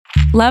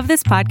Love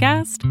this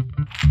podcast?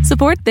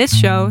 Support this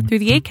show through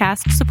the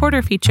Acast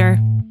supporter feature.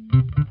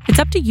 It's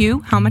up to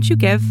you how much you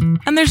give,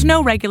 and there's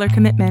no regular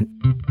commitment.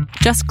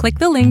 Just click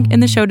the link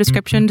in the show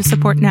description to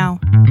support now.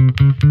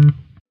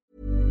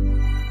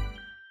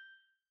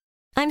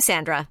 I'm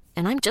Sandra,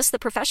 and I'm just the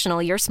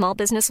professional your small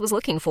business was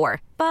looking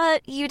for.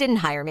 But you didn't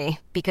hire me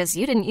because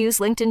you didn't use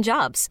LinkedIn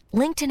Jobs.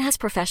 LinkedIn has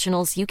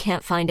professionals you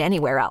can't find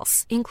anywhere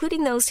else,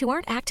 including those who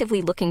aren't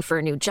actively looking for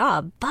a new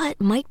job, but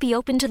might be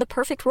open to the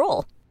perfect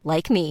role,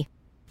 like me.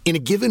 In a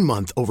given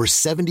month, over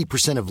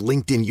 70% of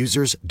LinkedIn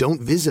users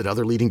don't visit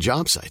other leading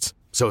job sites.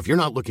 So if you're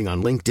not looking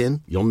on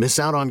LinkedIn, you'll miss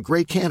out on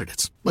great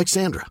candidates like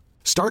Sandra.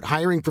 Start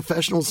hiring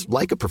professionals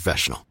like a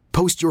professional.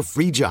 Post your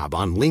free job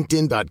on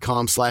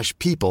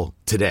linkedin.com/people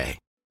today.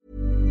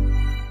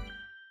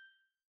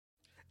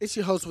 It's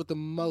your host with the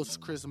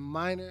most, Chris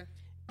Minor.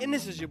 And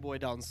this is your boy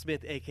Dalton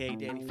Smith, a.k.a.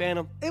 Danny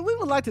Phantom. And we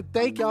would like to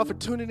thank y'all for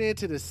tuning in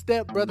to the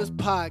Step Brothers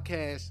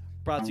Podcast.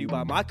 Brought to you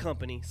by my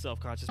company,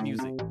 Self-Conscious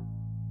Music.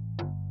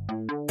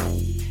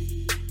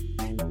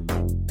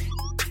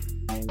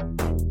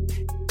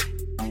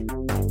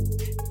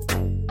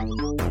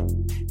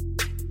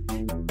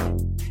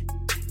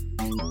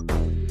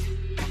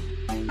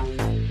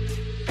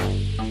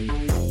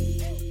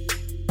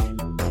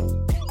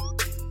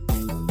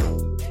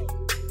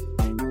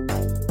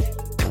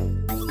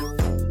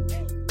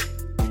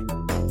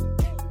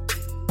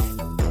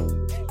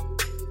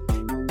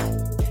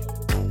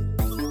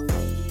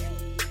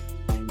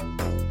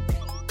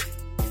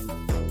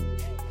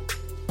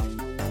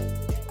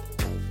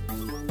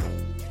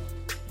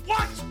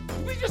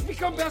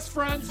 Become best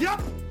friends.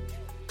 Yep.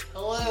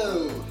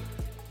 Hello.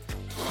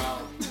 Wow.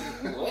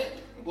 What?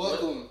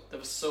 Welcome. That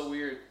was so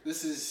weird.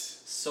 This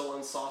is So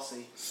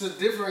unsaucy. it's a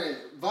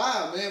different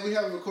vibe, man. We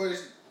haven't recorded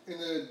in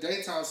the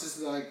daytime since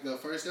like the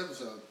first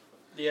episode.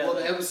 Yeah. Well,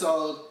 the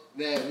episode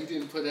that we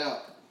didn't put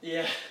out.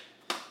 Yeah.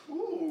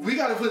 Ooh. We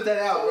gotta put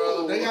that out,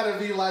 bro. They gotta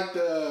be like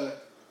the.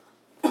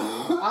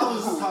 I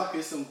was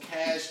talking some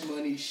Cash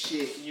Money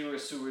shit. You were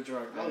super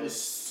drunk, man. I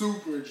was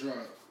super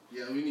drunk.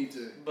 Yeah, we need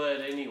to.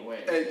 But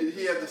anyway. Hey, did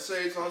he have the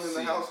shades on in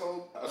the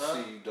household? I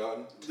see you,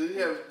 Dalton. Did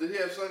he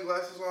have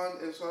sunglasses on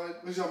inside?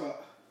 What you talking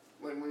about?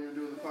 Like when you were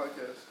doing the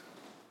podcast?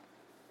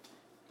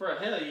 Bro,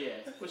 hell yeah.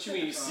 What you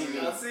mean you see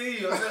me? I see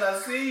you. I said I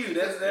see you.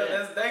 That's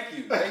thank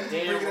you. Thank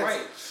you. Damn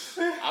right.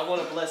 I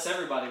want to bless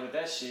everybody with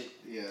that shit.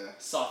 Yeah.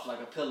 Soft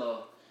like a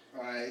pillow.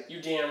 Alright.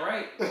 You damn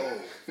right. Whoa.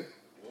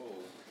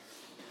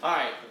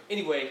 Alright,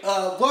 anyway.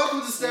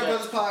 Welcome to Step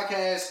Brothers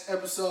Podcast,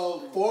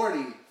 episode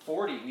 40.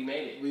 40, we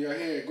made it. We are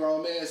here,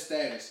 grown man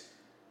status.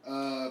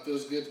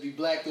 Feels good to be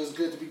black. Feels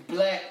good to be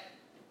black.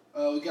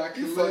 We got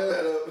You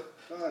Khalil.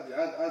 fucked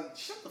that up.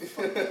 Shut the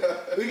fuck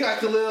up. We got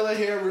Khalil in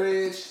here,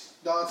 Ridge,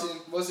 Dalton.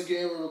 Once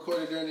again, we're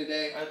recording during the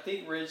day. I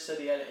think Ridge said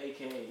he had an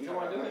AKA. You don't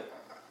want to do it?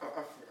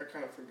 I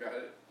kind of forgot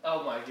it.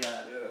 Oh my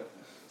god. Yeah.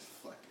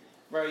 Fuck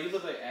Bro, you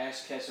look like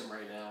Ash Ketchum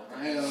right now. it.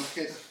 I am.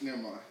 Never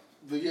mind.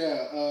 But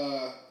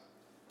yeah,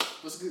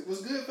 what's good?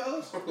 What's good,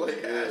 fellas?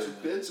 Like Ash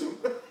Ketchum.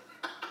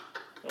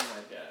 Oh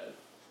my god.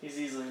 He's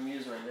easily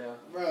amused right now.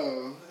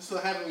 Bro, that's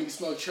what happens when you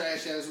smoke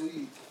trash ass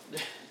weed.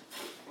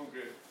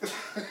 Okay.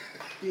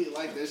 He ain't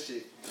like that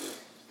shit.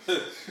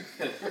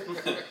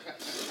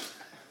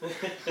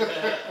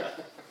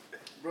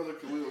 Brother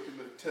Khalil can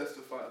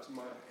testify to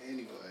my.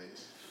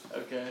 Anyways.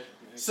 Okay.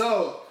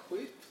 So,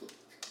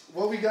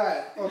 what we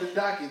got on the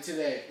docket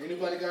today?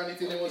 Anybody got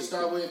anything they want to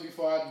start with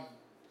before I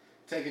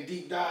take a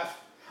deep dive?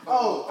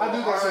 Oh, I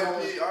do got some.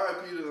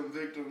 R.I.P. to the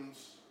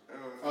victims.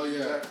 Oh,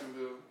 yeah.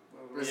 Jacksonville.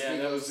 Yeah,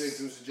 that was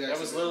victims of Jackson. That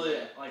was literally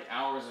like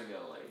hours ago.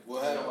 Like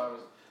What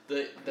happened?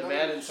 The No,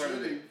 Madden the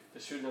tournament. shooting. The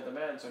shooting at the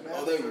Madden tournament.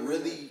 Oh, they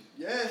really?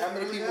 Yes. How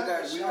many people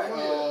got We shot? don't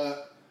know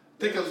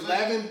yet.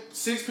 I think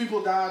 6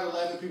 people died,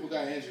 11 people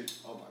got injured.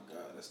 Oh my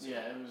God, that's Yeah,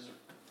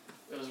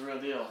 it was a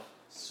real deal.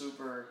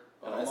 Super.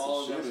 Oh, that's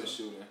all a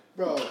shooting.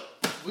 Bro,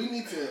 we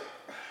need to.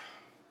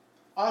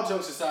 All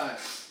jokes aside,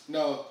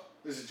 no,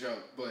 this is a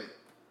joke, but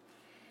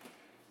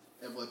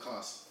at what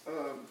cost?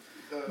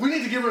 We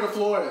need to get rid of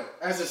Florida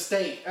as a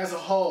state, as a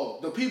whole.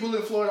 The people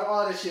in Florida,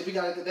 all that shit, they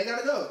gotta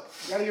go.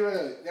 Gotta get rid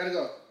of it. Gotta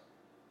go.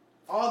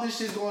 All this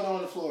shit's going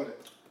on in Florida.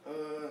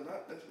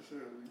 Not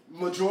necessarily.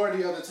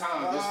 Majority of the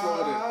time, it's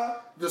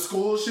Florida. The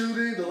school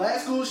shooting, the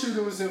last school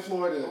shooting was in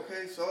Florida.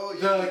 Okay, so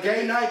The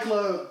gay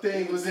nightclub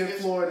thing was in You had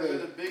Florida.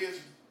 the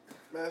biggest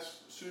mass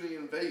shooting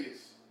in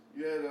Vegas.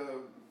 You had a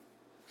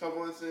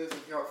couple incidents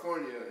in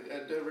California,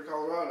 at Denver,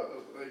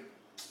 Colorado. Like,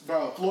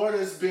 Bro,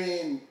 Florida's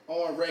been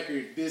on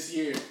record this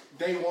year.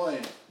 They won,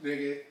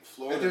 nigga.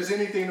 Florida. If there's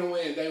anything to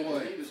win, they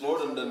won.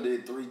 Florida done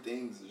did 3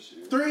 things this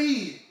year.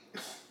 3!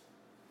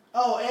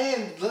 Oh,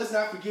 and let's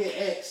not forget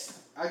X.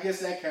 I guess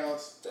that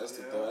counts. That's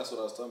that's what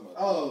I was talking about.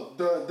 Oh,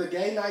 the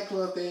gay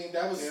nightclub thing,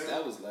 that was...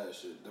 That was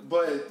last year.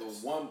 But the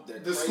one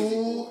that the crazy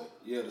school... boy.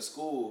 Yeah, the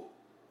school.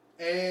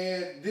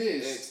 And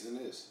this. X and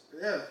this.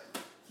 Yeah.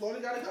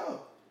 Florida gotta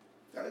go.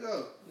 Gotta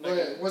go.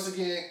 Okay. But once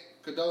again,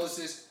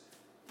 condolences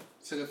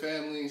to the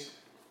families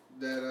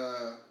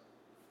that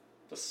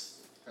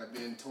That's have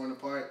been torn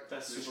apart.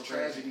 That's This super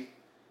tragedy.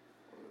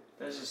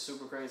 That's just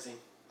super crazy.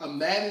 A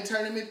Madden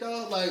tournament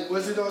though? Like,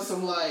 was it on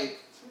some like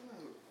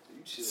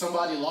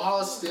somebody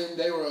lost and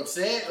they were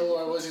upset,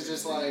 or was it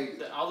just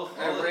like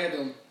at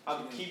random?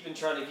 I'm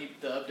trying to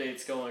keep the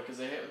updates going because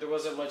there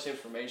wasn't much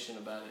information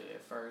about it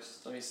at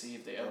first. Let me see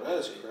if they ever.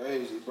 That's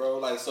crazy, bro.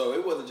 Like, so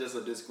it wasn't just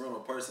a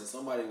disgruntled person.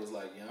 Somebody was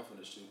like, "Yeah, I'm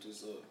finna shoot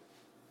this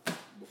up."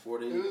 Before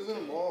they. It was in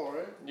a mall,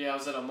 right? Yeah, I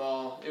was at a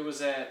mall. It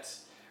was at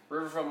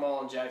Riverfront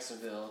Mall in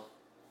Jacksonville.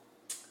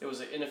 It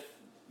was an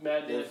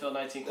Madden NFL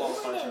 19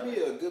 qualifying That might tournament.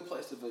 not be a good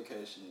place to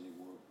vacation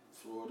anymore.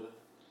 Florida.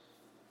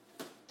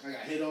 I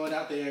got hit on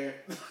out there.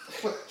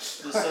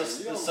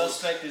 The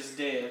suspect is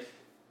dead.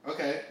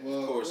 Okay,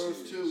 well, Of course. There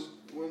was two.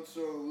 One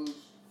still loose.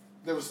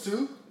 there was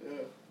two. Yeah.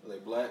 Are they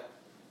black?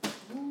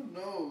 Who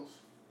knows?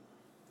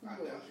 I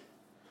doubt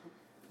it.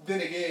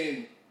 Then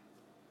again,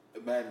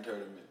 The Madden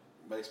tournament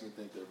makes me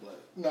think they're black.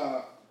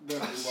 nah,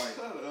 definitely white.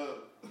 Shut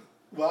up.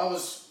 Well, I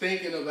was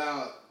thinking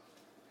about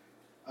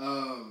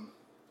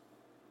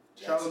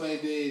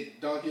Charlamagne did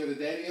Donkey of the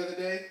Day the other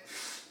day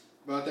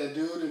about that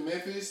dude in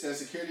Memphis, that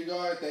security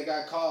guard that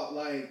got caught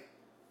like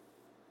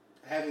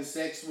having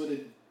sex with a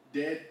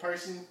dead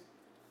person.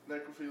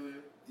 Necrophilia.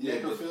 Yeah,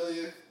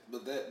 Necrophilia.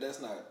 but that's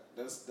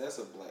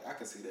a black. I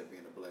can see that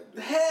being a black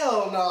dude.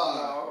 Hell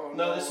no.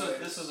 No,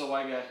 this was a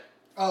white guy.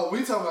 Oh, we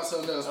talking about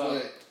something else, Oh.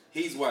 but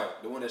He's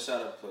white, the one that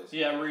shot up the place.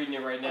 Yeah, I'm reading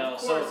it right now.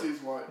 Of course So he's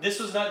white. this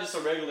was not just a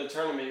regular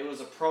tournament; it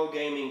was a pro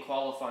gaming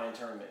qualifying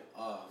tournament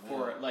Oh man.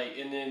 for it. Like,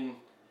 and then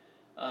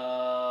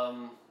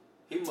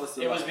He must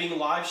have. it was being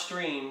live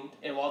streamed,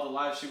 and while the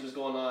live stream was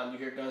going on, you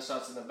hear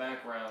gunshots in the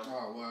background.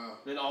 oh wow.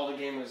 Then all the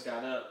gamers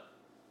got up,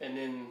 and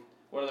then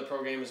one of the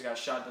pro gamers got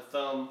shot in the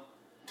thumb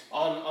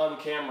on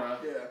camera.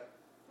 Yeah.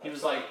 He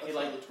was I like, saw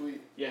he the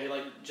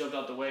tweet. jumped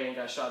out the way and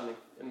got shot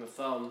in the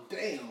thumb.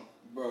 Damn.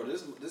 Bro,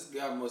 this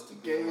guy must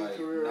have been Gaming like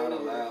career not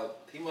anyway. allowed.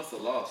 He must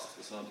have lost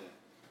or something.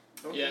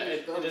 Don't Yeah, think it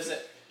he's done isn't.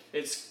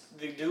 It's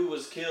the dude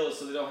was killed,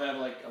 so they don't have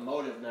like a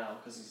motive now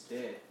because he's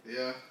dead.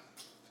 Yeah.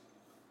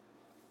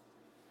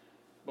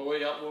 But what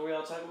were we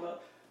all talking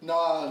about?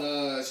 No,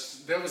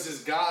 there was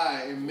this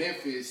guy in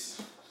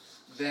Memphis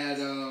that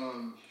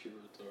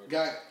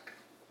got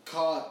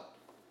caught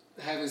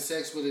having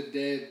sex with a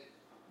dead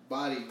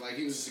body. Like,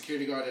 he was a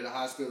security guard at a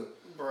hospital.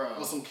 Bro.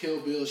 On some Kill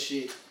Bill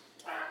shit.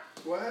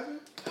 What happened?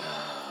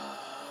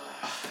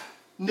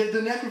 The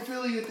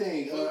necrophilia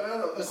thing.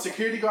 Well, A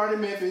security guard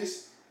in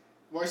Memphis,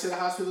 works at a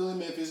hospital in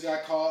Memphis,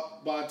 got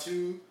caught by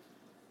two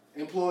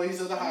employees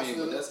of the I mean,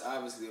 hospital. but that's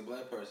obviously a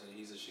black person.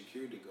 He's a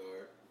security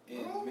guard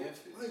in Memphis.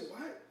 Like,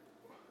 what?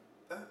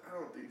 I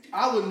don't think.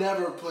 I would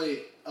never play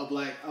a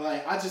black.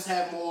 Like, I just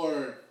have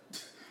more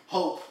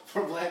hope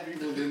for black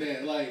people than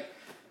that. Like,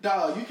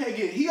 dog, you can't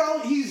get.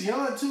 He's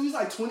young too. He's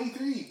like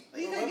 23.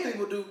 Like, you Black can't get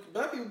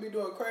people be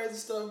doing crazy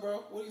stuff,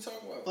 bro. What are you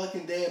talking about?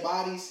 fucking dead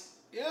bodies.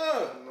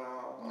 Yeah.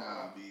 No.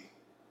 Nah, B.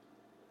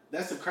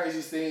 That's the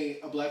craziest thing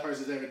a black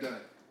person's ever done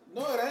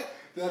No, it ain't.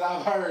 that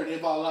I've heard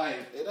in my life.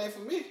 It ain't for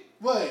me.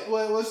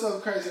 What's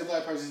something crazy a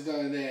black person's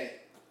done that?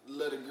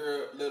 Let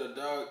a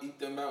dog eat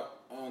them out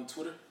on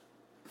Twitter.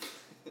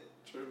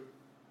 True.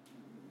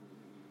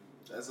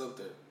 That's up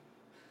there.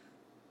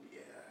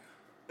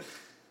 Yeah.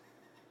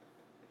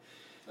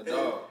 A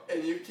dog.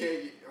 And you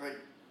can't get, like,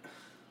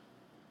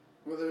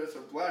 whether it's a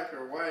black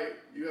or white,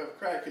 you have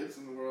crackheads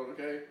in the world,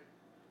 okay?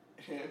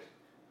 And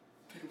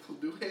they will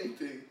do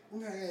anything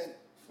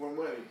for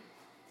money.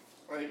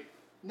 Like,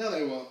 No,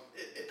 they won't.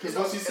 Because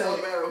once you say, it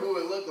don't matter who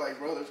it look like,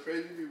 bro. There's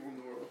crazy people in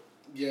the world.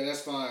 Yeah,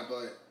 that's fine,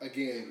 but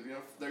again, You know,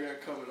 they're gonna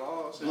come in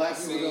all. So black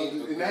people don't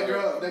do. And that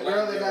girl that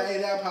got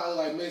ate out probably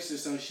like mixed or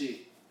some shit.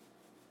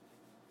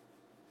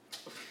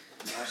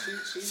 Nah,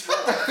 she's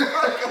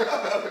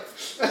black.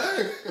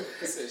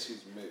 He said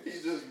she's mixed.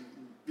 He's just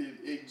being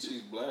ignorant.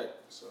 She's black,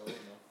 so you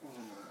know.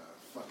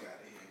 Fuck out of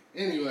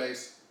here.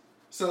 Anyways,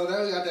 so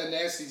now we got that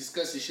nasty,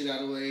 disgusting shit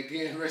out of the way.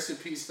 Again, rest in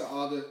peace to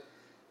all the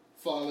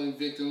fallen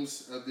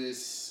victims of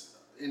this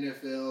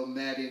NFL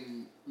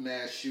Madden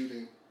mass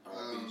shooting.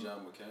 R.I.P. John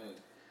McCain.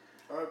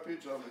 R.I.P.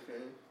 John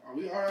McCain. Are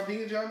we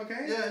RIP John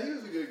McCain? Yeah, he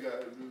was a good guy,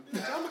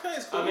 dude. John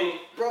McCain's cool. I mean,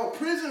 Bro,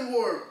 prison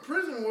war.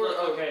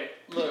 look.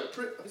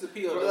 He's a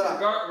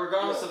POW.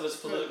 Regardless of his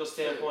political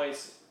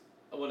standpoints,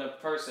 when a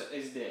person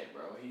is dead,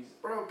 bro, he's.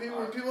 Bro,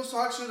 when people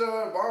talk shit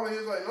about Obama, he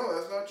was like, no,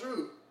 that's not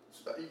true.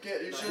 You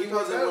can't. You Nah, shouldn't he talk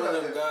wasn't bad one of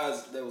about them him.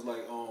 guys that was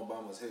like on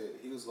Obama's head.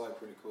 He was like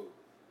pretty cool.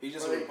 He's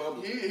just a Like,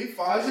 Republican. he I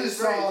fought his just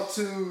saw race.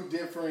 two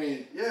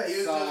different Yeah, he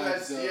was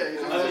sides just of he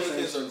was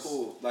Republicans are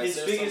cool. Like,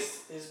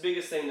 His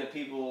biggest thing that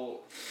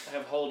people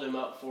have hold him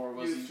up for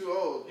was he was too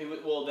old. he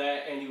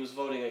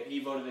he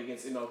voted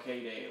against MLK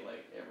Day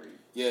like every.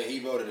 Yeah, he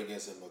voted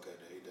against him. Okay,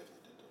 he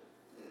definitely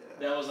did that.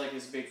 That was like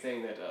his big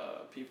thing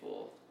that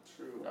people.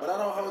 True. But I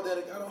don't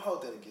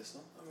hold that against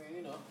him. I mean,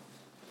 you know,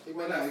 he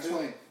Why may not? not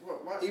Explain.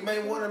 What? He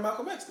may want than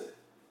Malcolm X did.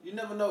 You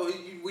never know.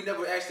 We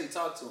never actually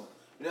talked to him.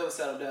 We never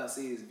sat him down and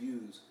see his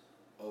views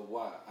of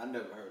why. I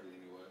never heard it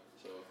anyway.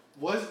 So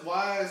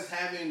Why is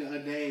having a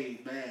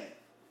day bad?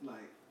 Like,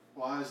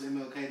 why is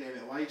MLK Day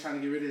bad? Why are you trying to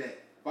get rid of that?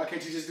 Why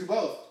can't you just do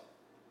both?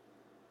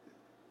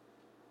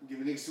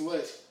 Giving niggas too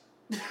much.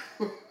 Yeah,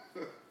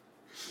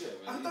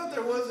 I man. thought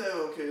there was an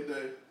MLK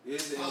Day.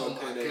 It's the Oh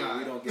MLK my Day. God.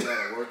 We don't get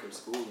out of work or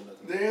school or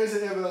nothing. There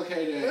is an MLK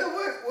Day.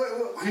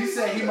 What? He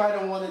said he might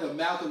have wanted a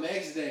Malcolm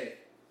X Day.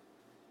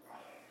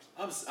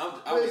 I was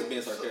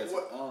being sarcastic.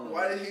 So I don't know.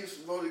 why did he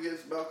vote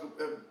against Malcolm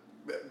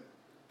Well,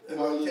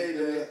 MLK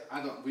Day?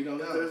 We don't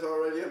If know. there's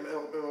already an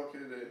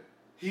MLK Day.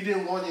 He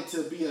didn't want it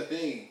to be a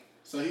thing,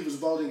 so he was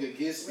voting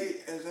against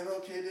it. Wait, has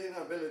MLK Day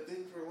not been a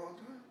thing for a long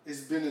time?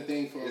 It's been a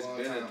thing for a long time.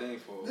 It's been a thing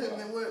for a while.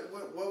 Then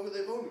what were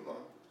they voting on?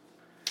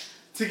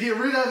 To get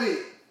rid of it.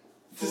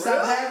 To For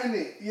stop real? having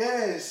it.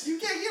 Yes. You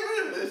can't get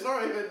rid of it. It's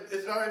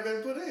already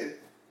been put in.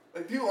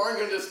 Like, people aren't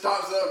gonna just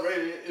stop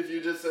celebrating if you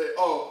just say,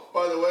 "Oh,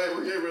 by the way,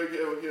 we're getting rid of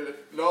MLK Day."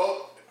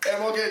 No,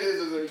 MLK Day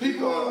is a keep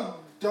going. People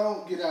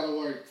don't get out of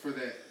work for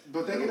that,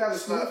 but they get out of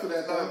It's school not- for that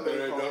it's not a though.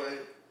 bank holiday.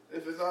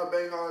 If it's not a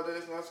bank holiday,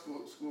 it's not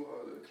school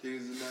holiday.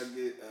 Kids do not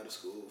get out of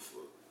school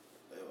for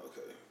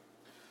MLK.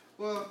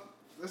 Well,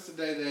 that's the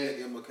day I think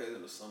that. MLK is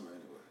in the summer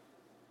anyway.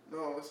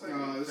 No, it's like No,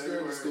 it's during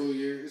February. the school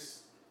year.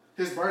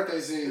 His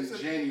birthday's in It's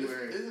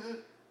January, Isn't it?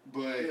 but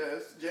Yeah,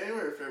 it's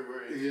January, or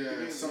February. yeah, Beginning of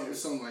the year.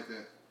 something like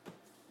that.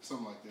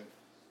 Something like that.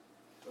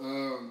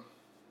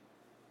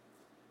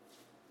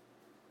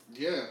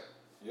 Yeah.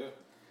 Yeah.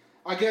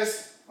 I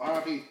guess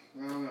R.I.P. I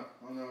don't know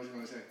what you're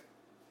gonna say.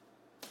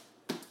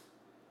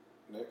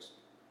 Next.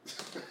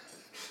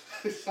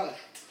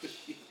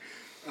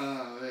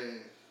 Oh man.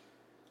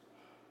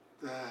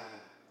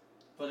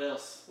 What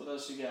else? What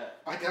else you got?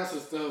 I got some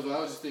stuff, but I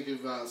was just thinking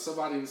about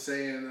somebody was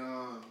saying,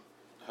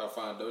 How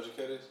fine Doja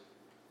Cat is?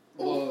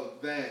 well,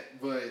 that,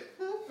 but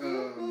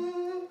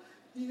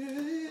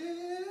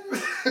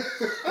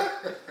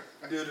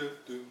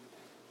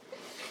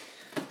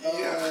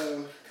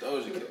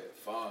Doja Cat,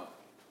 fine.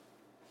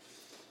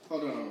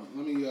 hold on,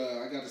 let me.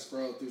 I got to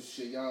scroll through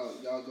shit.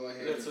 Y'all go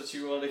ahead. That's what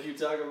you want to keep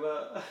talking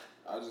about?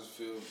 I just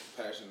feel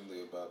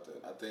passionately about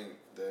that. I think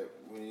that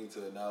we need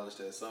to acknowledge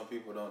that some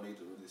people don't need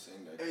to really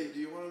sing that. Hey, do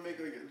you want to make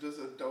just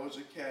a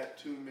Doja Cat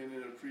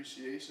 2-minute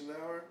appreciation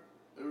hour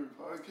every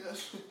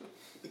podcast?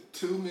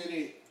 2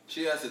 minute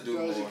She has to do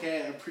Doja more.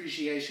 Cat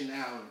appreciation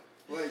hour.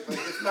 like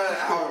it's not an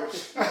hour.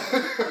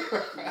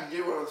 You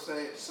get what I'm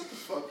saying? Shut the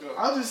fuck up.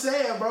 I'm just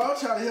saying, bro. I'm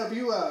trying to help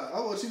you out. I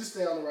want you to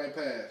stay on the right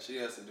path. She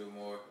has to do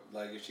more.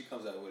 Like if she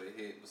comes out with a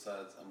hit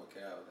besides "I'm a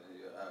Cow," then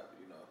you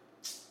know.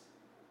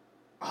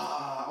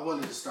 I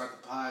wanted to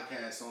start the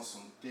podcast on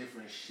some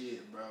different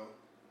shit, bro.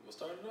 We'll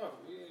start it off.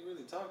 We ain't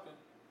really talking.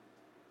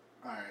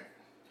 All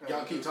right,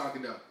 y'all keep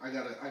talking though. I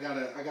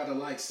gotta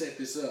like set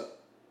this up.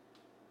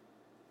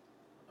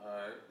 All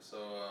right. So,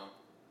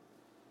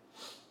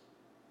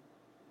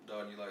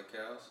 Dawn, you like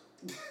cows?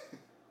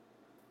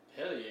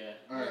 Hell yeah.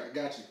 All right, I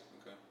got you.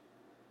 Okay.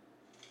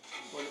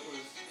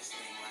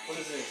 What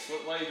is this?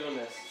 Why are you doing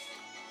this?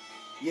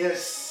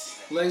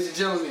 Yes, ladies and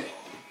gentlemen,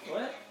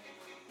 What?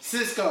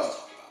 Cisco,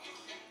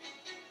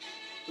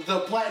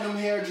 the platinum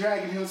hair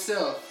dragon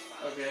himself,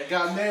 Okay.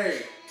 got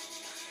married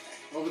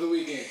over the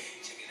weekend,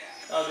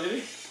 Oh,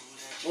 did he?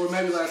 or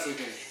maybe last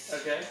weekend.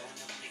 Okay.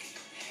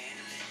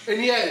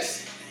 And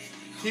yes,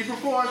 he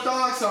performed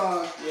thong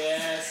song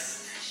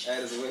Yes.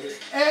 At his wedding.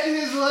 at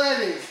his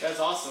wedding. That's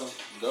awesome.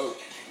 Dope.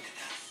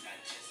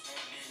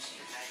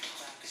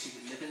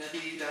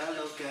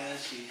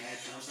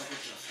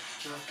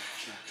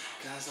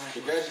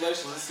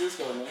 Congratulations to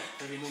Cisco, man.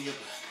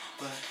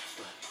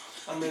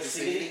 I'm gonna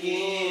sing it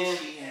again.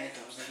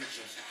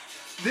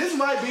 This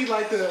might be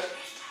like the.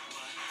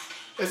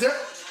 Is there?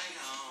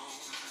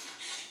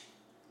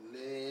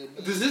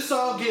 Does this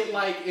song get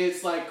like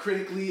it's like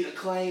critically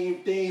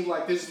acclaimed theme?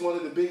 Like this is one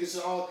of the biggest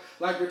songs,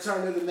 like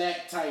Return of the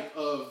Mac type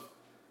of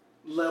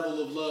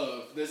level of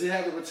love. Does it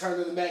have the Return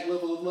of the Mac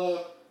level of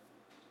love?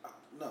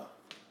 No.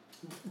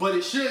 But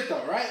it should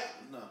though, right?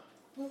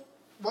 No.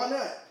 Why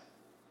not?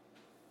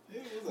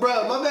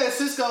 Bro, my man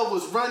Cisco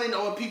was running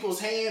on people's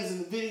hands in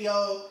the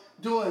video,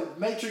 doing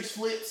Matrix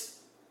flips.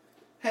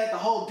 Had the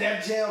whole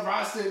Def Jam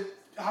roster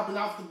hopping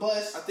off the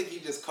bus. I think he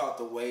just caught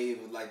the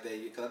wave of like that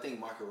year, because I think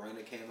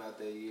Macarena came out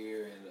that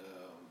year, and the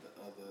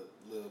other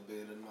little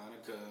bit of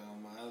Monica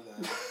on my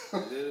life, a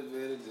little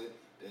bit of it.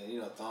 Then you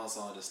know, Thong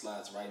Song just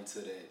slides right into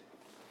that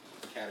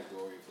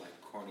category of like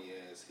corny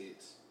ass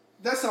hits.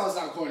 That song's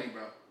not corny,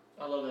 bro.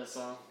 I love that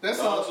song. That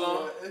Thong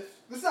song, Song.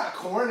 it's not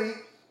corny.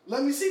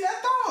 Let me see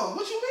that thong.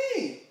 What you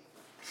mean?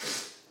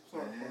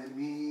 Let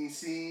me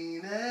see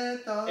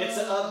that thong. It's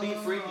an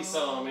upbeat, freaky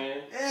song, man.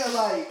 Yeah,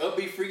 like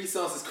Upbeat freaky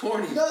songs is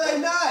corny. no, they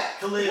not.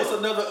 Khalil. What's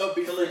another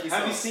upbeat freaky song?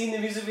 Have you seen the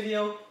music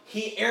video?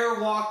 He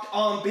airwalked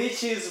on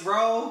bitches,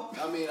 bro.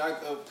 I mean, I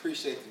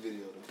appreciate the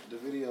video. The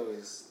video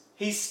is.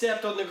 He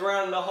stepped on the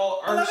ground and the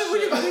whole earth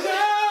shook.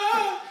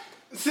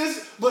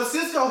 But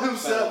Cisco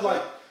himself,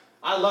 like,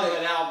 I love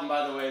that album,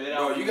 by the way. That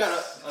Bro, album you gotta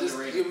is just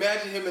underrated.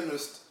 imagine him in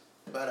this.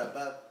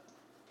 Ba-da-bop.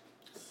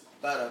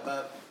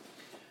 Ba-da-bop.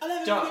 I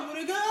love Dog. people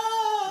to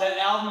go. That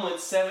album went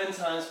 7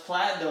 times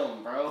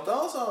platinum, bro.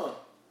 Thong Song.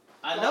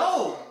 I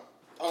know.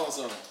 Thong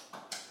Song.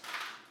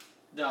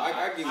 Dog,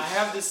 I give you- I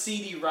have the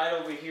CD right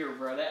over here,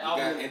 bro. That You got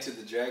album, Enter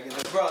the Dragon.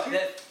 bro.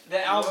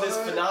 That album is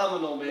What?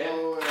 phenomenal, man.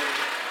 No way.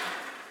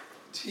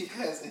 He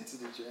has Into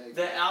the Dragon.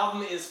 That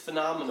album is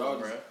phenomenal,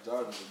 bro.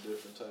 Jordan's a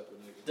different type of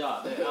nigga.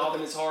 Dog, that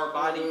album is hard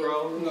body,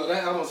 bro. No,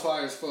 that album's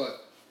fire as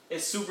fuck.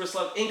 It's super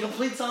slow.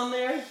 Incomplete's on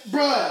there.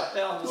 Bruh! That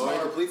album is hard.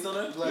 Incomplete's on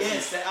there?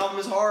 Yes, that album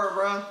is hard,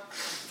 bro.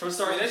 From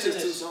start to that's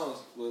finish. just 2 songs.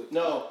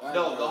 No,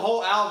 the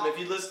whole album. If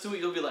you listen to it,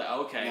 you'll be like,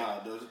 okay. Nah,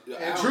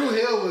 and Drew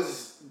Hill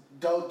was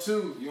dope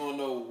too. You don't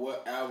know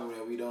what album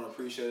that we don't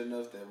appreciate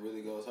enough that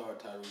really goes hard.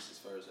 Tyrese's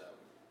first album.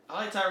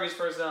 I like Tyrese's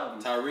first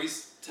album.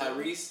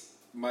 Tyrese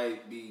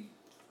might be.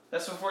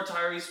 That's before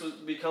Tyrese was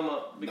become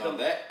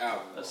that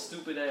album a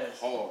stupid ass.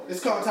 Hard. It's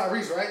called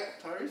Tyrese, right?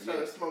 Tyrese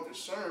started smoking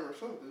Sherm or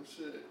something.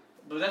 Shit.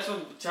 But that's when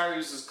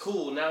Tyrese was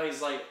cool. Now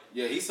he's like.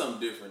 Yeah, he's something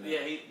different now.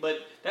 Yeah, but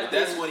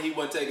that's when he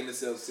wasn't taking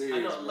himself serious.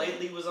 I know. Bro.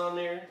 Lately was on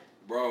there.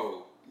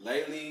 Bro,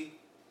 lately,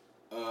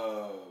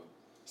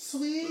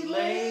 Sweet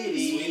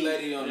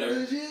lady on there.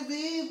 Would you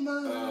be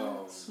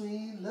my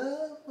sweet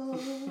love?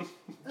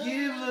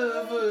 Give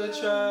love a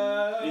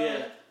try.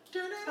 Yeah.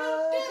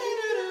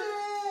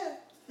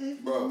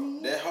 Bro,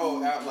 that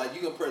whole album, like,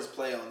 you can press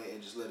play on it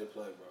and just let it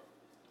play,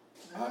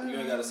 bro. You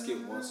ain't gotta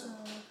skip one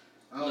song.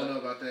 I don't know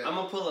about that. I'm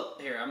gonna pull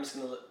up here. I'm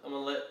gonna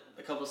let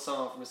a couple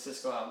songs from the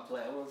Cisco album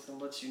play. I'm gonna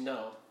let you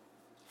know.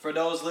 For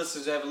those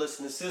listeners who haven't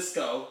listened to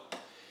Cisco,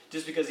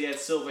 just because he had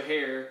silver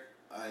hair.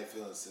 I ain't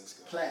feeling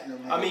Cisco. Platinum.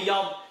 I mean,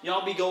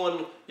 y'all be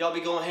going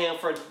ham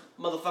for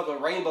motherfucker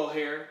rainbow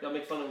hair. Y'all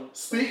make fun of him.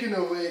 Speaking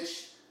of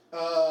which,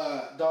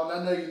 dog,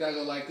 I know you're not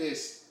gonna like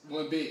this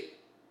one bit.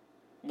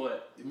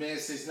 What? The man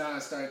 6ix9ine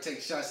started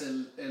taking shots at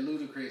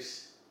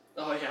Ludacris.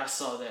 Oh yeah, I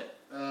saw that.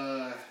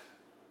 Yeah.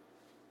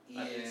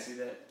 I didn't see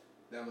that.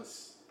 That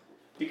was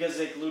because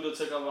like Luda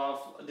took him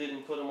off,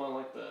 didn't put him on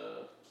like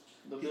the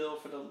bill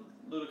for the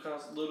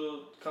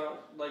Luda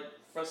like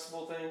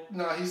festival thing.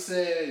 No, he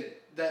said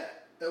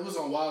that it was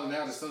on Wild 'N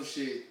Out or some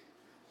shit.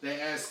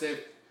 They asked if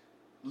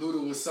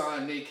Luda would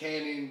sign Nick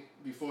Cannon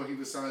before he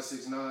would sign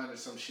 6ix9ine or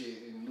some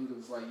shit, and Luda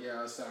was like,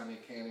 "Yeah, I'll sign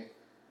Nick Cannon."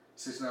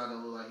 6ix9ine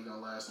don't look like he gonna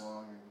last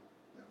long, and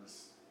that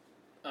was.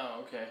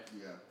 Oh, okay.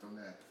 Yeah, from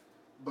that.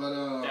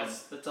 But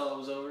that's all it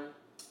was over.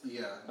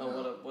 Yeah. Oh,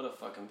 no. what a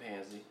fucking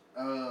pansy.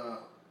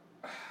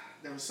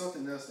 There was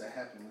something else that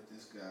happened with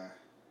this guy.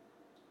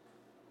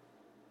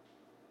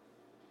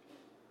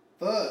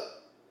 Fuck.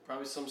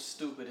 Probably some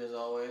stupid as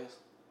always.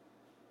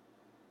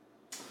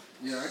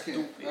 Yeah, I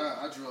can't.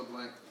 I drew a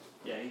blank.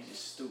 Yeah, he's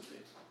just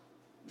stupid.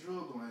 Drew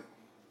a blank.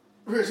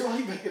 Rich, why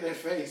you making that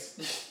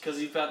face? Because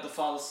he about to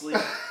fall asleep.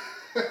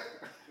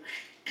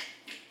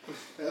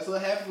 That's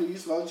what happens when you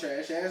smoke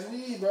trash ass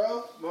weed,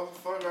 bro.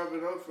 Motherfucker, I've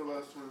been up for the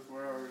last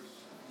 24 hours.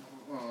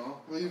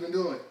 What you been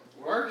doing?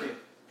 Working.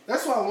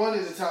 That's what I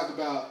wanted to talk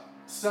about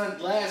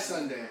last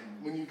Sunday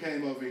when you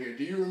came over here.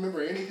 Do you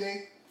remember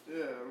anything?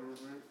 Yeah, I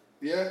remember.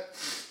 Yeah?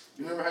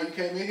 You remember how you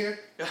came in here?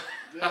 Yeah,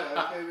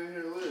 I came in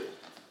here lit.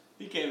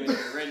 He came in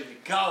here ready to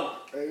go.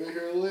 Came in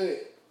here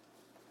lit.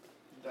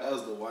 That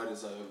was the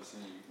whitest I've ever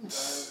seen you.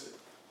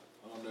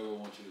 I don't never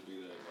want you to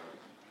be that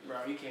white. Bro,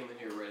 he came in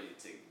here ready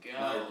to go.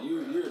 Like,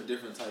 you're a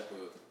different type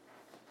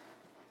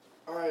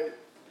of... Alright,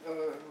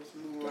 let's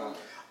move on.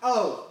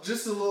 Oh,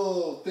 just a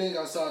little thing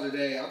I saw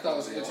today. I thought it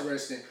was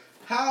interesting.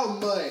 How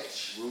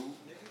much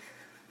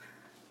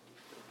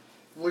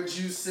would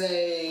you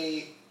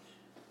say...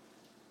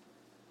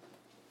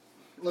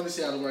 Let me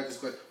see how to write this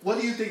question. What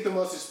do you think the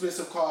most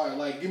expensive car,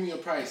 like, give me a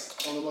price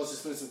on the most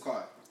expensive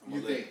car, you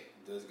think?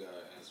 This guy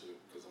answer it,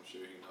 because I'm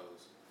sure he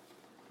knows.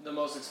 The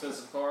most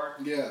expensive car?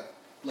 Yeah,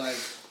 like...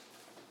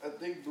 I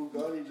think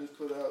Bugatti just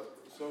put out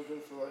something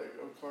for, like,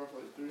 a car for,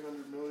 like,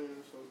 $300 million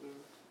or something.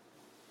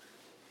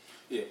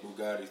 Yeah,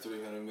 Bugatti,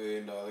 $300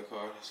 million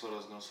car. That's what I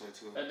was going to say,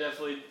 too. I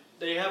definitely...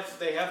 They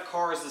have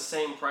cars the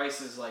same price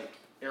as, like,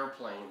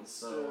 airplanes,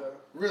 so... Yeah.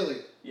 Really?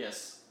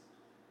 Yes.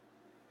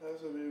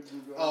 That's a big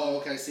Bugatti. Oh,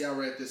 okay. See, I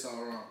read this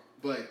all wrong.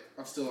 But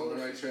I'm still on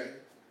the right track.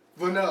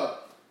 But no,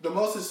 the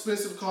most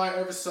expensive car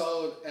ever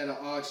sold at an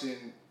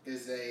auction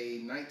is a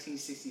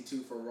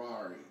 1962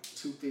 Ferrari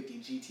 250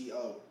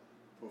 GTO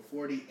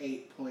for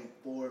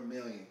 $48.4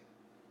 million.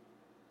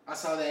 I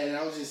saw that and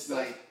I was just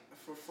like...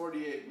 For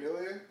 $48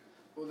 million?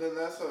 Well, then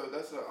I guess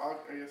that's an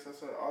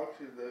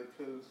auction then,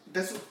 because...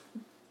 That's...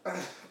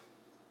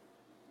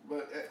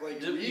 But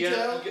like you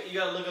retail, you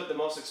gotta look up the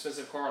most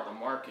expensive car on the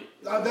market.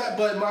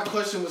 But my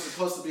question was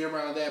supposed to be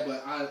around that,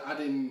 but I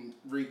didn't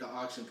read the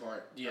auction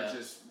part. Yeah. I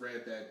just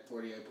read that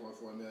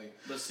 $48.4 million.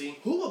 But see,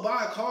 who would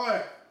buy a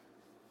car?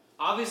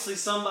 Obviously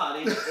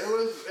somebody.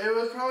 it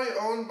was probably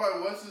owned by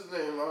what's his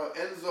name,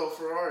 Enzo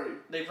Ferrari.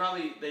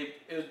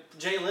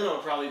 Jay Leno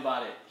probably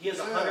bought it. He has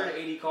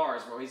 180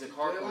 cars, bro. He's a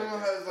car collector. Jay Leno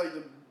has like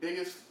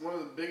one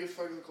of the biggest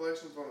fucking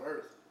collections on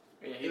earth.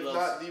 Yeah, if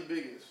not the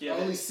biggest. Yeah,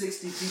 only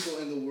 60 people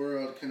in the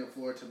world can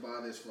afford to buy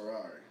this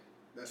Ferrari.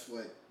 That's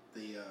what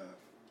the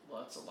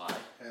well, that's a lie.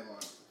 Headline.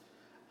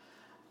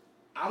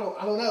 I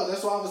don't know.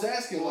 That's why I was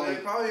asking. Well,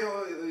 like, probably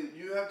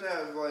you have to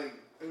have like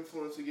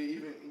influence to get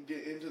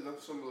into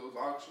some of those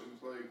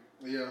auctions. Like,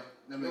 yeah,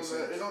 that makes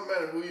sense. It don't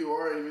matter who you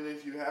are, even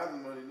if you have the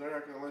money, they're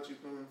not gonna let you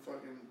come and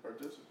fucking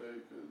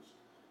participate because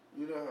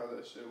you know how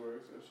that shit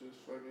works. That's just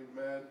fucking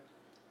mad.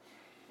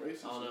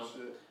 racist I don't know. and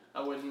shit.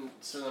 I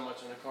wouldn't spend that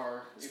much on a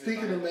car.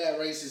 Speaking of mad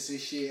racist and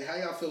shit, how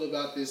y'all feel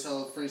about this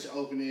whole French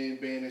Opening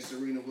banning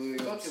Serena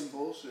Williams? Fucking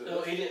bullshit.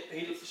 No, he didn't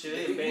ban didn't Serena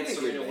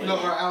get Williams. No,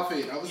 her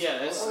outfit. Yeah,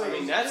 that's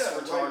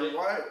retarded. Like,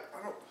 why?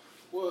 I don't.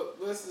 Well,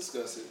 let's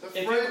discuss it. The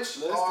If French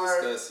let's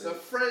are discuss it. the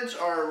French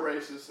are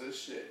racist as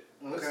shit.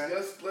 Okay.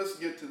 Let's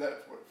get to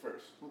that point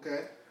first.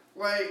 Okay.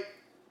 Like,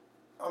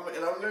 I'm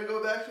gonna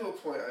go back to a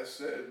point I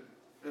said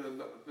in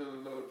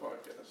another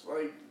podcast.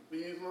 Like,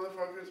 these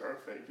motherfuckers are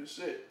fake as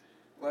shit.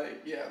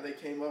 Like, yeah,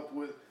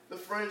 the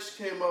French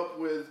came up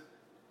with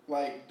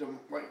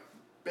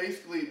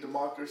basically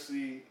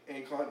democracy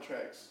and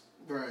contracts.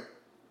 Right.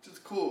 Which is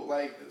cool.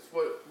 Like, it's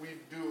what we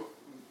do.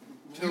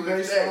 We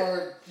base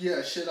our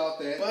shit off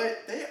that.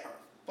 But they are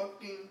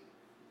fucking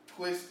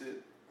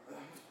twisted.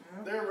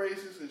 They're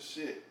racist as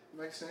shit.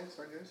 Makes sense,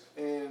 I guess.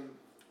 And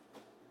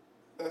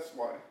that's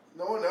why.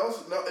 No one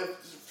else. No,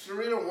 if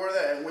Serena wore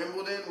that at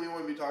Wimbledon, we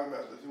wouldn't be talking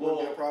about this. It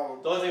wouldn't be a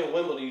problem. The only thing with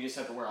Wimbledon, you just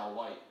have to wear all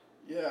white.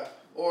 Yeah.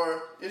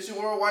 Or if she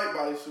wore a white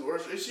bodysuit, or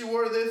if she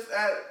wore this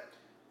at,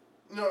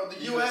 the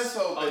U.S.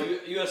 Open. Oh,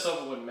 U.S.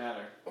 Open wouldn't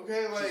matter.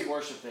 Okay, like she's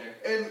worshipped there.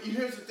 And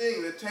here's the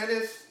thing: the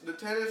tennis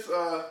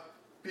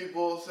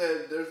people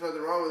said there's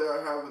nothing wrong with it,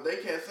 but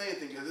they can't say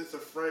anything because it's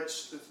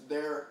it's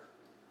their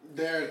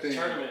thing.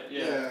 Tournament.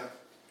 Yeah.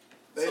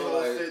 They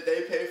host it.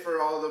 They pay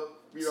for all the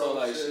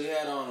shit. She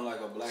had on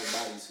like a black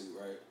bodysuit,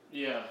 right?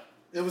 Yeah.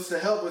 It was to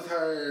help with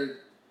her.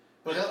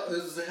 But it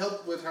was to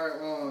help with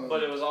her.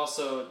 But it was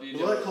also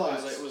blood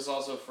clots. It was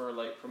also for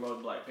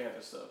promoting Black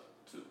Panther stuff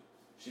too.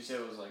 She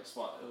said it was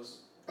spot. It was.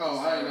 Oh,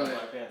 I didn't know that.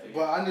 Black Panther, yeah.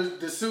 But I knew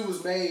the suit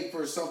was made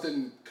for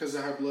something because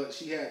of her blood.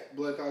 She had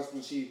blood clots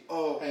when she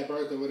had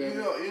birth or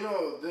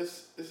whatever.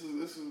 This is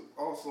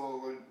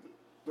also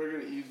they're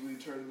gonna easily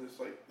turn this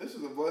this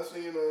is a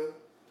blessing in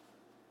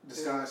a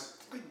disguise.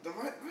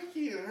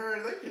 Nike and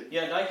her, they could.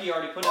 Yeah, Nike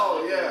already put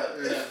out.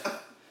 Yeah.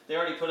 They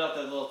already put out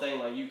that little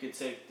thing you could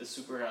take the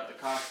superhero out the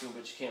costume,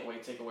 but you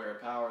can't take away her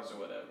powers or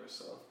whatever.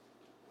 So.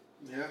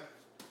 Yeah.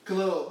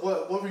 Khalil,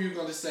 what were you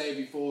gonna say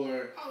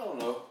before? I don't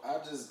know. I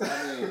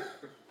mean,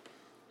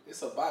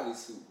 it's a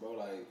bodysuit,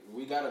 bro.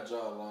 We gotta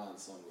draw a line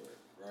somewhere,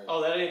 right?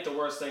 Oh, that ain't the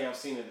worst thing I've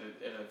seen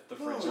at the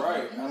French.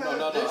 Right.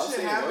 No. This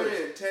shit happened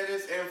in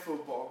tennis and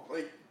football.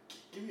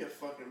 Give me a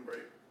fucking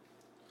break.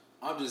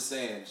 I'm just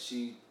saying,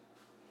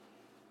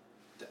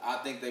 I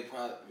think they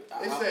probably.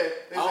 I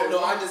don't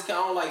know. I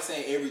don't like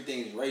saying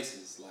everything's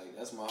racist.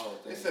 That's my whole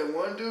thing. They said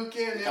one dude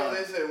can't.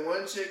 They said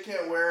one chick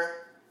can't wear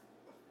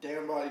a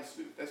damn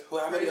bodysuit. That's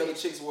how many other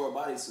chicks wore a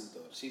bodysuit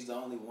though? She's the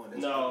only one.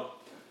 No.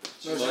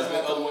 There's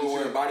other women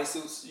wearing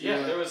bodysuits.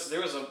 Yeah, there was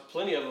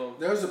plenty of them.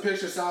 There was a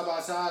picture side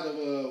by side of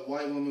a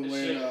white woman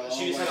wearing.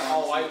 She just had an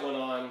all white one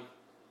on.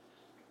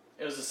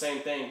 It was the same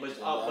thing, but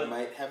I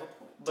might have a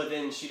point. But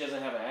then she doesn't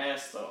have an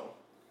ass though.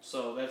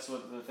 So that's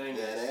what the thing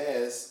is. That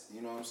ass,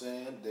 you know what I'm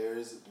saying?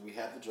 We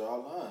have to draw a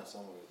line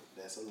somewhere.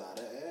 That's a lot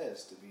of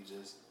ass to be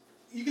just.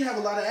 You can have a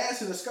lot of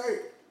ass in a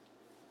skirt.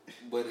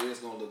 But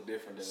it's gonna look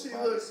different than See,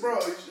 a look, bro.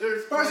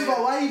 First of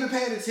all, why are you even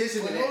paying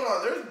attention to that? Hold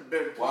on, there's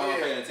been why am I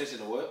paying attention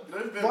to what?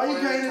 Why are you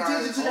paying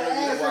attention to the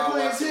ass for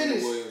playing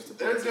tennis?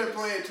 There's been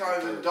plenty of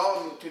times, and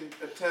Dalton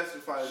can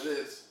testify to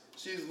this.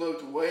 She's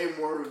looked way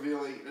more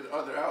revealing in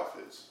other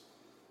outfits.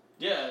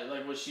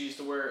 Yeah, what she used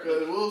to wear.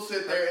 Because we'll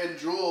sit there and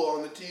drool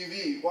on the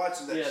TV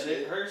watching that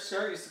shit. Her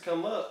skirt used to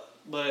come up,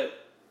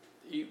 but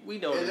we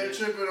know. And they're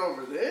tripping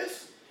over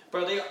this?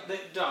 Bro,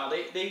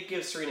 they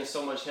give Serena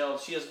so much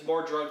help. She has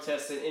more drug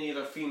tests than any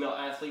other female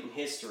athlete in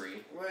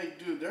history.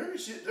 Dude, they're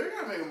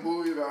gonna make a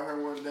movie about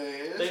her one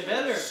day. And they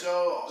better.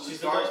 She's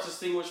the most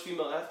distinguished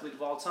female athlete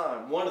of all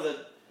time. One of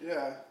the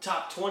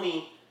top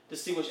 20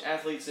 distinguished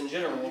athletes in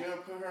general. You gonna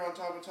put her on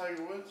top of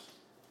Tiger Woods?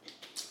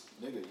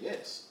 Nigga,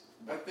 yes.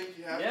 I think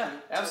you have to. Yeah,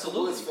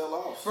 absolutely. Tiger Woods fell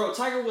off. Bro,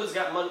 Tiger Woods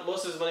got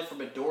most of his money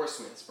from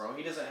endorsements, bro.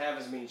 He doesn't have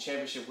as many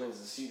championship wins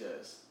as she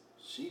does.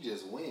 She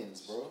just wins,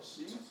 bro.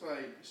 She's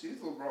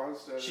LeBron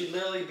status. She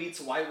literally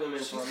beats white women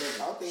for a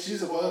living. I think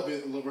she's above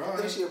LeBron. I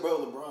think she's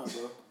above LeBron,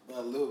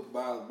 bro.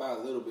 By a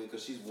little bit,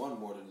 because she's won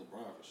more than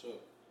LeBron for sure.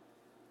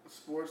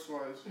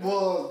 Sports-wise. Yeah.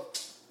 Well,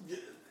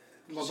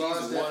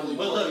 LeBron's definitely.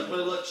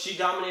 But look, she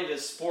dominated a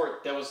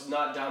sport that was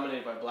not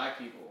dominated by black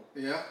people.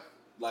 Yeah.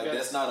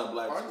 That's not a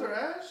black sport. Arthur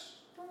Ashe?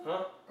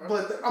 Huh?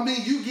 But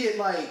you get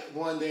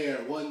one there,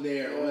 one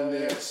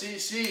there.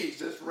 She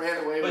just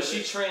ran away. But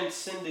she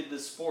transcended the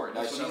sport.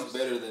 She's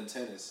better than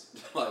tennis.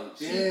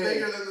 She's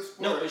bigger than the sport.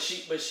 No, but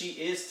she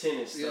is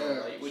tennis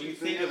though. Yeah. When you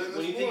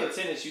think of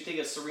tennis, you think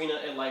of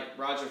Serena and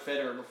Roger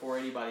Federer before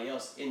anybody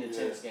else in the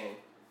tennis game.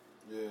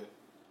 Yeah.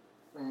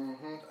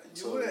 Mm-hmm.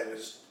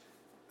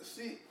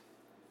 See,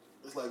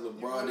 it's like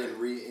LeBron didn't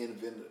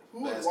reinvent it.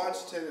 Who would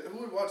watch tennis? Who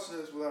would watch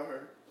tennis without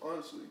her?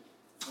 Honestly.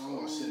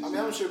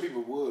 I'm sure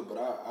people would, but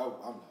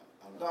I'm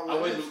not. I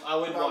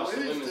wouldn't watch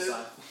the women's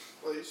side.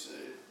 Well, you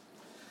should.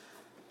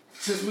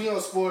 Since we on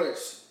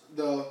sports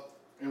though,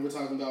 and we're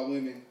talking about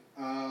women,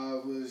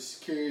 Was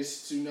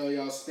curious to know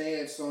y'all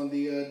stance on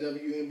the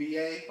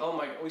WNBA. Oh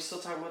my God, are we still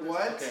talking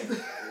about this?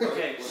 What?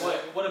 Okay.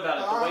 What about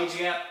it? The wage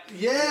gap?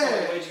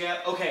 Yeah. The wage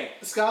gap? Okay.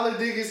 Skylar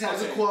Diggins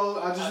has a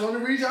quote. I just want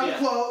to read y'all the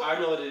quote. I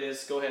know what it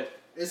is. Go ahead.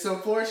 It's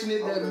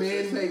unfortunate that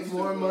men make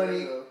more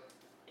money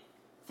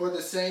for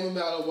the same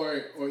amount of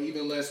work or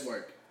even less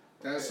work.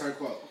 That's her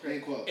quote.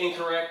 End quote.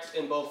 Incorrect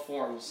in both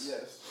forms.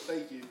 Yes.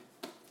 Thank you.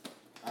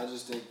 I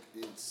just think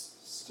it's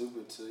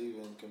stupid to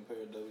even compare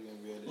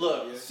WNBA to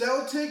Look, NBA.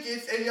 Sell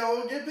tickets and y'all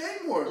will get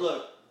paid more.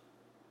 Look,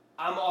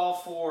 I'm all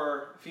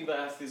for female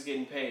athletes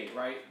getting paid,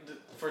 right?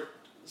 For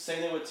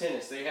same thing with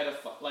tennis. They had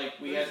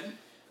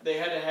they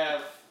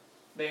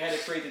had to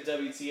create the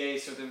WTA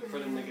for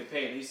them to get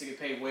paid. They used to get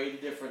paid way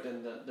different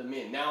than the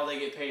men. Now they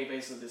get paid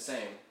basically the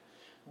same.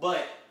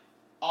 But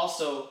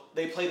also,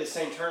 they play the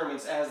same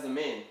tournaments as the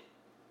men.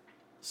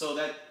 So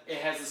that it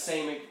has the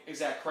same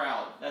exact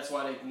crowd. That's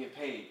why they can get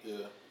paid.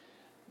 Yeah.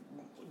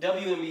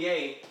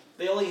 WNBA,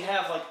 they only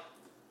have like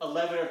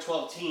 11 or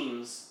 12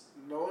 teams.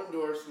 No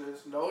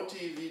endorsements, no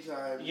TV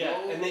time. Yeah,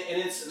 no, and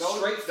it's no,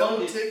 straight funded.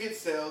 No ticket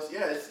sales.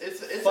 Yeah, it's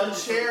Funded. a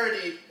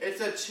charity.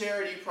 It's a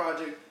charity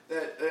project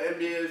that the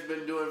NBA has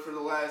been doing for the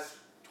last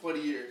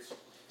 20 years.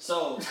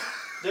 So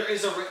there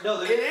is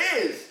It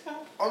is.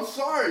 I'm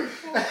sorry.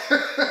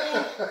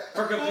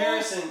 For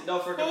comparison,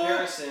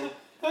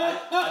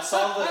 I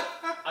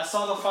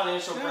saw the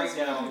financial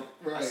breakdown.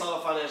 Right. I saw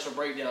the financial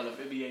breakdown of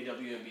NBA,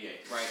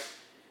 WNBA. Right.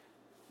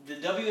 The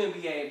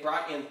WNBA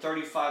brought in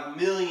 $35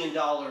 million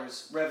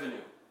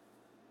revenue.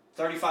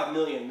 $35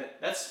 million.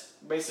 That's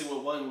basically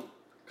what one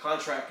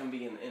contract can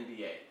be in the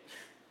NBA.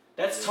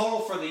 That's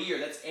total for the year.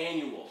 That's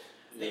annual.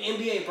 The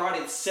NBA brought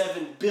in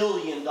 $7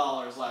 billion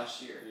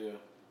last year. Yeah,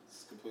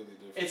 it's completely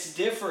different. It's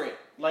different.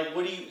 Like,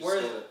 where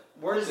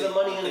does the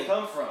money going to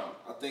come from?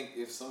 I think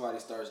if somebody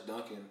starts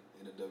dunking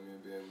in the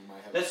WNBA, we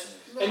might have That's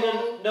a chance.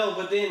 and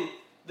but then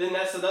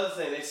that's another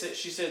thing.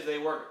 She said they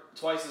work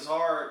twice as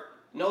hard.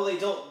 No, they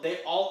don't.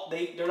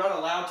 They're not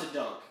allowed to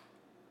dunk.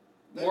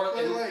 They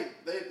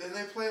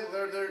play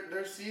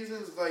their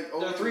seasons like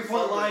over their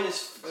 3-point line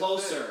is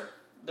closer.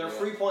 Their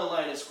 3-point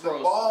line is closer.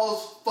 The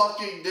ball's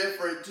fucking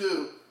different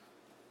too.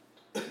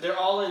 They're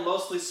all in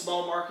mostly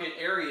small market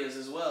areas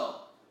as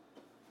well.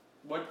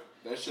 What?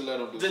 They should let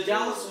them do the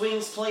Dallas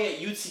Wings play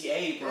at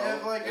UTA, bro.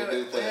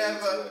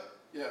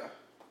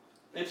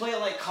 They play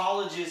at like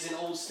colleges and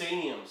old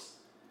stadiums.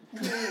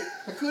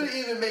 Couldn't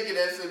even make it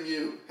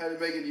SMU. Had to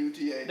make it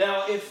UTA.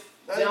 Now, if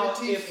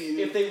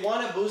they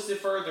want to boost it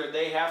further,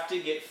 they have to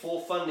get full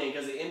funding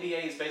because the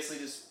NBA is basically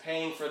just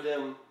paying for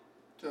them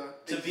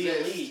to be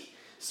elite.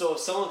 So if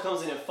someone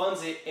comes in and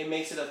funds it, it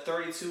makes it a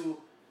 32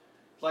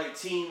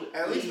 team.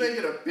 At least make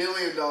it $1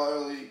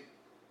 billion league.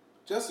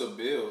 Just a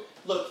bill.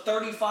 Look,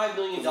 $35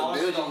 million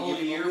for the whole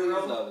year,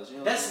 bro.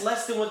 That's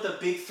less than what the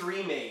Big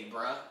Three made,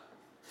 bro.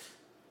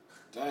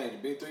 Dang, the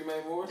Big Three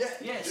made more? Yeah.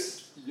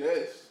 Yes.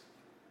 Yes.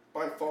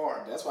 By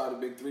far. That's why the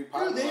Big Three Dude,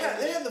 popular.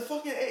 they had the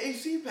fucking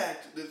AAC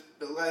pack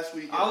the last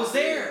weekend. I was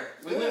there.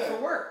 We went for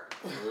work.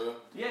 Yeah.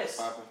 Yes.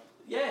 Popping.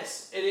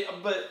 Yes.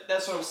 But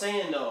that's what I'm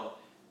saying, though.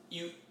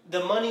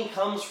 The money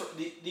comes from...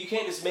 You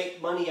can't just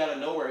make money out of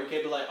nowhere. You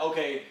can't be like,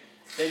 okay,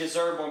 they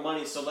deserve more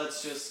money, so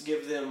let's just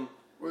give them...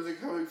 Where's it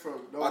coming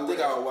from? I think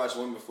I would watch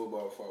women's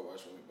football before I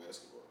watch women's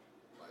basketball.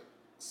 Like,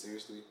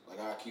 seriously. Like,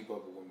 I keep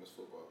up with women's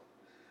football.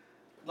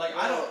 Like,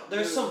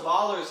 there's some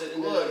ballers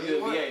in the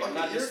WNBA. I'm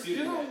not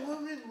disputing that.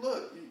 Women,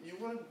 look, you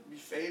want to be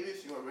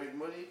famous, you want to make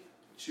money,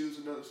 choose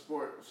another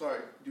sport. I'm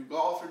sorry, do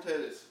golf or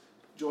tennis.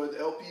 Join the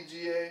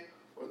LPGA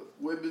or the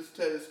women's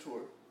tennis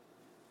tour.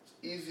 It's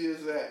easy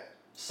as that.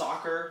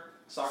 Soccer.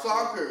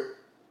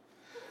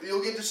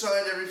 You'll get to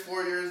shine every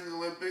 4 years in the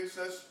Olympics.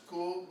 That's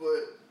cool,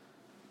 but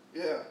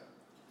yeah.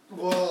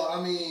 Well,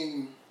 I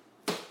mean,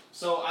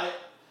 so I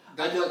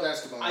know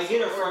basketball. I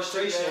get a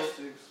frustration.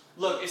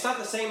 Look, it's not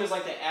the same as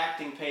like the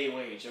acting pay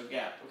wage or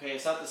gap. Okay,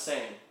 it's not the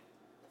same.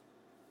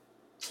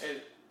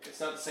 It's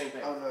not the same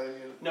thing.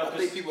 I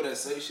think people that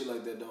say shit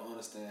like that don't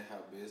understand how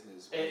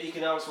business and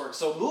economics work.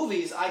 So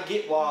movies, I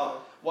get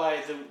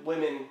why the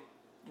women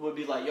would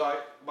be like, yo,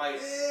 what?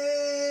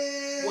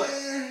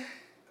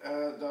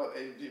 No,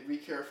 be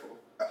careful.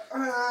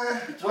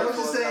 What I'm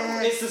just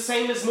saying, it's the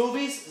same as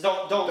movies.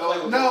 Don't play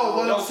with no.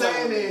 What I'm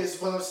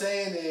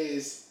saying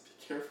is,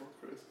 be careful,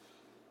 Chris.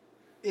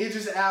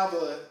 Idris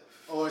Elba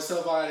or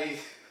somebody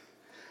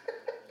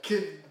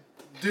could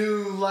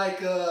do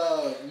like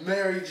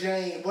Mary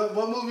Jane. What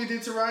movie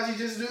did Taraji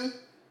just do?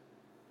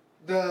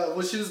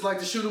 When she was like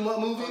the shoot 'em up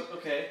movie.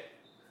 Okay.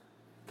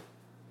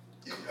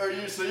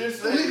 You're saying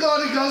we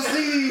gonna go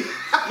see?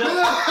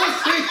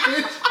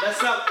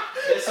 That's not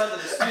the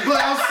dispute.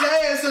 But I'm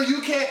saying, so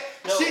you can't.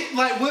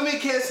 Women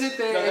can't sit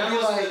there and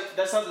be like.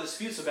 That's not the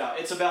dispute's about.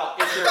 It's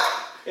about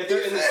if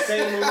they're in the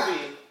same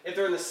movie. If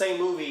they're in the same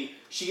movie,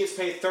 she gets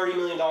paid $30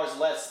 million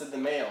less than the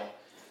male.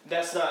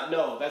 That's not.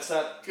 That's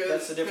a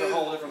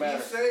whole different matter.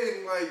 He's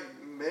saying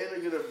men are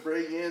gonna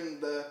bring in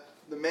the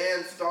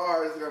man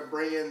star is gonna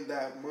bring in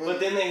that money. But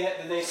then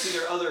they see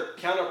their other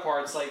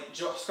counterparts. Like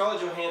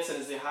Scarlett Johansson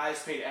is the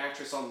highest paid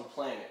actress on the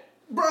planet.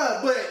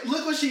 Bruh, but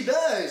look what she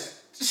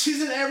does.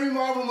 She's in every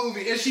Marvel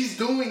movie and she's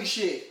doing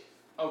shit.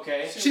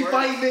 Okay. She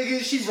fighting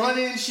niggas, she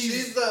running,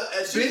 she's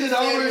bending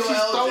over, she's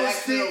throwing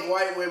Jackson stick. of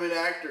white women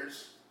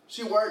actors.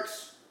 She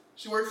works.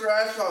 She works her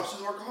ass off.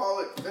 She's a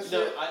workaholic. That's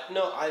it.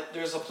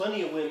 There's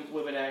plenty of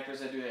women actors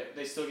that do that.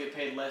 They still get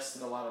paid less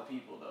than a lot of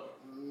people, though.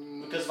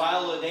 Because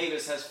Viola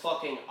Davis has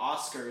fucking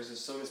Oscars and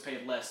still gets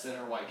paid less than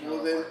her white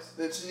counterparts.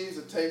 Then she needs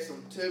to take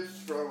some tips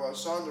from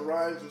Shonda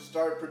Rhimes and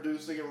start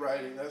producing and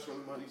writing. That's where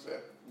the money's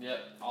at. Yep,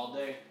 all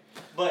day.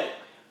 But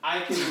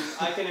I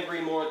can agree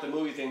more with the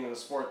movie thing than the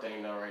sport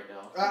thing, though, right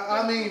now.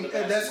 I mean,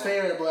 that's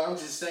fair, but I'm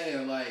just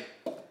saying, like,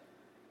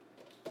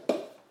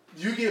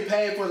 you get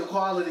paid for the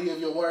quality of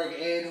your work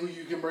and who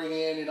you can bring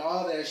in and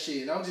all that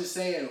shit. And I'm just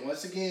saying,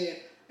 once again,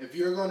 if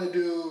you're going to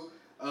do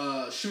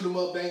a shoot 'em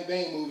up, bang,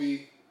 bang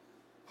movie,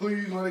 who are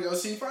you going to go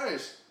see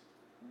first?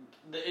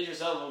 The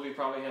Idris Elba movie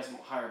probably has a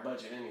higher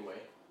budget anyway.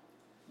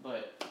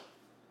 But...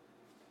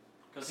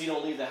 because he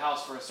don't leave the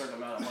house for a certain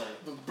amount of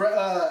money.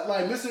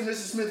 Like, Mr. and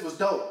Mrs. Smith was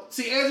dope.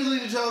 See,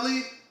 Angelina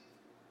Jolie,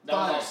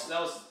 that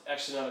was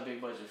actually not a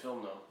big budget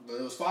film, though. but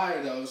it was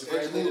fire, though. It was a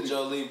great Angelina movie.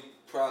 Jolie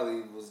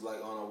probably was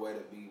like on her way to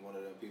be one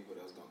of them people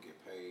that's gonna get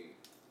paid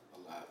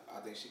a lot. I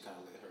think she kind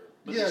of let her.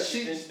 But Yeah,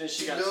 then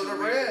she got built her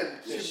brand.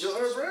 She built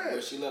her brand.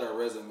 But she let her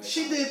resume.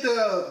 She did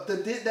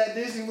that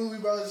Disney movie,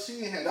 bro. She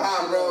didn't have Nah,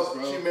 shit bro.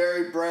 else, She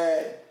married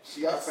Brad.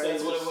 She got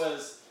famous. That's what it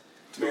was.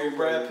 Married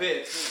Brad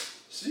Pitt.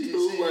 She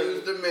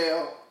used the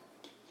mail.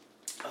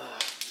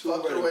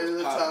 Fucked her way to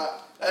the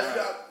top.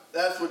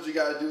 That's what you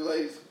gotta do,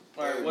 ladies.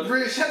 Alright,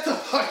 Bria, shut the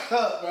fuck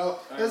up, bro.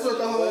 That's what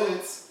the what whole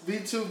else?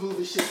 V2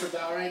 movie shit's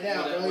about right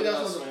now, bro. You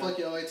don't want to fuck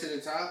your way to the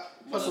top.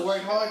 You're supposed to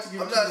work hard to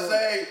get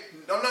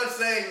I'm not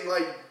saying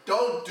like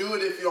don't do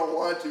it if you don't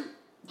want to.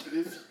 But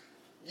if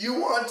you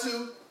want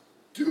to,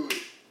 do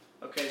it.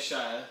 Okay,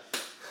 Shia.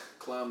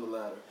 Climb the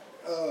ladder.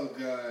 Oh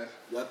god.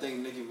 Y'all think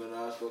Nicki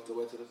Minaj fucked her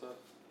way to the top?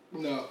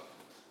 No.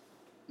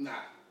 Nah.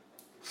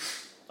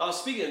 Oh,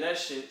 speaking of that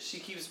shit,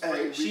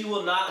 she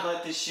will not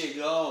let this shit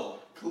go.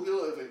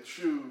 Khalil is a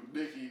true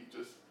Nicki.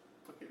 Just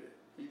fucking it.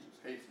 He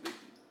just hates Nicki.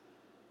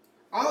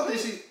 I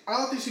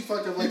don't think she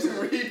fucked up like You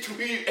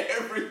retweet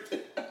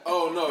everything.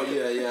 Oh no,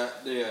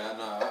 yeah,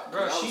 nah.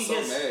 Bro, I was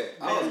so mad.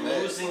 I was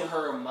mad. losing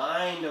her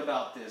mind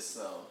about this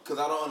though. Cause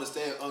I don't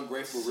understand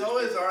ungrateful. So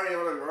is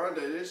Ariana Grande.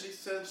 Didn't she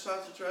send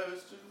shots to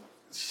Travis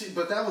too?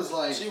 But that was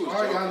like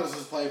Ariana's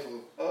was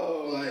playful.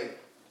 Oh, like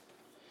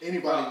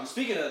anybody. Bro,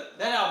 speaking of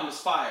that album is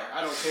fire.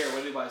 I don't care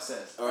what anybody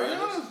says.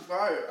 Ariana's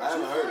fire. I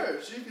haven't heard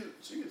it. She can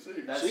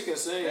sing. She can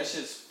sing. That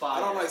shit's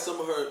fire. I don't like some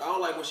of her. I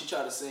don't like when she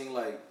tried to sing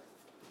like.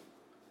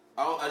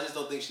 I just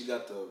don't think she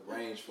got the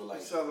range for like.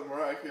 You saw the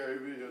Mariah Carey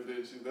video,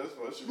 didn't she? That's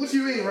why she. What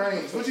you mean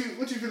range? What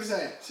you gonna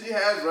say? She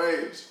has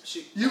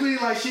range. You mean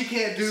like she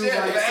can't do She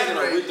like singing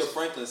a range. Aretha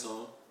Franklin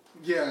song?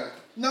 Yeah.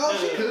 No,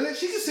 she could.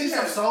 She could sing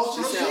some soul.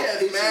 She shit.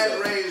 has mad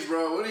range,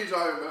 bro. What are you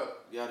talking about?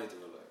 Y'all need to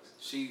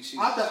relax.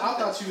 I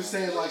thought you were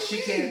saying like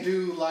she can't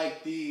do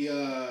like the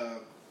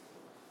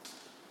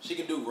she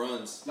can do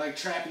runs. like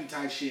trappy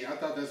type shit. I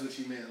thought that's what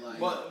you meant. Like,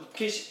 But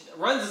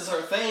runs is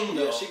her thing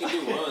though. Yeah, she can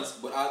do runs,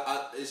 but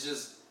it's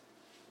just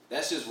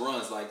that's just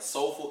runs like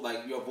soulful,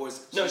 like your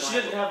voice. No, she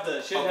didn't have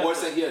the. She Her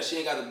voice, she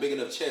ain't got the big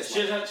enough chest.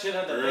 She didn't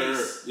have the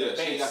bass. Yeah,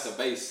 she ain't got the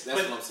bass.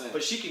 That's what I'm saying.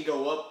 But she can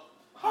go up.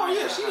 Oh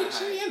yeah,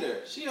 she in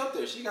there. She up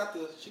there. She got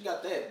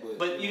that.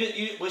 But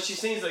what she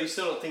sings though, you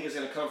still don't think it's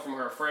gonna come from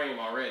her frame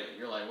already.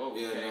 You're like, whoa,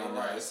 yeah, okay,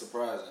 no, it's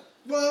surprising.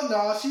 well,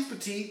 no, she's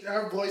petite.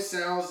 Her voice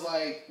sounds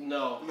like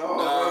No,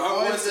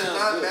 her voice does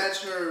not good.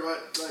 match her.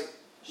 Like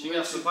she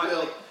got some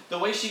like the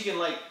way she can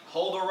like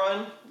hold a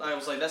run. I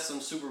was like, that's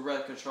some super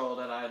breath control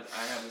that I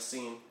haven't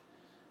seen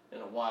in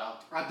a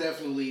while. I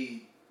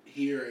definitely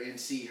hear and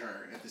see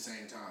her at the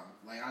same time.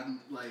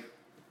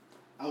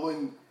 I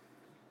wouldn't.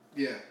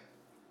 Yeah.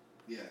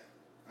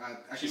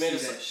 I She can made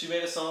see that. she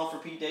made a song for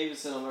Pete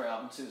Davidson on her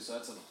album too, so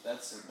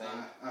that's a thing.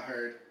 I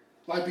heard.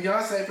 Like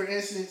Beyonce, for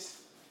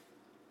instance,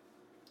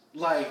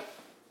 like,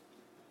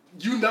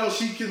 you know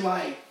she can,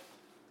 like,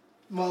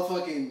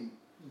 motherfucking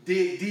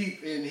dig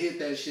deep and hit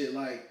that shit,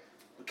 like,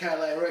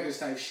 Cadillac Records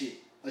type shit.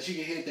 Like, she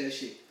can hit that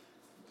shit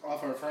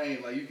off her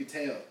frame, like, you can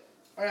tell.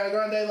 Ariana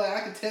Grande, like,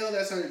 I can tell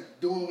that's her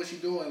doing what she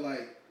doing,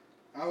 like,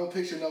 I don't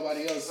picture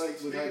nobody else like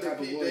with her type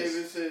of Pete voice.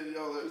 Davidson,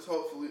 let's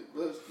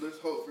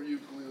hope for you,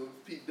 Khalil.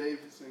 Pete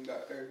Davidson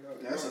got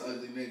Ariana. That's an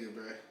ugly nigga,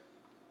 bro.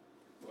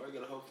 Why you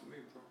gotta hope for me,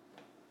 bro?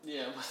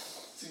 Yeah,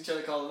 so you trying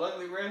to call it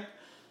ugly, Ray?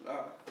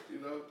 Nah,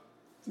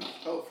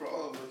 hope for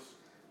all of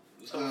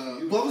us.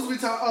 What was we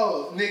talking?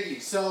 Oh, Nicki.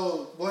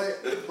 So what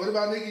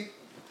about Nicki?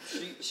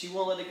 She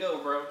won't let it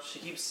go, bro. She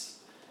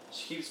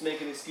keeps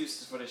making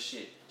excuses for this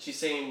shit. She's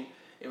saying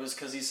it was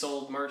because he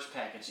sold merch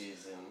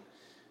packages and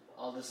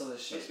all this other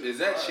shit. Is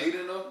that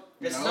cheating though?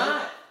 It's No.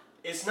 not.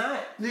 It's not.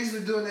 Niggas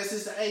been doing that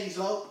since the 80s,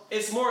 Lo.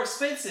 It's more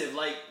expensive.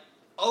 Like,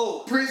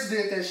 oh, Prince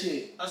did that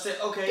shit. I said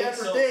okay.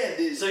 Dapper Dan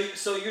did.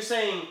 So you're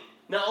saying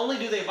not only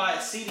do they buy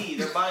a CD,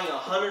 they're buying a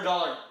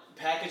 $100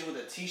 package with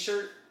a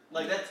T-shirt.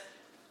 Like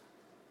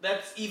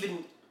that's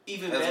even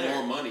That's better.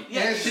 more money.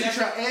 Yeah,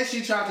 and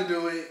she tried to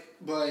do it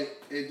but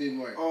it didn't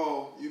work.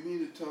 Oh, you mean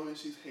to tell me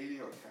she's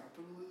hating on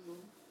capitalism?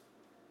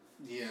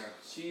 Yeah.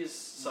 She's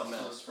something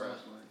else, bro.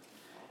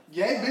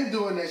 Yeah, ain't been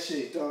doing that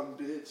shit. Dumb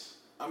bitch.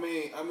 I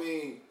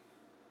mean,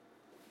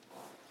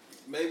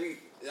 maybe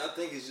I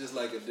think it's just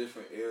like a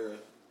different era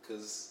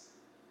because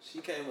she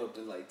came up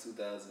in like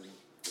 2000,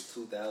 the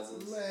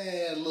 2000s.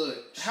 Man,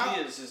 look. She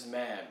is just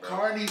mad, bro.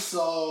 Cardi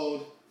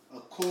sold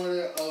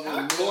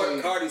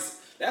 $250,000. Cardi's.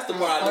 That's the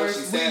part I know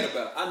she's sad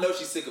about. I know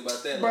she's sick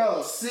about that. Bro,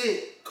 like,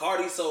 sick.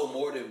 Cardi sold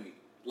more than me.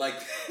 Like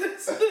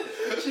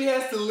she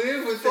has to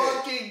live with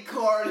fucking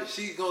Cardi.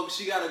 She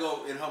gotta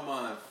go in her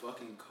mind.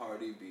 Fucking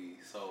Cardi B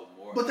sold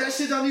more. But that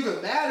shit don't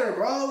even matter,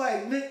 bro.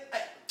 Like,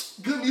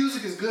 good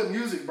music is good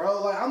music,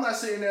 bro. Like, I'm not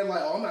sitting there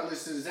like, oh, I'm not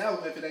listening to this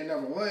album if it ain't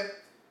number one.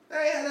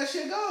 Hey, how that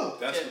shit go?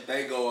 That's what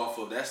they go off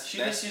of. She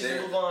just needs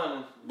to move on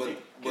and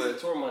get the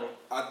tour money.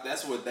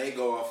 That's what they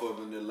go off of,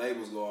 and the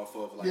labels go off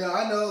of. Like, yeah,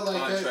 I know.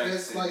 Like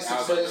that's like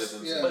success.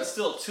 Yeah. But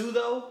still, 2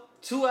 though.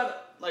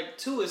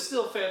 2 is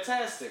still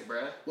fantastic,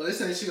 bruh. Well, they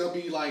saying she gonna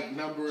be like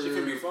number she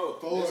could be 4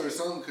 or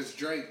something because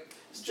Drake.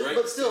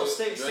 But still,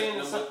 stay in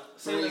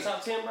the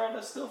top 10, bro.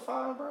 That's still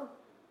fine, bro.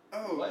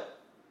 Oh, what?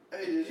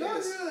 Hey, did y'all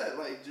hear that?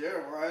 Like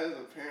Jeremiah is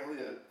apparently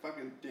a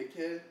fucking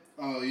dickhead.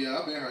 Oh yeah,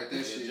 I've been heard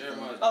that shit.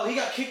 Jeremiah. Oh, he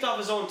got kicked off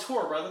his own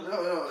tour, brother.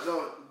 No.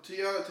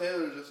 Tiana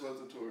Taylor just left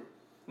the tour.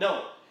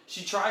 No,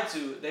 she tried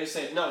to. They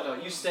said no,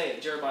 you stay.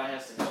 Jeremiah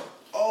has to go.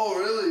 Oh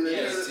really?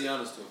 Yeah, it's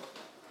Tiana's tour.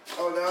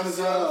 Oh, now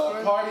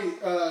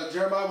because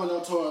Jeremiah went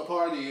on tour a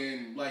party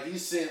and like he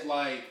sent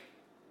like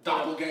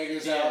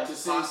doppelgangers out to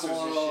sing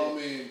for him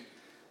and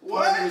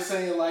Party was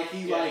saying like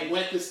he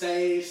went the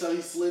stage so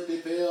he slipped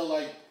and fell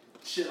like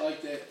shit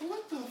like that.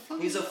 What the fuck?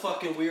 He's a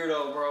fucking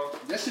weirdo, bro.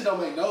 That shit don't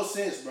make no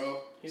sense,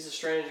 bro. He's a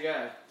strange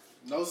guy.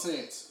 No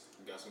sense.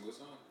 Got some good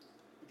songs.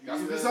 Got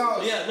some good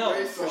songs. Yeah, no,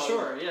 for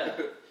sure, yeah.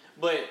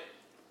 But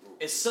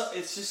it's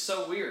just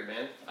so weird,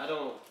 man.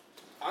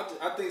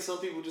 I think some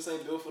people just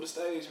ain't built for the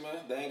stage, man.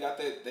 They ain't got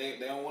that. They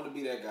don't want to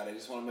be that guy. They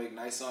just want to make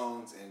nice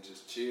songs and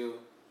just chill.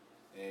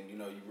 And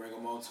you bring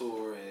them on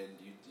tour and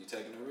you're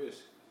taking a risk.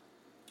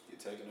 You're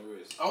taking a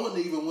risk. I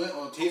wouldn't even went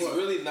on tour. He's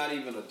really not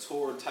even a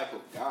tour type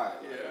of guy.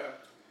 Like, yeah.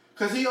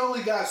 Cause he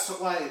only got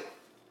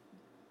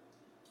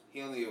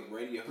he only a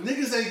radio.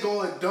 Niggas ain't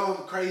going dumb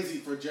crazy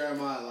for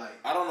Jeremiah. Like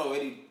I don't know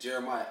any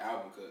Jeremiah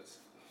album cuts.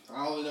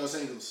 I only know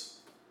singles.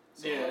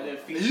 So, yeah,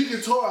 you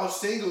can tour off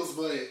singles,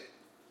 but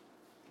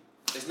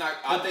it's not.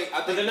 I think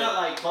they're not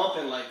like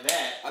bumping like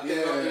that. I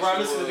think Right,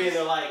 listen to me, and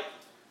they're like,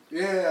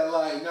 yeah,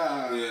 like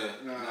nah. Yeah,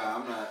 nah.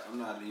 I'm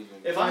not even.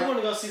 If I want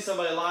to go see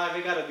somebody live,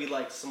 it gotta be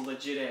like some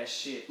legit ass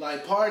shit.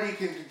 Like Party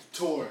can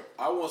tour.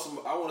 I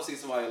want to see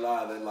somebody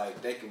live that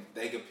like they can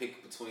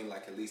pick between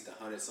like at least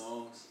 100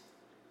 songs,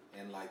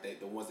 and like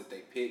the ones that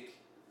they pick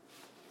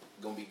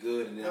gonna be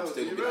good, and then I'm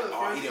still gonna be like,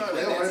 oh, he didn't play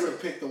They that. don't ever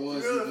pick the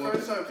ones. You know the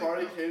first time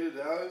Party came to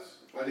Dallas?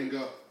 I didn't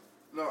go.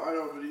 No, I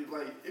know, but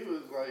it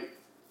was like.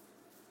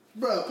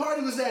 Bro,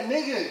 Party was that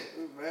nigga. It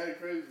was mad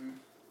crazy.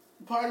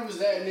 Party was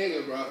that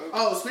nigga, bro.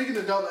 Oh, speaking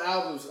of dope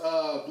albums,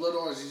 Blood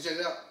Orange, did you check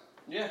it out?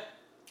 Yeah.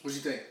 What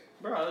you think?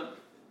 Bro,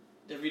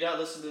 have you not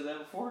listened to that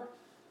before?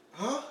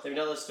 Huh? Have you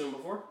not listened to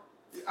him before?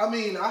 I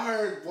mean, I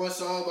heard one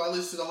song, but I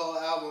listened to the whole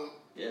album.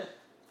 Yeah.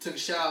 Took a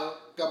shower,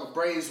 got my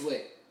braids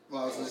wet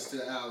while I was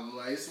listening to the album.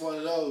 Like, it's one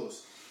of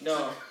those.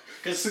 No.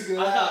 Because It's a good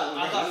I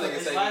album, thought man.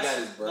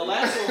 the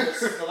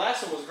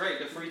last one was great.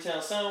 The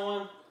Freetown Sound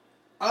one.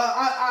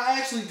 I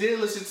actually did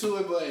listen to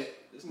it,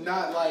 but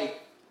not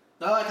like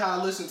how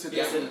I listened to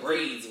this one.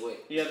 Braids wet.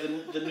 Yeah,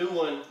 the new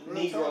one,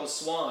 Negro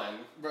Swan.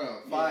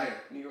 Bro,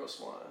 fire. Yeah, Negro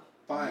Swan.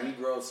 Fire.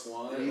 Negro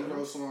Swan.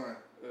 Negro Swan.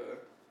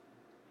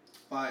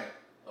 Fire.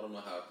 I don't know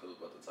how I feel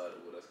about the title,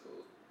 but that's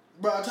cool.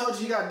 Bro, I told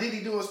you got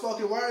Diddy doing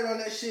spoken word on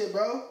that shit,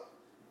 bro.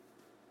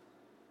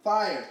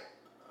 Fire.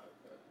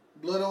 Okay.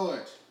 Blood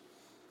Orange.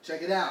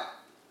 Check it out.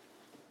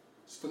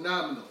 It's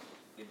phenomenal.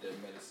 Get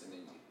that medicine in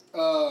you.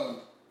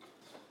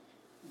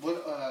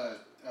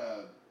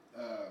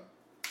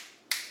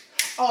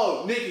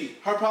 Oh, Nicki.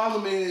 Her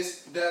problem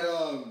is that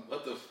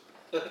What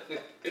the?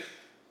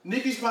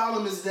 Nicki's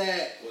problem is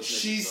that What's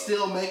she's Nicki's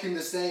still making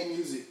the same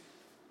music,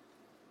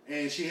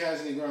 and she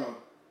hasn't grown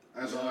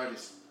as an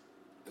artist.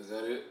 Is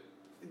that it?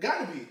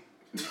 Gotta be.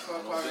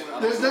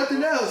 There's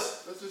nothing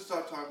else. Let's just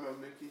stop talking about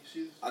Nicki.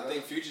 I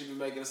think Future's been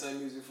making the same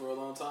music for a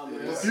long time.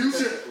 Yeah.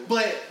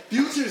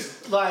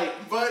 Future's like.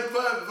 But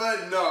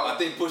no. I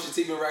think Pusha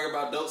T been rapping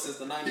about dope since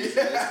the 90s.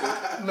 Yeah.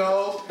 That's cool.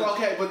 No,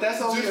 okay, but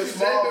that's only a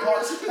small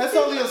part. That's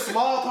only a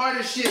small part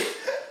of shit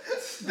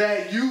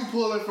that you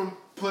pulling from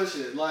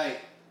Pusha.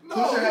 Like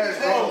Pusha has.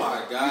 Oh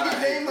my god! You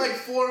can name like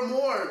 4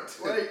 more.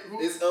 Like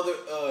it's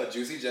other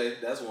Juicy J.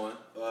 That's one.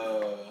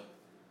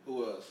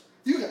 Who else?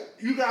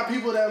 You got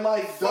people that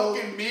like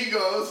fucking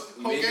Migos.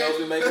 Okay? Migos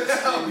be making the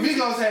same music.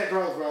 Migos had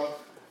growth, bro.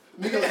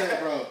 Migos had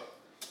growth.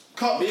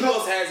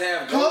 Migos has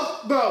had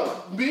growth.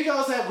 Bro,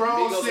 Migos have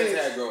grown Migos since.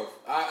 has had growth.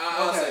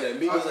 I'll say that.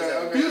 Migos has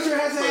had growth. Future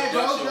has had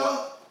growth,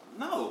 though.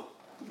 No.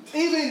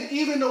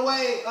 Even the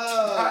way a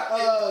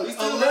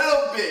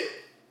little bit.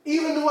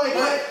 Even the way,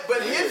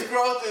 but his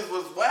growth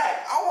was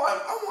whack.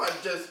 I want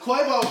just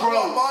Quavo I grew.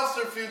 want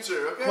Monster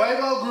Future. Okay.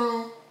 Quavo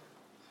grew.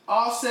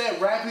 Offset,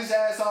 rap his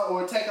ass off,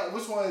 or take off.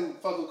 Which one?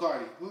 Fuck with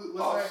Cardi.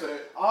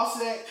 Offset.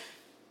 Offset.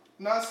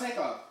 No, it's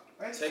Takeoff.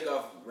 Right?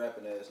 Takeoff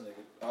rapping ass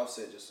nigga.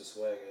 Offset just a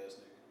swag ass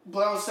nigga.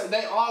 But I'm saying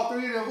they all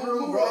three of them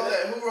grew, Who bro.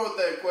 wrote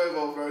that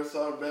Quavo verse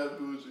on Bad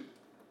Bougie?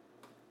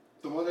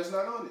 The one that's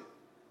not on it.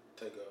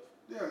 Takeoff.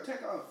 Yeah,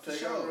 Takeoff. For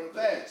Takeoff sure. wrote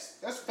that. Facts.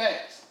 That's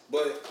facts.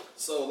 But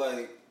so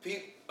like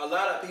a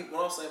lot of people.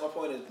 What I'm saying, my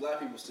point is, black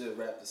people still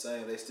rap the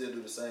same. They still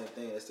do the same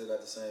thing. They still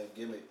got the same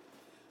gimmick.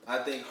 I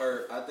think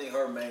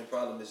her main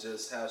problem is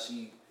just how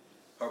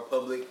her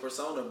public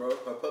persona, bro.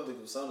 Her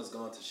public persona's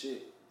gone to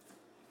shit.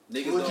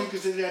 Niggas Would you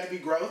consider that to be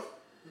growth?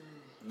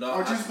 No.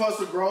 Aren't you supposed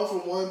to grow from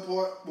one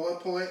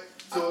point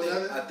to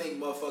another? I think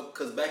motherfucker,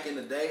 cause back in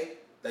the day,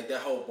 like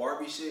that whole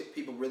Barbie shit,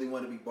 people really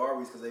wanted to be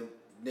Barbies because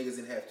niggas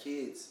didn't have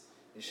kids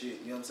and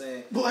shit. You know what I'm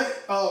saying?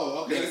 What?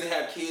 Oh, okay. Niggas didn't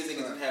have kids, niggas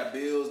didn't have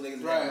bills, niggas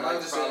didn't have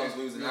life problems.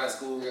 We was in high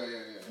school. Yeah.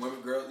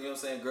 Women, girls, you know what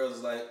I'm saying? Girls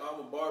is like, oh, I'm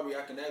a Barbie,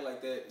 I can act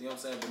like that. You know what I'm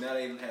saying? But now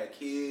they didn't have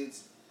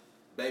kids,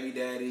 baby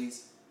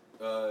daddies,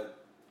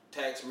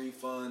 tax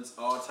refunds,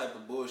 all type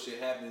of bullshit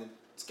happening,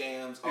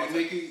 scams. All And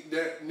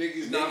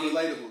Nicki's not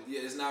relatable. Yeah,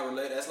 it's not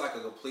related. That's like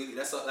a completely.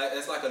 That's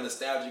like a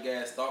nostalgic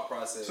ass thought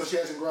process. So she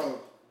hasn't grown.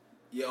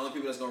 Yeah, only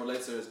people that's gonna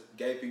relate to her is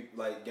gay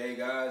people, like gay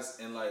guys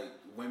and like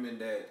women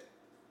that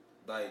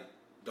like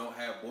don't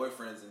have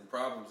boyfriends and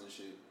problems and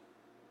shit.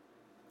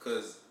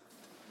 Cause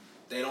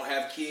they don't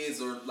have kids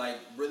or like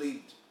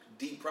really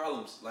deep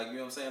problems. Like, you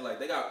know what I'm saying? Like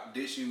they got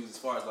issues as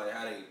far as like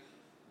how they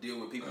deal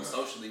with people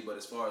socially, but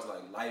as far as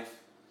like life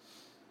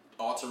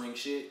altering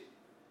shit,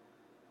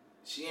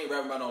 she ain't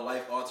rapping about no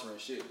life altering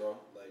shit, bro.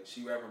 Like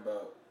she rapping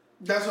about.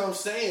 That's what I'm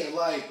saying.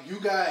 Like you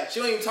got. She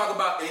don't even talk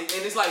about, and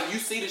it's like you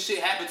see the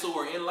shit happen to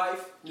her in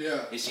life.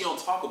 Yeah. And she don't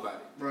talk about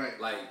it. Right.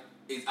 Like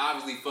it's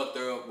obviously fucked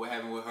her up what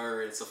happened with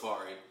her and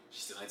Safari.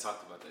 She still ain't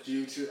talked about that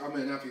shit. Future. I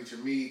mean, not Future.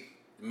 Meek.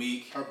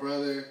 Her Her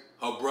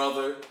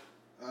brother.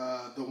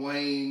 The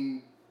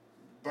Wayne.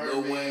 Lil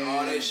Birdman. Wayne,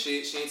 all that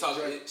shit. She ain't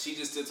talking. She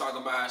just still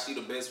talking about how she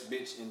the best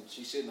bitch and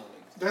she shitting on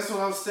niggas. That's what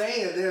I'm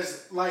saying.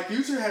 There's like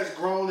Future has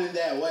grown in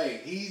that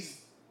way. He's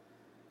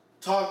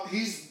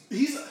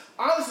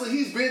honestly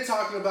he's been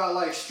talking about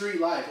like street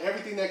life,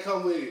 everything that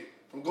come with it,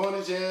 from going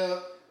to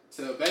jail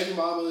to baby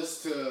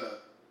mamas to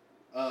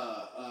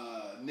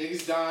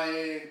niggas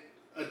dying,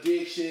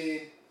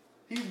 addiction.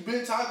 He's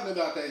been talking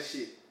about that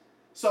shit.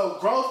 So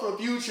growth for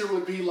Future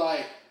would be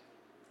like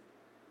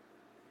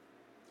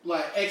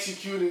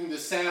executing the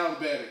sound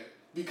better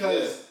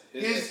because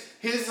his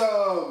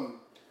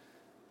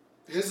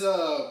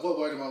what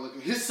word am I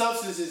looking? His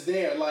substance is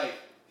there, like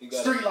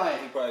street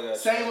life.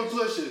 Same with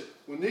Pusha.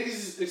 When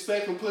niggas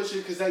expect from Pusha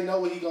because they know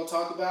what he gonna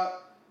talk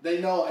about, they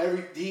know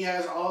he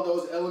has all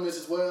those elements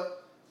as well.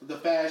 The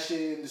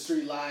fashion, the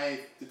street life,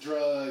 the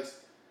drugs,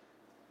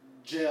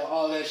 jail,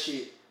 all that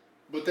shit.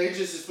 But they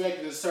just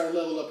expected a certain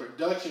level of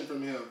production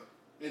from him.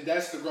 And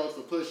that's the growth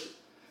for Pusha.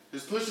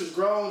 Because Pusha's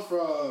grown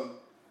from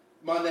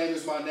My Name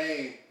Is My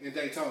Name in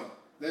Daytona.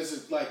 That's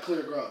just like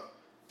clear growth.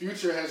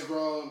 Future has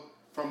grown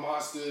from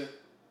Monster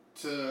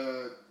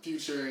to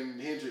Future and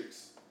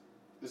Hendrix.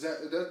 That's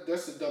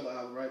the double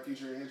album, right?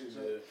 Future and Hendrix,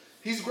 right? Yeah.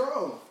 He's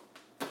grown.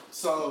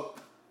 So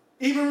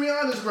even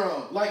Rihanna's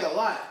grown. Like a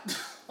lot.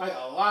 Like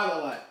a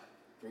lot.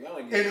 In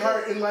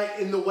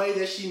the way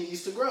that she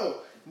needs to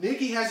grow.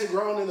 Nicki hasn't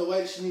grown in the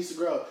way that she needs to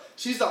grow.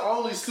 She's the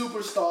only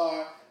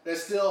superstar that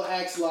still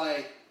acts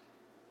like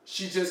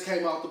she just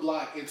came off the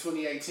block in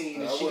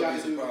 2018 and she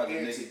got to do the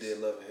Nicki did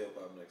Love and Hip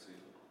Hop next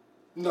season.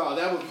 No,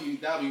 that'd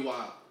be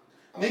wild.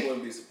 I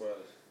wouldn't be surprised.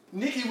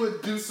 Nicki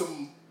would do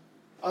some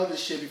other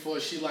shit before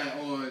she like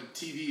on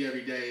TV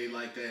every day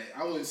like that.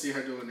 I wouldn't see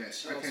her doing that.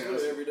 She on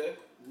Twitter every day.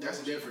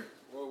 That's different.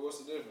 Well, what's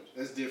the difference?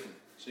 That's different.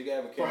 She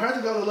got a for her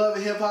to go to Love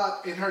and Hip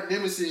Hop and her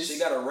nemesis. She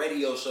got a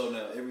radio show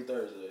now every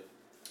Thursday.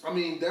 I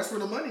mean, that's where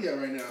the money at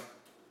right now.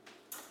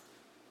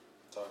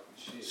 Talking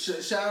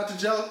shit. Shout out to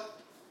Joe.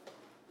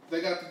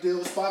 They got the deal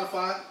with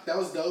Spotify. That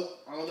was dope.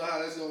 I don't know how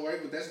that's gonna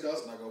work, but that's dope.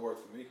 It's not gonna work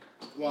for me.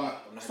 Why?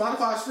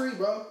 Spotify's free,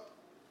 bro.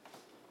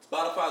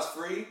 Spotify's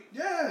free?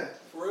 Yeah.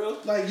 For real?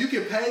 Like you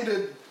can pay to.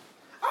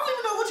 I don't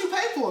even know what you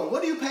pay for.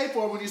 What do you pay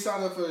for when you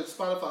sign up for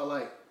Spotify?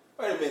 Like.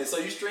 Wait a minute. So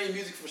you stream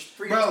music for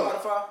free on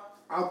Spotify?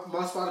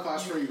 My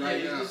Spotify's free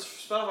right now.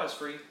 Spotify's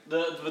free.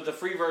 But the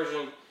free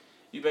version,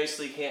 you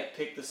basically can't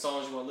pick the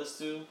songs you want to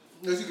listen to.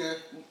 Yes, you can.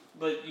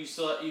 But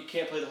you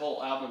can't play the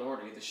whole album in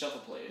order. You have to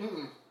shuffle play it.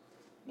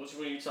 Which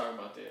one are you talking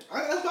about then? I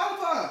got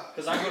Spotify.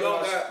 Because I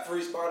don't got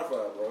free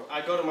Spotify, bro.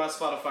 I go to my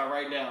Spotify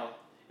right now.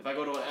 If I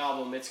go to an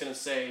album, it's gonna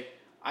say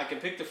I can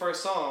pick the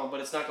first song, but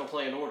it's not gonna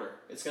play in order.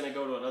 It's gonna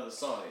go to another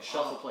song. It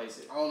shuffle plays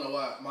it. I don't know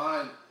why.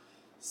 Mine.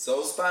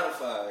 So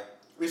Spotify.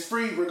 It's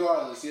free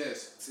regardless.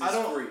 Yes. It's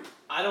free.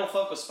 I don't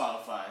fuck with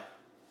Spotify.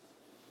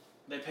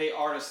 They pay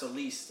artists the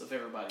least of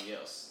everybody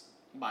else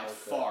by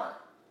far.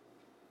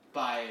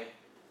 By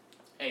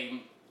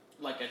a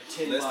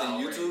 10 less mile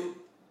than YouTube. Rating.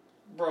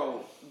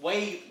 Bro,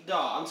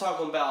 I'm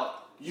talking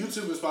about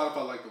YouTube and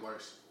Spotify like the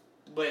worst.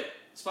 but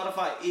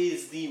Spotify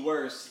is the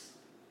worst.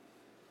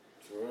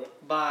 For real?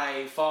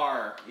 By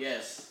far,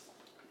 yes.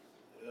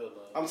 Hell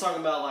no. I'm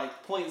talking about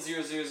like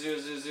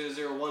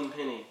 0.0000001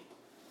 penny.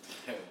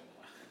 Hell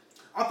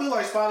I feel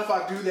like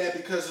Spotify do that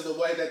because of the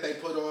way that they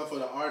put on for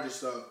the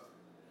artist though.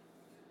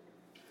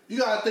 You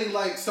gotta think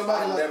like no.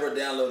 somebody I like never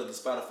downloaded the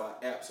Spotify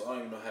app, so I don't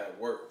even know how it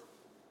works.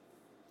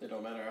 It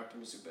don't matter. Apple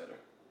Music better.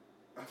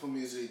 Apple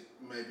Music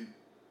maybe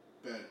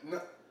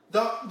better.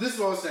 No, this is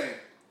what I'm saying.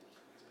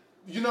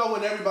 You know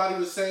when everybody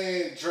was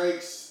saying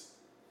Drake's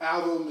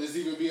album is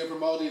even being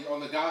promoted on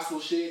the gospel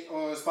shit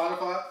on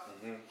Spotify?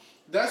 Mm-hmm.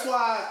 That's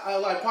why I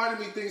like part of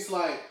me thinks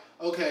like,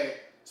 okay,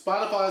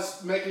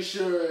 Spotify's making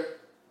sure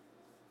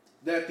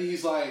that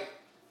these like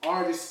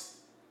artists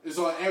is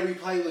on every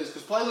playlist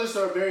because playlists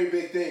are a very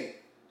big thing.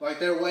 Like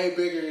they're way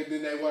bigger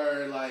than they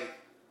were like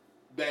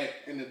back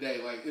in the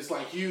day. Like it's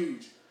like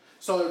huge.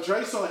 So if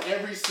Drake's on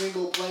every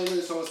single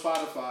playlist on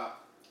Spotify,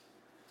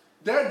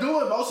 they're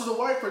doing most of the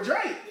work for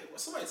Drake. Yeah, when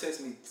somebody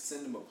texted me,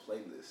 send them a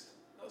playlist.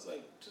 I was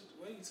like,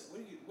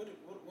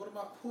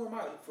 who am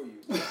I for you?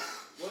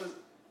 What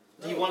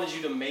is? He wanted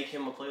you to make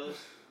him a playlist?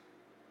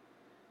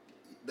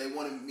 They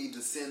wanted me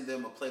to send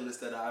them a playlist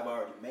that I've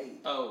already made.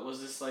 Oh,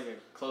 was this like a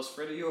close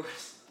friend of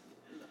yours?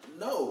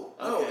 No,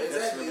 Okay, that's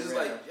exactly. really It's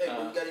random. like,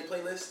 hey, you got any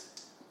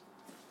playlists?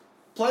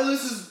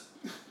 Playlist is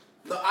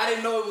No, I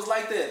didn't know it was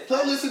like that.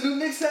 playlist a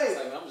new It's mixtape.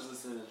 like, I'm just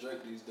listening to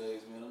Drake these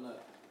days, man. I'm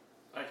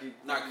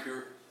not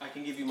curious. I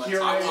can give you my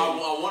Curated. top.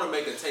 I want to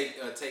make a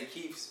Take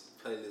Keith's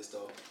playlist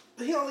though.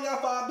 He only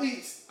got 5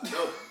 beats. I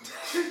know.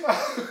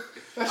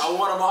 I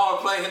want them all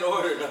to play in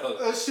order though.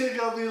 That shit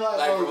gonna be like,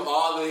 Like from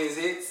all of his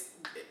hits,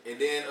 and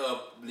then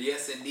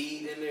Yes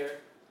Indeed in there.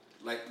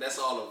 Like that's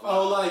all of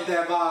oh, like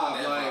that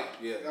vibe. That like, vibe,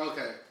 yeah.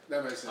 Okay,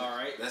 that makes sense. All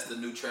right. That's the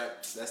new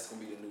trap. That's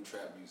gonna be the new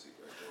trap music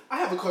right there. I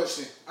have a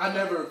question. I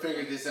never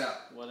figured this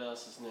out. What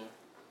else is new?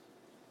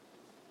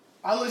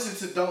 I listened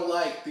to Don't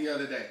Like the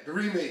other day, the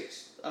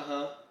remix.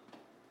 Uh-huh.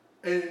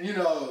 And, you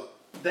know,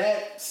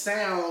 that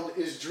sound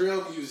is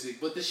drill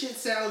music, but the shit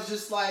sounds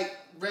just like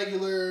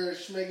regular,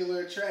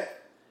 schmegular trap.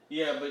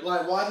 Yeah, but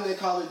Like, why do they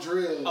call it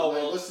drill? oh like,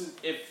 well, what's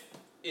the,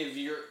 if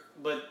you're,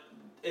 but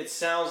it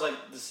sounds like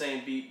the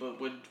same beat,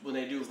 but when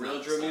they do real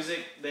not drill the same. music,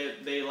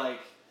 they like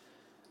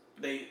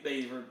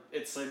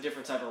it's a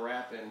different type of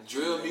rapping.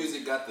 Drill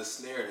music got the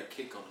snare and the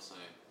kick on the same.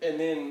 And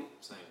then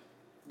Same.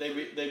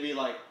 they be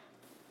like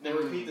they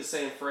repeat the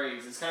same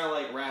phrase. It's kind of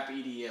like rap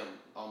EDM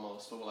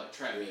almost, but with like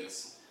trap Yeah.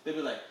 beats. They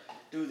be like,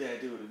 do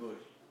that, do the booty,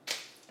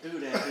 do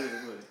that, do the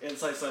booty. And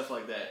it's like stuff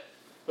like that.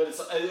 But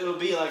it'll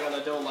be like on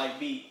a Don't Like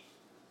beat.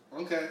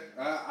 okay.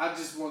 I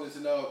just wanted to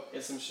know,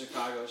 It's some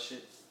Chicago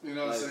shit. you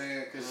know what Like, I'm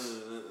saying?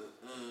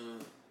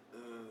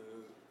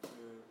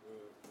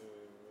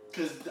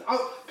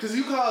 Because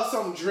you call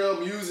something drill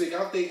music,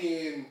 I'm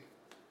thinking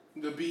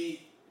the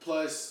beat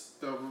plus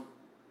the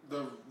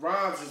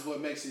rhymes is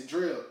what makes it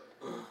drill.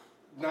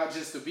 Not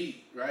just the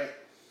beat, right?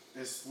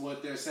 It's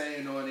what they're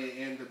saying on it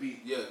and the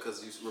beat. Yeah,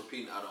 because you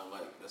repeating I don't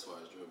like. That's why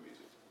it's drill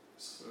music.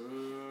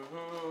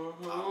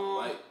 Mm-hmm. I don't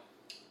like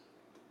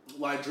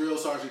Like drill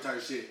sergeant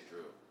type shit.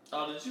 drill.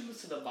 Oh, did you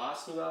listen to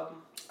Boss' new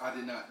album? I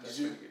did not. That's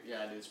Did you? pretty good.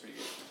 Yeah, I did. It's pretty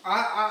good.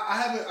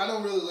 I haven't. I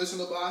don't really listen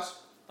to Boss.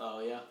 Oh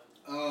yeah,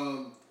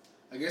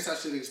 I guess I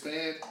should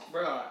expand.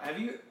 bro. Have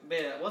you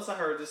man? Once I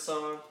heard this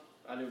song,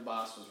 I knew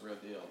Boss was real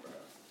deal, bro.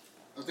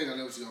 I think I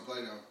know what you're gonna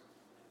play now.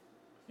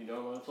 You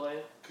know what I'm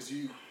playing? Cause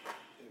you,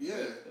 yeah.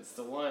 It's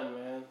the one,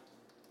 man.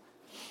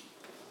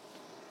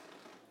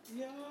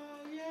 Yeah,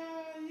 yeah,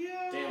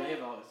 yeah. Damn, they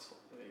have all this.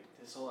 Like,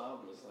 this whole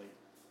album is like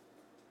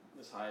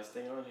this highest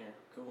thing on here.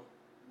 Cool.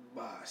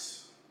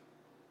 Boss.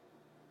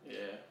 Yeah,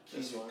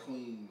 Kings this and one.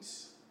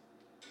 Queens.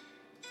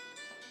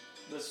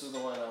 This was the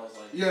one I was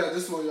like. Yeah,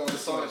 this one y'all. The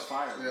song is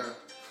fire. Yeah.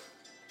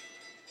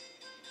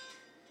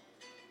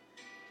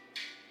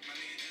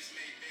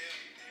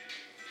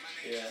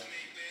 Yeah,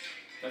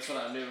 that's what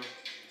I knew.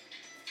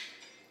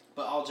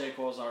 But all J.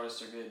 Cole's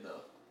artists are good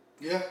though.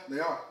 Yeah, they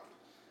are.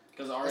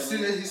 Because I Ari see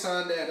that Lennox, he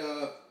signed that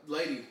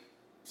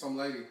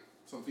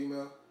some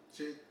female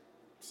chick,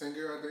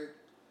 singer, I think.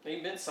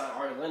 he been signed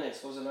Ari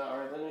Lennox. Was it not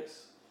Ari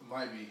Lennox?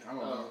 Might be. I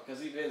don't know. Oh,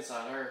 because he been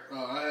signed her.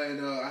 Oh, I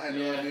had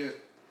no Yeah. idea.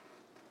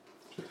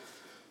 She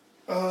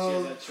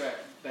has that track,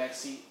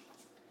 Backseat.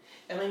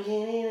 I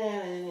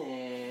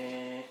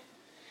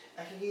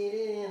can get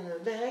it in the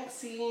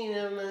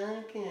backseat of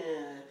my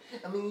car.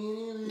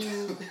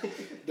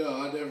 No,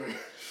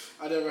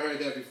 I never heard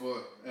that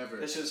before, ever.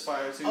 That shit's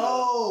fire too.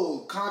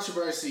 Oh,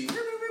 controversy.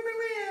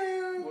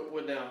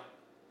 What now?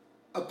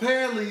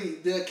 Apparently,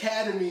 the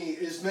Academy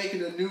is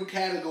making a new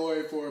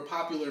category for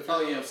popular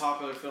films. Oh yeah,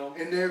 popular film.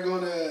 And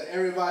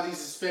everybody's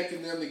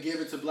expecting them to give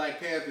it to Black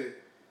Panther.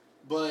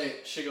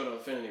 But Should go to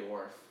Infinity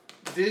War.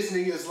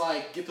 Disney is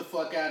like, get the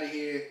fuck out of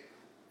here.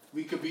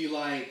 We could be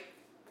like,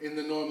 in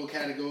the normal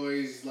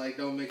categories, like,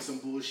 don't make some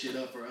bullshit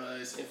up for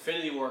us.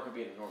 Infinity War could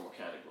be in a normal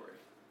category.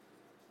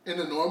 In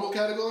the normal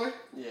category?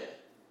 Yeah.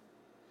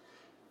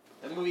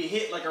 That movie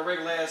hit like a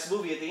regular ass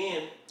movie at the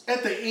end.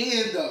 At the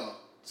end, though.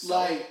 So-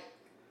 Like,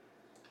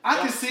 I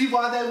can see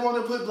why they want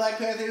to put Black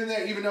Panther in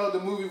there, even though the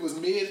movie was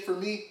mid for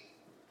me.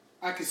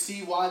 I can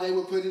see why they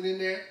would put it in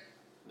there.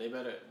 They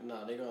better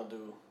they're gonna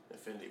do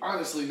Infinity War.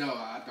 Honestly, no,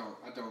 I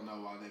don't know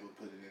why they would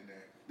put it in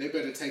there. They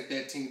better take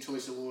that Teen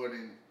Choice Award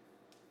and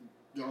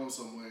go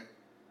somewhere.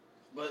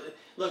 But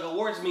look,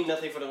 awards mean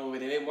nothing for the movie.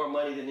 They make more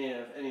money than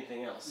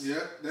anything else.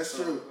 Yeah, that's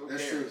true.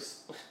 That's true.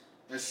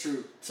 That's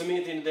true. To me,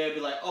 at the end of the day, I'd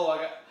be like,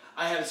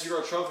 I have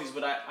 0 trophies,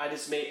 but I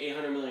just made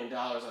 $800 million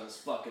on this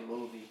fucking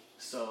movie.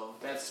 So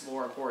that's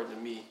more important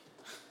to me.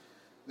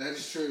 That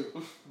is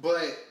true.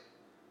 But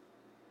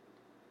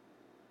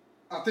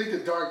I think the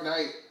Dark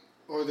Knight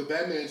or the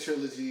Batman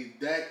trilogy,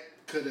 that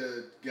could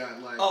have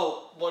got like...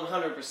 Oh,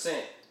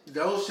 100%.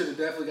 Those should have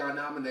definitely got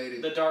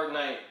nominated. The Dark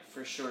Knight,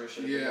 for sure,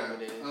 should have been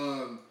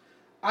nominated.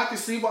 I can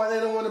see why they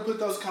don't want to put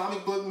those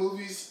comic book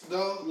movies,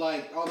 though.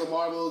 Like, all the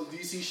Marvel,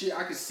 DC shit.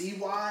 I can see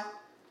why.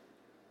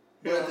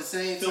 But at the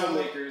same time...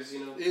 Filmmakers,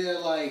 you know. Yeah,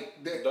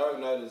 like... The Dark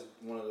Knight is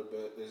one of the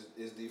best...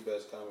 Is the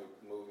best comic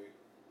movie.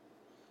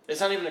 It's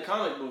not even a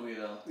comic movie,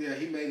 though. Yeah,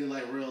 he made it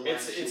like real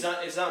life.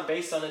 It's not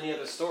based on any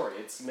other story.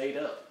 It's made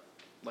up.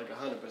 Like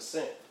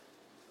 100%.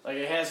 Like,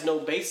 it has no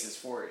basis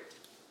for it.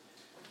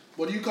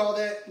 What do you call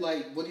that?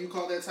 Like, what do you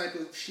call that type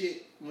of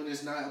shit when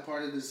it's not a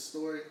part of the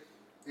story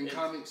in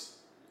comics?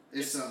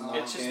 It's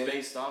just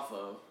based off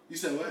of. You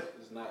said what?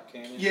 It's not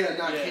canon. Yeah,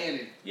 not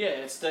canon.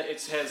 Yeah,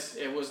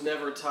 it was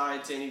never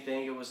tied to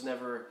anything. It was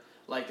never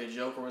like the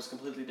Joker was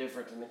completely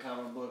different than the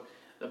comic book.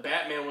 The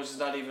Batman was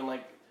not even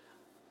like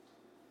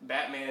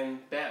Batman.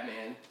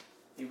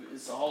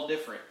 It's all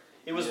different.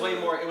 It was way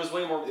more. It was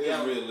way more. It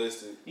was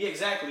realistic. Yeah,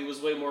 exactly. It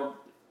was way more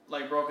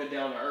like broken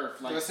down to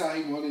earth. Like, that's how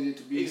he wanted it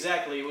to be.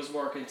 Exactly. It was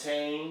more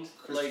contained.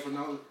 Like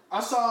Nolan. I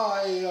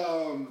saw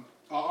an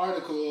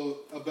article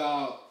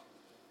about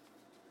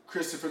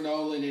Christopher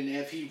Nolan and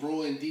if he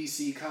ruined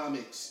DC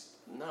Comics.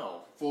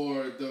 No.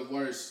 For the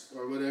worst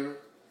or whatever.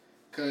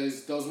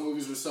 Because those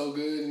movies were so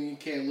good and you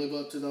can't live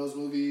up to those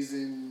movies.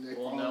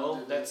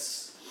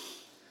 That's...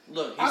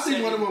 Look, I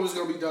think Wonder Woman was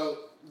going to be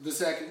dope. The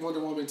second Wonder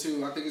Woman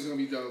 2, I think it's going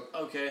to be dope.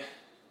 Okay.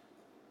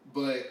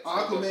 But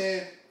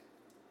Aquaman...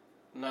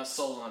 Not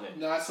sold on it.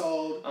 Not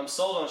sold. I'm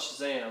sold on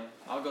Shazam.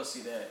 I'll go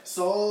see that.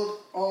 Sold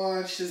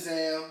on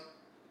Shazam.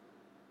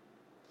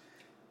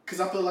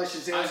 Because I feel like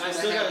Shazam's going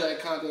to have that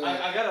kind of...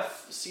 I got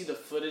to see the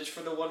footage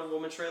for the Wonder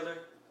Woman trailer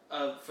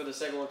for the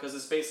second one because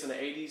it's based in the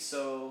 80s.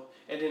 So,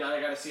 and then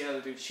I got to see how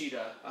they do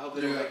Cheetah. I hope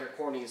they don't make her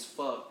corny as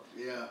fuck.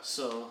 Yeah.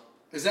 So...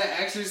 Is that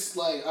actress,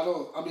 like,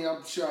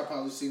 I'm sure I've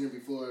probably seen her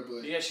before,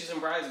 but... Yeah, she's in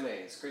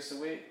Bridesmaids. Kristen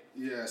Wiig.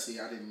 Yeah,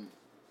 see, I didn't...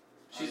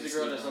 She's the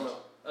girl that's on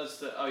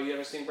the... Oh, you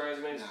ever seen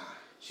Bridesmaids? Nah.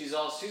 She's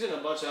in a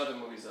bunch of other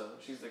movies, though.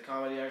 She's the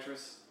comedy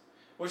actress.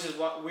 Which is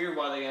weird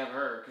why they have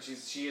her,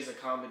 because she is a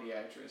comedy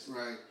actress.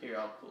 Right. Here,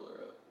 I'll pull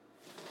her up.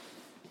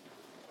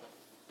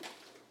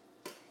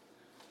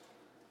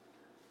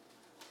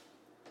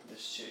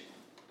 This chick.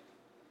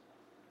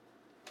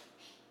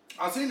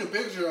 I've seen a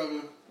picture of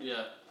her.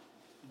 Yeah.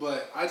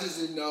 But I just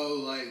didn't know,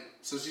 like,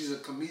 so she's a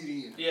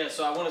comedian. Yeah,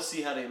 so I want to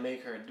see how they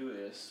make her do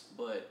this.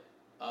 But,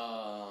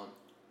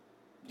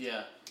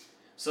 yeah.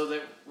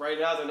 So right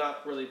now they're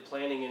not really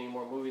planning any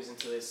more movies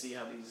until they see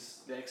how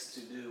these next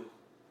two do.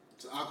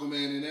 It's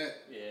Aquaman in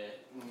that? Yeah.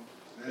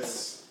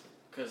 That's...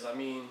 Because, I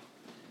mean,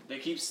 they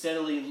keep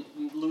steadily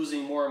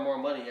losing more and more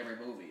money every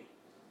movie.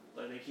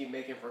 Like, they keep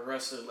making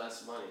progressively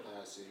less money.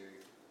 I see.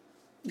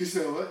 You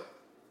said what?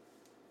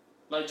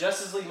 Like,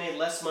 Justice League made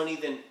less money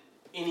than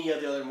any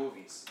of the other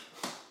movies.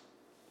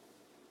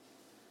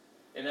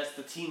 And that's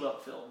the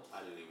team-up film. I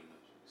didn't even know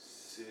she was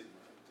sitting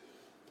right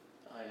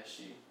there. Oh, yeah,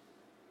 she...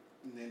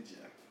 Ninja.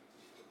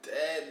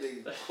 That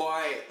nigga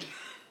quiet.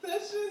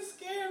 That shit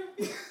scared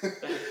me.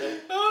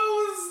 I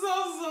was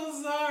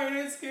so sorry.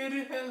 That scared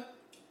the hell.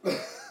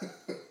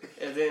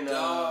 And then,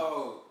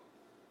 Dog,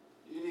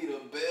 you need a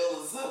bell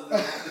or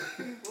something.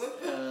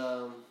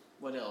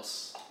 what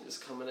else is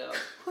coming out?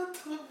 What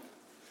the?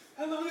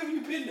 How long have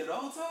you been there? The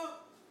whole time?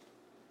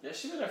 Yeah,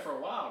 she's been there for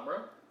a while, bro.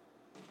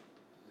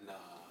 Nah.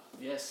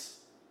 Yes.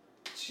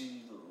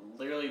 She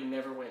literally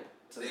never went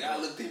to the... I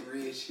looked at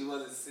Red. She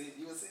wasn't sitting.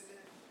 You was sitting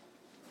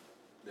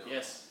there? No.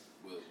 Yes.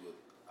 I don't know.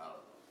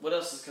 What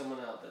else is coming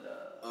out that,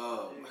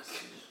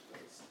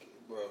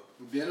 bro.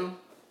 Venom?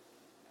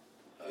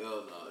 Hell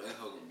no. That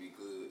hoe gonna be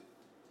good.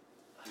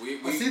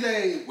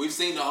 We've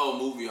seen the whole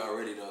movie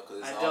already, though,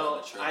 because it's all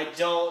in the trailer. I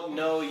don't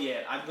know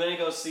yet. I'm going to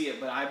go see it,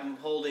 but I'm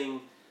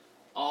holding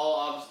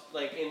all of,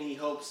 like, any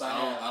hopes I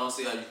have. I don't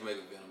see how you can make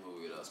a Venom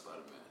movie without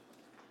Spider-Man.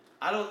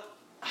 I don't...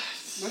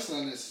 That's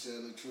not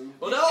necessarily true.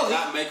 Well, no, you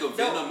cannot make a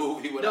Venom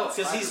movie without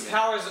Spider-Man. No, because his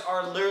powers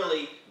are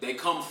literally... They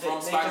come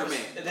from Spider-Man.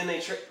 And then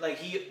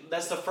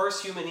that's the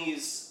first human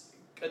he's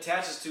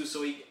attaches to,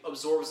 so he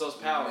absorbs those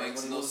powers. It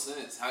makes no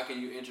sense. How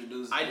can you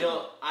introduce... I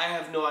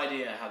have no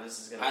idea how this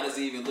is going to work. How does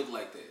he even look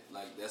like that?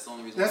 Like, that's the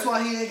only reason... That's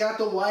why he ain't got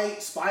the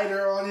white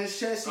spider on his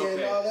chest yet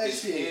and all that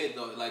his shit. Head,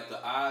 though, like,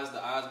 the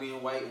eyes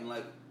being white and,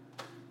 like...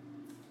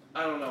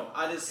 I don't know.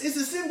 It's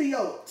a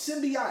symbiote.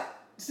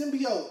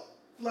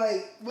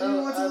 Like, what do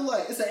you want it to look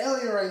like? It's an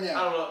alien right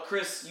now. I don't know,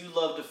 Chris. You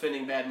love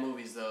defending bad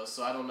movies though,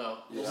 so I don't know.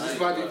 Yeah, This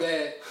might be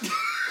bad.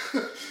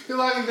 It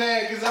might be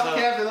bad because I'm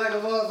capping like a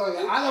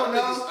motherfucker. I don't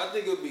know. I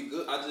think it would be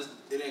good.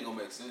 It ain't gonna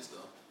make sense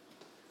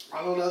though.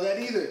 I don't know that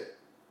either.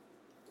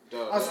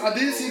 I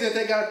did see that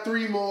they got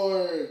 3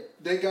 more.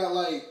 They got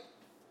like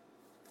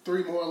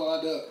 3 more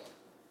lined up.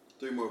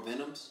 3 more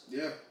Venoms.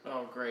 Yeah.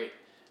 Oh, great.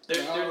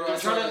 They're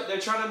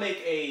trying to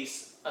make a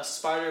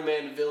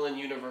Spider-Man villain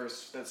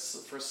universe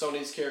that's for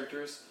Sony's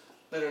characters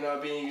that are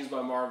not being used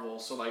by Marvel.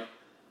 So like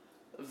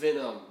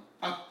Venom,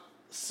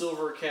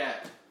 Silver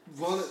Cat.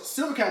 Well,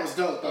 Silver Cat was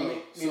dope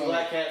though.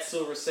 Black Cat,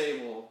 Silver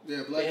Sable.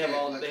 Yeah, Black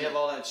Cat. They have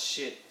all that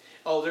shit.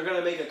 Oh, they're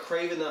gonna make a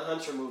Kraven the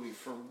Hunter movie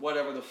for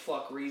whatever the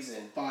fuck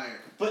reason.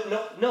 Fire. But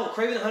no,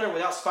 Kraven the Hunter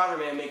without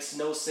Spider-Man makes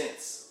no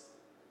sense.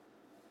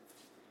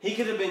 He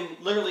could have been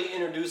literally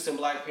introduced in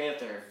Black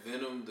Panther.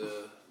 Venom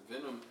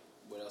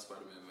without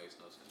Spider-Man makes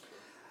no sense, bro.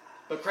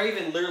 But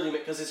Kraven literally,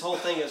 because his whole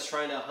thing is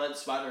trying to hunt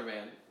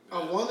Spider-Man.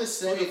 I want to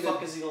say what the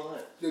fuck is he gonna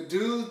hunt? The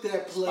dude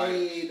that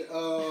played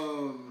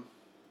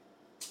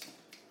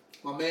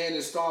my man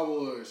in Star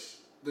Wars,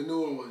 the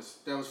newer ones,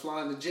 that was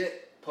flying the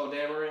jet. Poe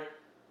Dameron.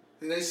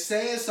 They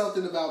saying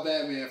something about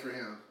Batman for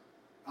him.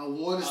 I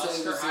want to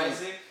say it was Oscar him.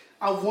 Isaac.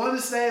 I want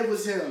to say it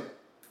was him,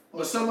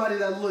 or somebody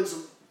that looks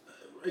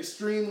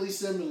extremely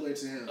similar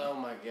to him. Oh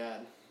my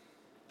god.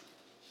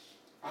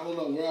 I don't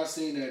know where I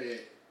seen that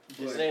at.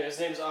 His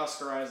name's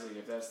Oscar Isaac,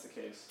 if that's the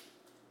case.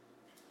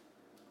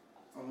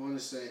 I want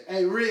to say,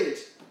 hey, Ridge.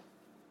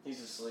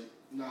 He's asleep.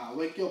 Nah,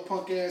 wake your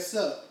punk ass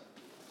up.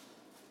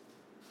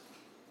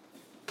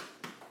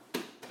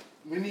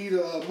 We need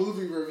a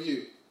movie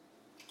review.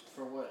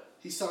 For what?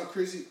 He saw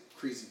Crazy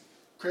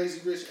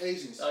Rich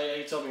Asians. Oh yeah,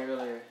 he told me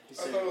earlier. He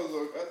said, I thought it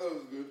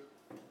was good.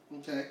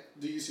 Okay.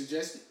 Do you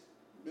suggest it?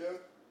 Yeah.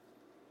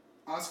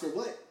 Oscar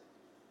what?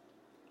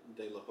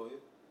 De La Hoya.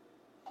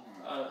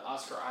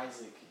 Oscar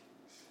Isaac.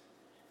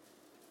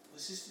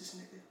 Was this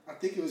nigga? I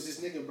think it was this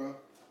nigga, bro.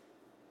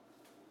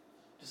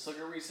 Just look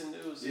at recent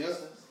news. Yep.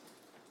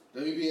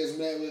 WB has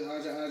met with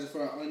Aja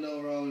for an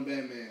unknown role in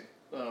Batman.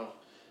 Oh.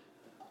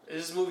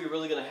 Is this movie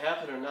really gonna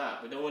happen or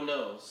not? But no one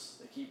knows.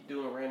 They keep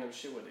doing random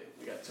shit with it.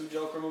 We got 2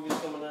 Joker movies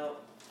coming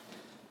out.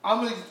 I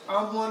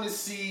want to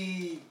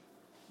see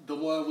the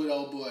one with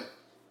old boy.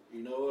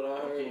 You know what I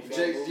heard?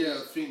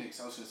 Phoenix.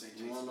 I was gonna say.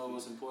 You wanna know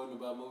what's important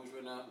about movies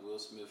right now? Will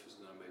Smith is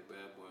gonna make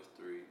Bad Boys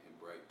 3 and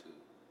Bright 2.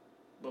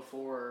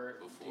 Before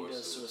he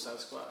does Suicide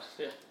Squad.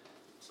 Yeah.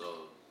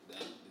 So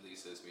that at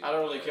least says me. I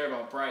don't really care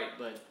about Bright,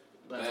 but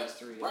Bad Boys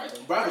 3.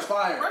 Bright was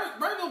fire.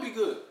 Bright gonna be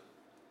good.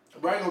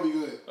 Bright gonna be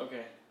good.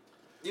 Okay.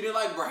 You didn't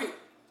like Bright?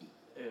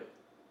 It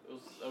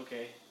was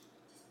okay.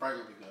 Bright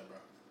gonna be good,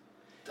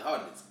 bro.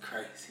 Dog is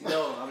crazy.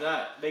 No, I'm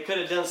not. They could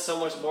have done so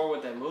much more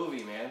with that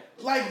movie, man.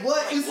 Like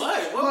what?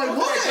 What?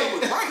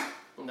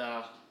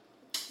 Nah.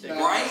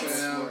 Bright?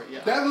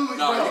 Yeah. That movie.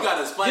 No, bro. you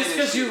gotta explain Just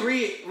this. because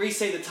you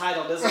re-say the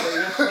title doesn't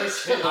mean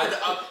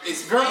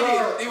It's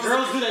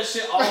girls do that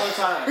shit all the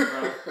time,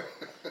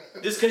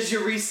 bro. Just because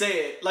you re-say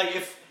it, like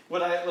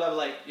when I'm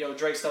like, yo,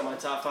 Drake's not my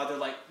top 5, they're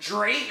like,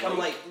 Drake? I'm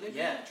like,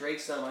 yeah,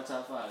 Drake's not my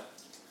top 5.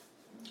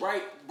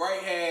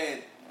 Bright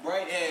had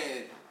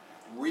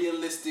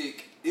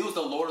realistic. It was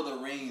the Lord of the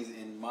Rings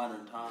in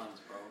modern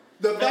times, bro.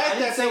 The fact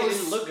that it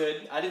didn't look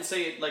good. I didn't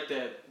say it like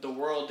the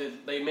world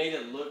did. They made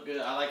it look good.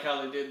 I like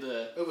how they did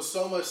the. It was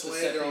so much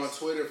slander on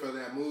Twitter for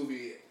that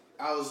movie.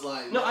 I was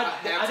like, no,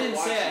 I didn't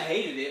say I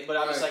hated it, but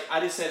I was like,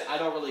 I just said I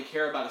don't really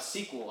care about a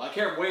sequel. I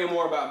care way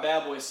more about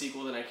Bad Boys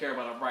sequel than I care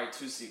about a Bright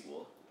 2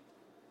 sequel.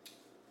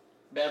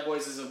 Bad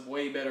Boys is a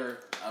way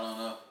better. I don't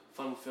know.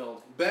 Fun film.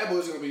 Bad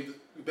Boys gonna be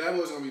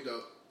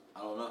dope.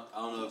 I don't know.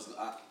 I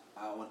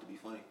want it to be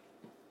funny.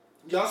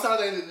 Y'all saw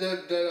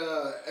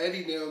that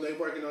Eddie Neal, they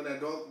working on that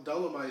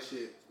Dolomite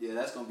shit. Yeah,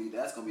 that's gonna be.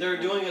 They're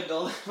doing a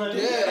Dolomite.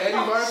 Yeah,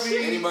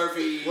 Eddie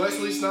Murphy,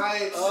 Wesley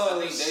Snipes.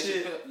 Oh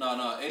shit!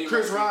 No, Eddie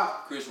Chris Murphy,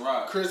 Rock.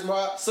 Chris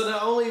Rock. So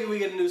not only we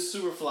get a new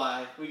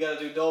Superfly, we got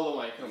to do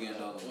Dolomite.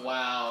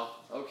 Wow.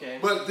 Okay.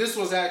 But this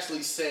was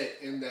actually set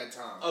in that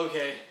time.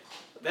 Okay,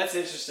 that's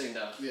interesting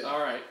though. Yeah. All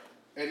right.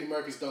 Eddie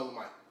Murphy's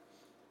Dolomite.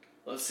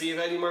 Let's see if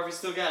Eddie Murphy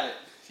still got it.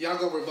 Y'all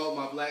gonna revoke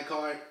my black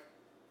card,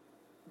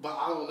 but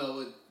I don't know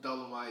what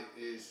Dolomite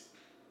is.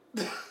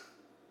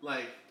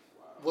 Like,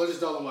 what is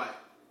Dolomite?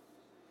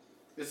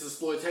 It's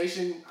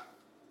exploitation.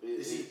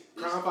 Is he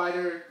crime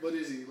fighter? What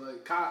is he?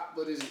 Like cop?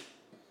 What is he?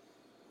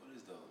 What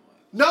is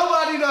Dolomite?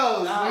 Nobody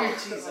knows. No,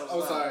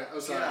 I'm sorry.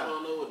 Yeah, I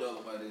don't know what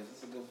Dolomite is.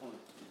 That's a good point.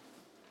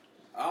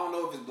 I don't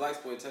know if it's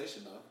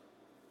blaxploitation though.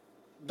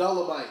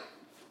 Dolomite.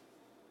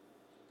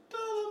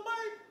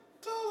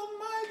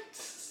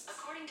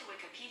 According to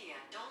Wikipedia,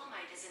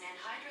 dolomite is an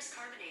anhydrous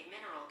carbonate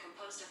mineral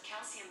composed of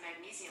calcium,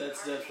 magnesium, That's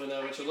carbonate, definitely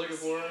not what you're looking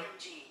for.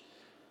 CMG.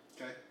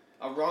 Okay.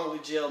 A wrongly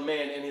jailed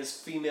man and his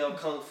female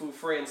kung fu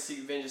friend seek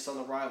vengeance on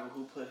the rival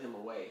who put him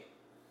away.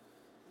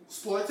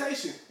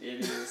 Exploitation. It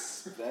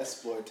is. That's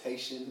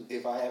exploitation.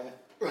 If I haven't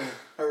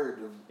heard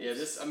of. Yeah,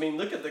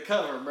 look at the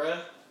cover,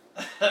 bruh.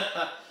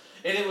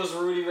 And it was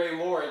Rudy Ray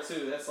Moore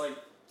too. That's like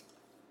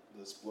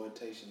The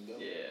exploitation go.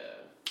 Yeah.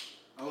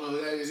 I don't know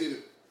who that is either.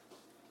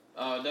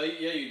 No,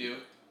 yeah, you do.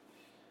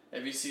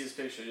 If you see his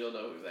picture, you'll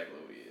know exactly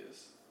who he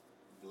is.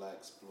 Black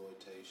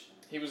exploitation.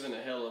 He was in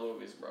a hell of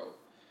movies, bro.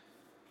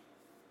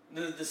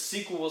 The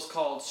sequel was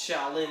called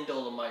Shaolin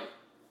Dolomite.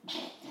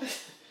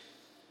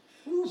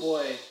 Ooh,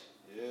 boy.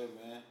 Yeah,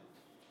 man.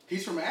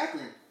 He's from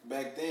Akron.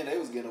 Back then, they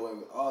was getting away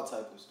with all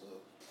type of stuff.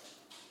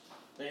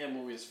 They had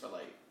movies for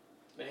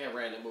they had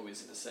random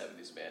movies in the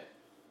 70s, man.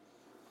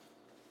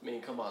 I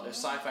mean, come on, their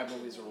sci-fi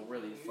movies were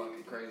really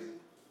fucking crazy.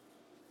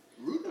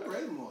 Rudy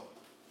Raymore.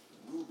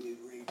 Ruby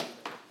Ray.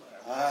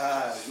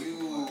 Ah,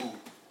 you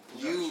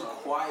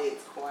quiet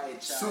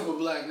child. Super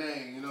black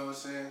name, you know what I'm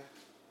saying?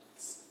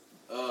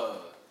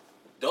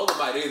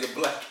 Dolomite is a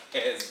black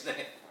ass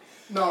name.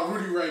 No,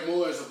 Rudy Ray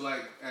Moore is a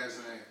black ass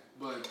name,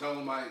 but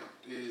Dolomite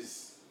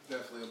is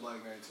definitely a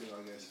black name too,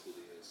 I guess. It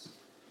is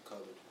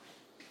colored.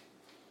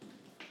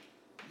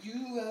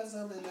 You got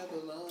something that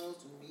belongs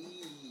to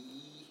me.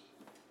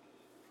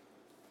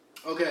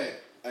 Okay.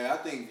 Hey, I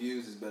think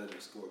Views is better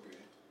than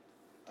Scorpion.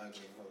 I ain't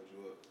gonna hold you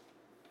up.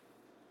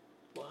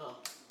 Wow.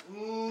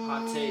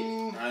 Hot take.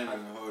 I ain't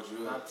gonna hold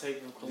you up. Hot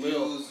take from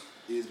Khalil. Views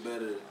is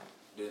better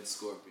than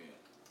Scorpion.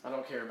 I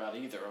don't care about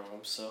either of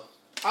them, so.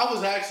 I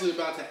was actually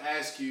about to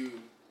ask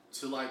you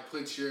to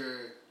put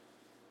your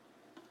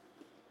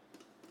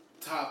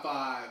top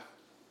 5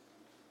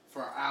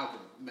 for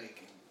album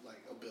making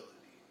ability,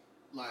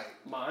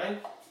 Mine?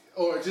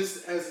 or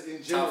just as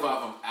in general.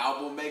 Top 5 from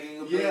album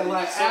making ability.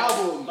 Yeah, So,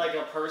 album. Like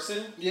a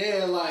person?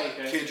 Yeah,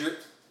 Okay. Kendrick.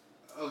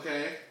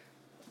 Okay.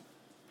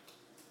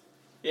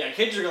 Yeah,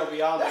 Kendrick gonna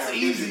be out there. That's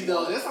easy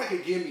though. That's like a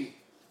gimme.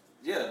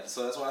 Yeah,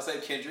 so that's why I say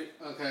Kendrick.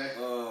 Okay.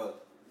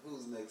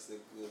 Who's next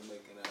that good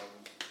making album?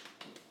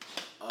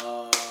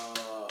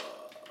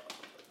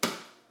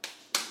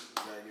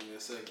 Gotta give me a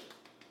second,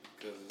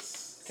 cause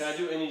it's. Can I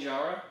do any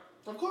genre?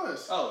 Of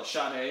course. Oh,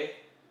 Sade.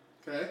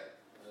 Okay.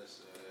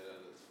 That's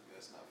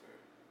not fair.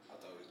 I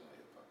thought he was doing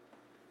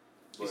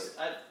hip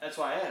hop. That's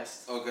why I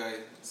asked.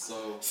 Okay,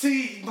 so.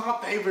 See, my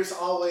favorites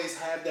always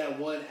have that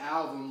one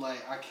album.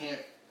 I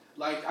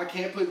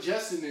can't put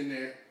Justin in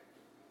there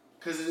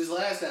because of his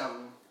last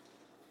album,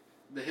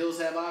 The Hills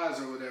Have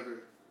Eyes or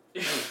whatever.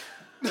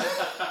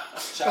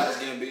 Childish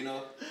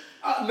Gambino.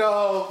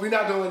 No, we're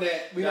not doing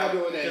that. We're not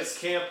doing that. Because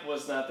Camp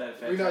was not that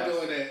fantastic. We're not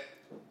doing that.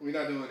 We're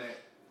not doing that.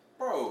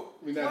 Bro,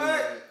 We're not what?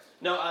 doing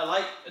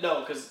that.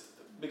 No, because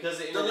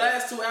The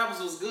last 2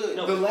 albums was good.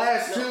 No. The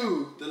last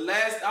two. The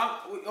last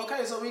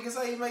okay, so we can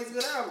say he makes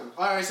good albums.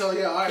 All right, so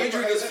yeah, all right.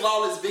 Kendrick is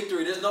Flawless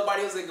Victory. There's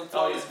nobody else that can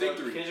Flawless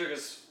Victory. Kendrick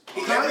is.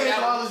 Kanye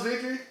Flawless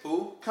Victory.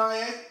 Who?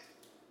 Kanye.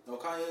 No,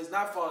 Kanye is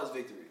not Flawless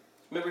Victory.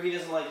 Remember, he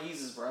doesn't like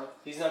Yeezus, bro.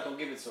 He's not gonna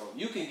give it to him.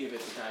 You can give it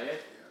to Kanye.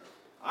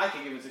 I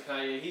can give it to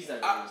Kanye. He's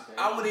not gonna give it to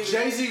Kanye. I wouldn't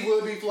even. Jay-Z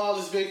would be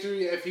Flawless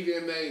Victory if he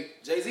didn't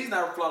make. Jay-Z's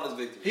not Flawless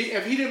Victory.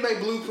 If he didn't make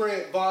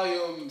Blueprint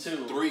Volume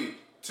 2. 3.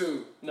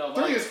 2. No,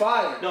 3 is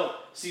fire. No,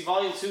 see,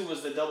 Volume 2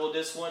 was the double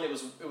disc one. It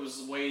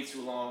was way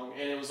too long,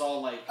 and it was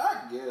all like.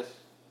 I guess.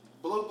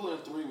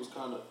 Blueprint 3 was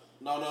kind of.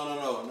 No.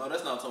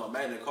 That's not talking about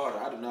Magna Carta.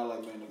 I do not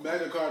like Magna Carta.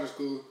 Magna Carta's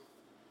cool.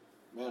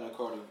 Magna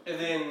Carta. And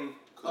then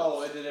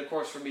of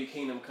course for me,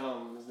 Kingdom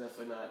Come is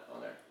definitely not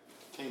on there.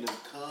 Kingdom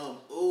Come.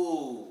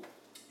 Ooh.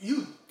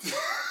 You.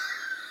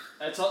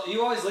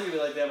 You always look at me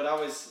like that,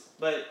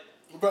 but.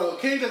 Bro,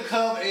 Kingdom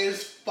Come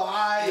is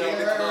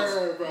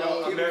fire, bro.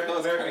 No,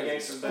 American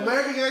Gangster's better.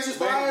 American Gangster's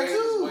fire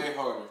too. Way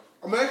harder.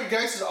 American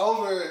Gangster's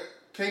over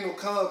Kingdom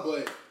Come,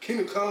 but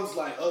Kingdom Come's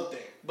up there.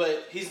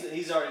 But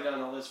he's already done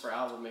a list for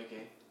album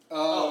making.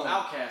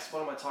 Outkast.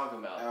 What am I talking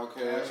about?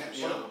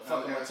 Outkast. What the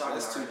fuck am I talking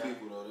That's about? 2 right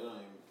people though. They don't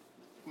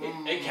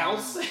even. now? It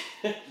counts.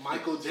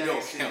 Michael They don't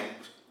Jackson. count.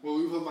 Will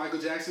we put Michael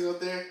Jackson up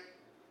there?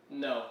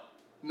 No.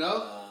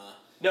 No?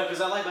 No,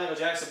 because I like Michael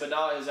Jackson, but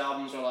not his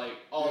albums are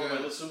all the way Yeah.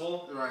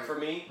 listenable Right. for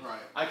me.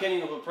 Right. I can't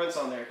even put Prince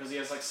on there because he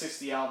has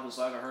 60 albums,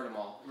 so I haven't heard them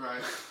all.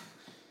 Right.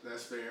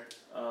 That's fair.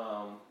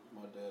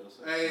 My dad will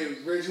say.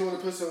 Hey, Rich, you want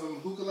to put some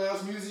Hookah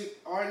Lounge music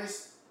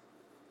artists?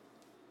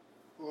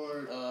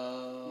 Or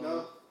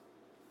no?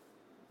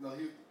 No.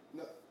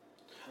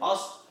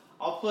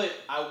 I'll put.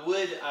 I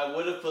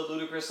would have put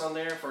Ludacris on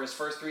there for his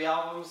first 3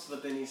 albums,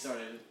 but then he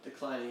started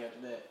declining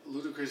after that.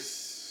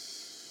 Ludacris.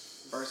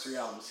 First 3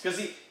 albums, because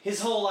his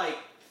whole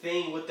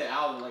thing with the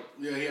album,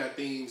 Yeah, he had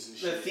themes and the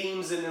shit.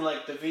 themes and then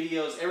the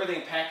videos,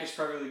 everything packaged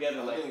perfectly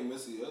together. I think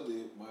Missy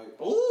Elliott might.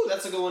 Ooh,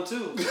 that's a good one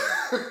too.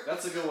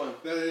 That's a good one.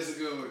 That is a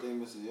good I one. think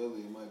Missy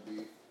Elliott might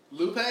be.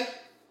 Lupe?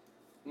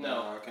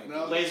 No, I can't.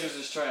 No. Lasers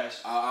is trash.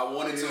 I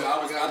wanted to. Yeah,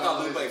 I forgot thought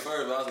about Lupe Lasers.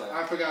 first, but I was like.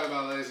 I forgot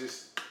about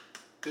Lasers.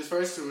 His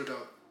first 2 were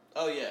dope.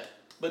 Oh yeah,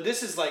 but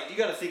this is you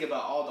got to think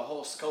about the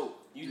whole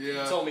scope. You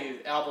told me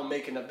album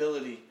making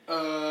ability,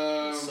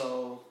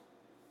 so.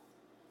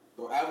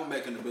 Well, album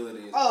making ability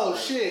is. Oh,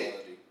 great shit.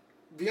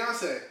 quality.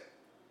 Beyonce.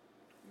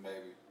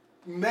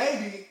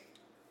 Maybe.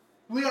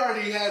 We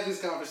already had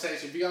this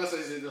conversation.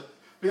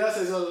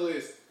 Beyonce's on the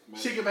list. Maybe.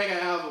 She can make an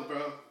album,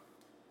 bro.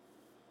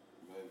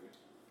 Maybe.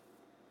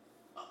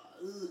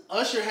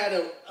 Usher had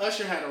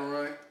a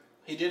run.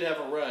 He did have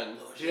a run.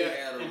 Usher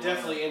had a It run.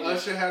 definitely ended.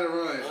 Usher had a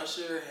run.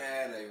 Usher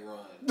had a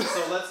run.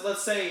 So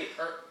let's say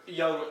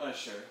young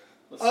Usher.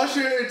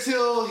 Usher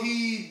until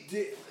he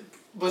did.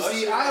 But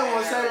see, Usher I don't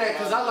want to say had that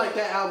because I run, like though.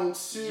 that album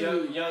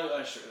too. Young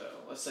Usher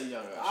though. Let's say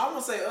young Usher. I'm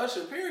gonna say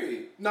Usher.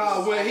 Period.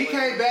 Nah, when he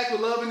came back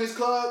with Love in This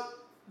Club,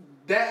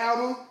 that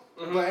album,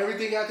 but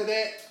everything after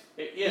that,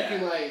 you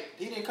can like.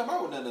 He didn't come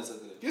out with nothing else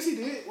after that. Yes, he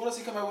did. What else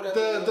he come out with after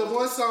that? The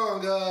one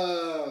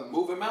song,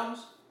 Moving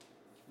Mountains.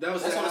 that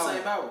was That's that on the album.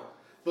 same album.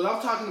 But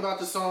I'm talking about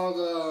the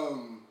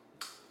song,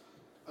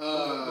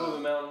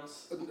 Moving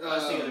Mountains. I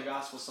was thinking of the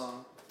gospel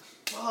song.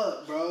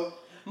 fuck, bro.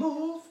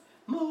 Move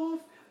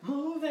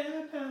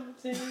that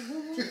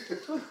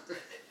mountain.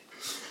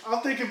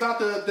 I'm thinking about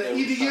the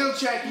EDM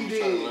track you We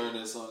tried to did. learn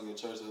that song in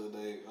church the other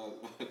day.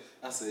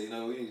 I said,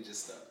 we need to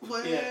just stop.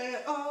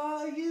 Where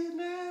are you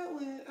now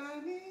when I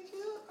need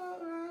you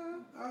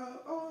around?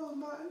 On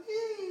my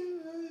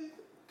knees.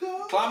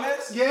 Go.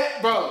 Climax? Yeah,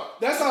 bro.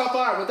 That song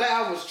fire, but that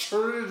album was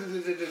true.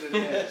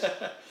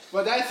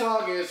 But that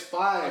song is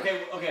fire.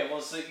 Okay. Well,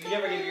 so you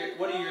never give your.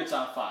 What are your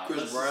top 5?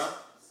 Chris Brown?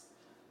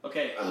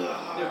 Okay.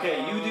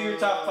 You do your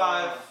top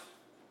 5.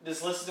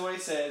 Just listen to what he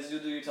says. You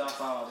do your top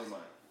 5. I'll do mine.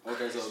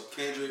 Okay, so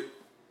Kendrick,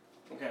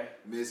 Okay.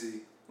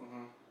 Missy,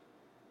 Mhm.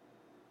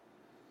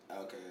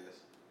 Outkast.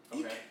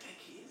 Okay.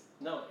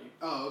 No.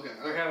 Oh, okay.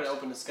 We're having an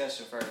open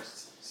discussion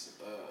first.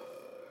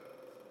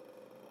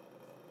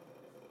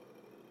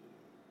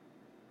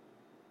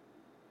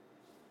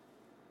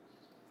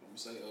 I'm gonna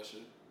say Usher.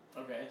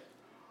 Okay.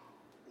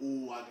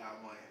 Ooh, I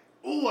got one.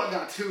 Ooh, I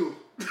got 2.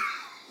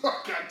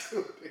 I got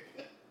 2.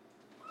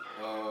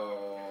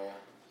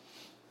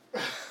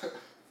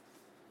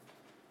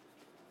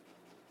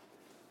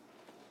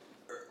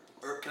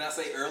 Can I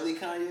say early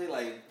Kanye?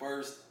 Like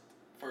first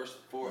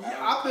 4 albums?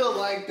 I feel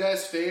like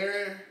that's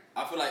fair.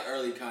 I feel like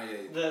early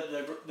Kanye.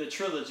 The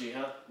trilogy,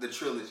 huh? The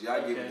trilogy. I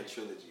give Okay. it the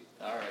trilogy.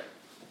 All right.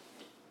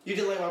 You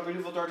didn't like My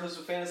Beautiful Dark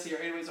Twisted Fantasy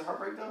or 8 Ways of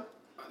Heartbreak though?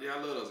 Yeah,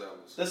 I love those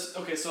albums. That's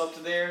okay. So up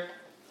to there.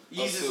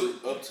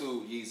 Yeezus. Up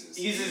to Yeezus.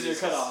 Yeezus your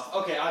cutoff.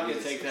 Okay, I can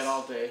Yeezus take that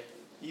all day.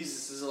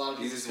 Yeezus is a lot of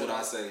Yeezus people's is what I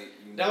cutoff. say.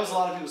 That was a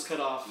lot of people's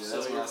cutoff. Yeah, so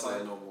that's what you're I say.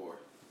 fine. No more.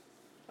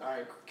 All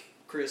right,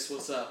 Chris,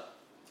 what's up?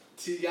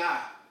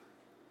 T.I.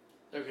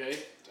 Okay.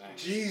 Dang.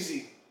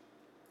 Jeezy.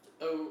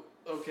 Oh,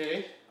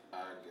 okay. I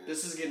guess.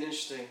 This is getting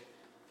interesting.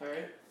 All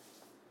right.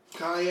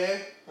 Kanye.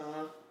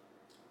 Uh-huh.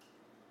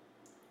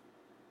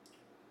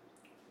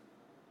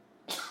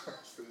 I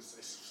was gonna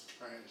say some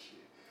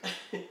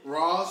trash shit.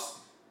 Ross.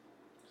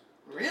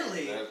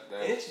 Really?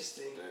 That's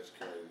interesting. That's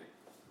crazy.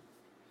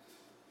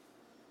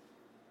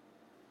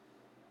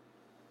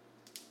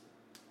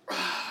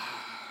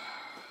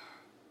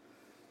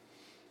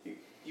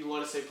 You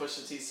want to say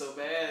Pusha T so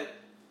bad?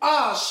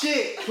 Oh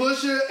shit.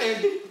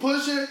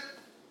 Pusha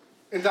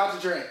and Dr.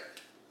 Dre.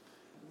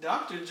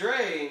 Dr.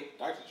 Dre.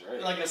 Dr.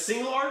 Dre. Like a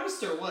single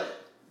artist or what?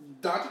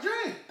 Dr.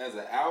 Dre. As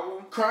an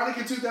album, Chronic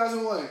in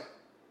 2001.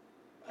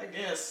 I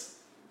guess.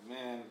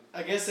 man,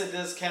 I guess it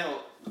does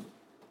count.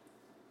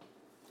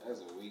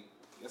 that's a weak.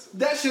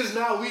 That shit's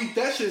not weak.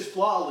 That shit's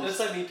flawless. It's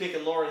like me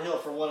picking Lauryn Hill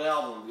for one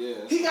album. Yeah.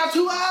 He got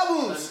 2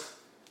 albums.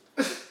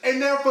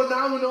 And they're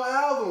phenomenal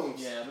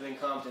albums. Yeah, but then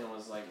Compton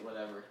was like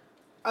whatever.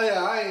 Oh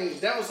yeah, I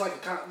ain't. That was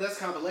like that's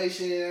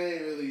compilation. I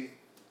ain't really.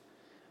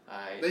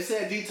 Alright. They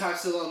said Detox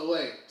still on the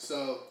way,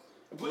 so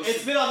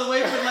It's been on the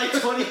way for like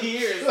 20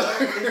 years. I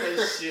don't think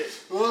that shit.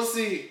 we'll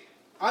see.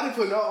 I didn't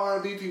put no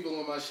R&B people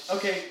on my shit.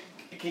 Okay,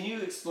 can you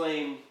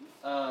explain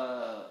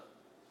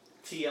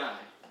T.I.?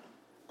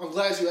 I'm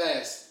glad you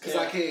asked, because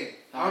I Yeah. can.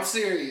 I'm Alright.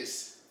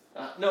 serious.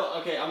 No,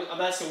 okay, I'm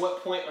asking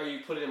what point are you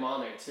putting him on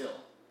there till?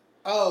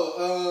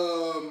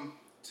 Oh,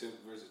 Tip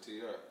versus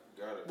T.R.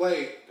 Got it.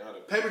 wait. Got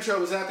it. Paper Trail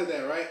was after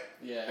that, right?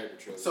 Yeah. Paper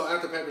Trail. So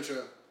after Paper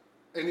Trail.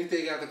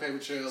 Anything after Paper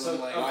Trail, So, I'm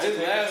like... His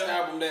Paper last Trail?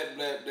 album,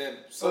 that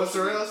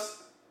Usher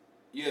Else?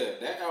 Yeah,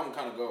 that album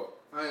kind of go.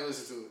 I ain't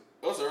listen to it.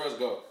 Usher Else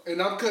go.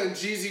 And I'm cutting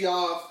Jeezy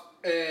off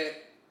at...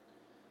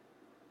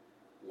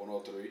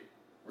 103.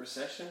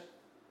 Recession?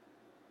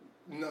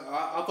 No,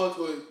 I fucked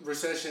with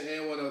Recession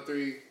and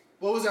 103.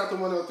 What was after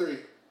 103?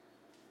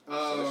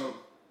 Recession.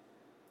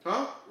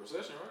 Huh?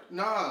 Recession, right?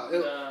 Nah,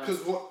 Nah. because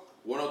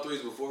 103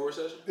 is before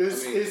Recession?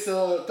 it's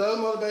Thug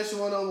Motivation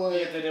 101.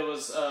 Yeah, then it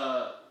was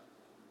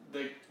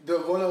The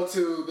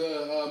 102,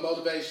 the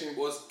Motivation.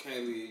 What's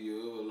Can't Leave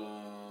You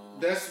Alone?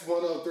 That's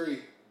 103.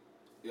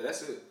 Yeah,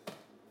 that's it.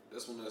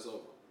 That's when that's over.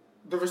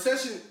 The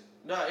Recession,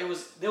 it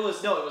was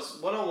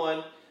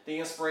 101, the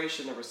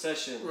Inspiration, the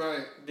Recession.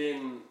 right,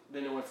 Then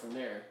it went from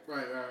there.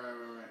 right.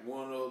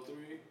 103?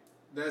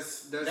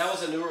 That's That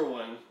was a newer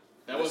one.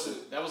 That That's was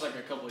it. that was like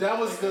a couple. that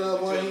was the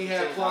one he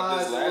had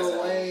Plies, His last Lil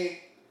album. Wayne,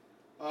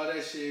 all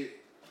that shit.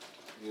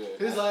 Yeah.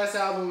 His last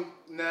album,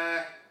 nah.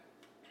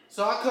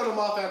 So I cut him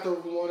off after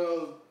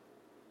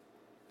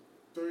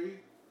 103.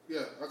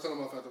 Yeah, I cut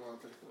him off after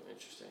 103.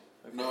 Interesting.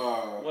 Okay.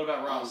 No. What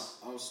about Ross?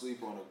 I'm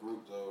asleep on a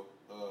group though.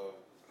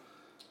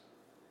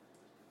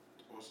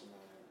 What's the name?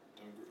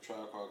 Them group,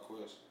 Tribe Called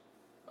Quest.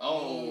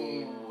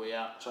 Oh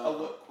yeah. Tribe Oh,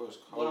 Called Quest.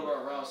 what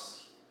about Ross?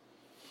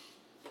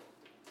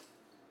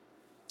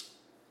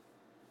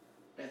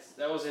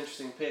 was an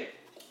interesting pick.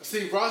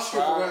 See, Ross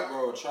skipped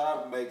around.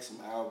 Tribe makes some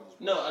albums.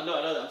 No, I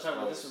know that. I'm talking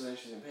about this was an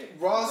interesting pick.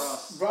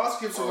 Ross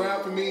skips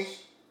around for me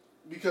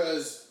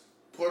because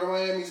Port of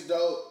Miami's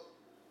dope.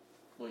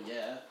 Well,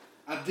 yeah.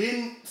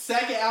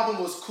 Second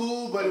album was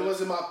cool, but it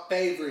wasn't my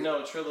favorite.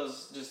 No,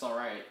 Trilla's just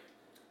alright.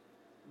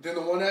 Then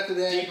the one after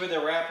that. Deeper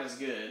Than Rap is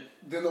good.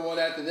 Then the one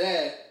after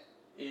that.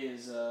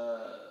 Is,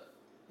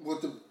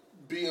 with the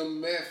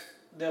BMF.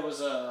 That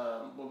was,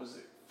 what was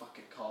it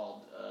fucking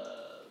called?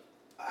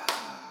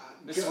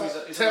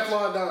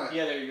 Teflon Don.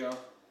 Yeah, there you go.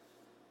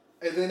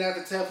 And then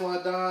after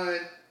Teflon Don.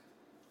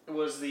 It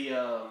was the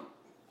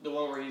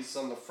one where he's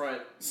on the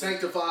front.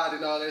 Sanctified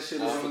and all that shit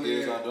was on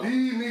there. I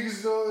These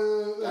niggas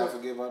don't. I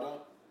Forgive I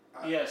Don't?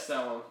 Yes,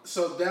 that one.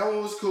 So that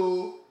one was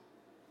cool.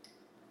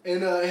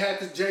 And it had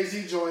the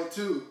Jay-Z joint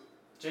too.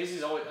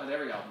 Jay-Z's always on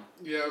every album.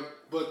 Yeah,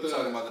 but You're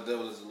talking about The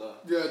Devil Is a Lie.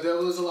 Yeah,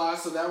 Devil Is a Lie,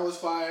 so that was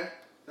fire.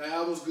 That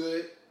album was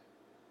good.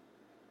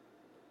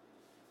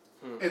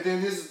 And then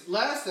his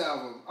last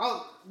album,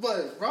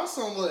 Ross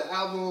on what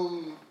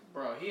album?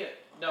 Bro, he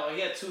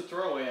had 2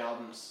 throwaway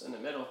albums in the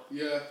middle.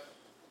 Yeah.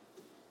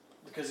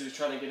 Because he was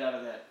trying to get out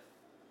of that,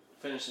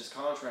 finish his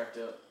contract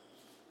up.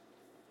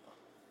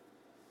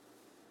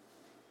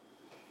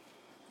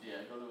 Yeah,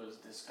 go to his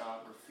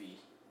discography.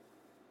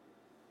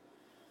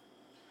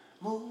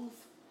 Move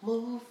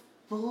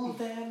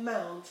that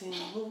mountain,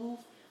 move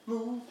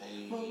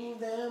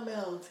that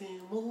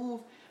mountain,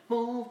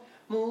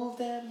 move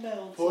that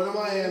mountain. Port of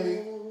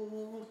Miami,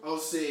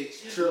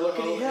 06, Trilla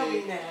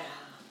 08,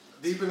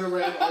 Deep in the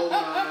Rap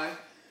 09,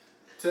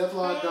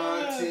 Teflon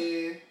Don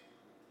 10,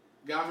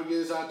 God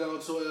Forgives I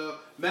Don't 12.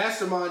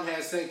 Mastermind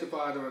has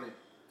Sanctified on it.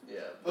 Yeah.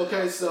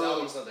 Okay, so that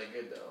album's not that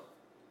good though.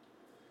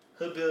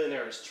 Hood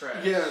Billionaire is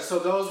trash. Yeah, so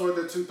those were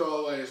the 2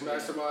 throwaways,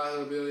 Mastermind,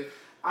 Hood Billionaire.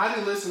 I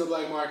didn't listen to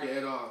Black Market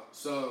at all,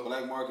 so.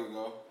 Black Market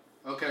go.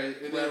 Okay,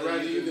 and then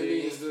Rather You Than Me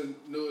is the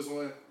newest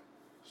one,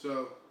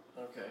 so.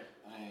 Okay.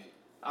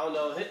 I don't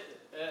know.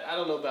 I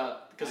don't know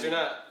about because they're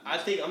not. I'm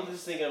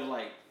just thinking of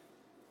like,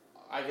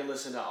 I can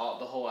listen to the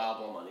whole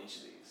album on each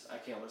of these. I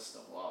can't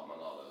listen to the whole album on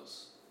all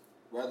those.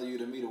 Rather You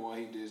Than Me, the one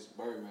he did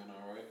Birdman,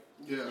 all right?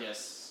 Yeah.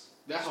 Yes.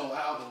 That whole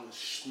album was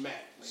smack.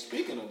 Man.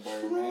 Speaking of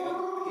Birdman,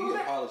 he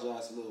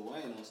apologized to Lil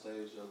Wayne on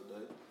stage the other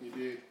day. He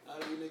did. How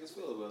do you niggas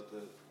feel about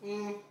that?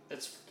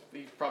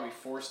 He probably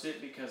forced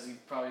it because he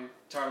probably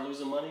tired of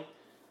losing money.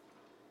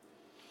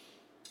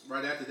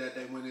 Right after that,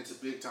 they went into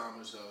Big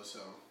Timers though, so.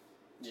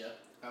 Yeah.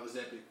 That was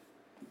epic.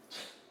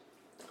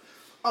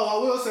 Oh,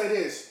 I will say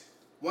this.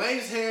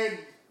 Wayne's hair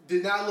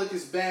did not look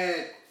as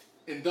bad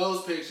in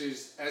those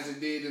pictures as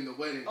it did in the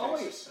wedding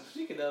pictures. Wait,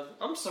 speaking of,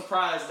 I'm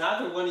surprised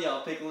neither one of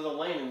y'all picked Lil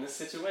Wayne in this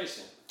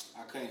situation.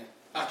 I can't.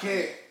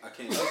 Okay.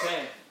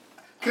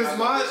 Because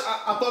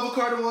I fuck with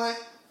Carter 1,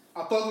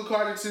 I fuck with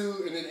Carter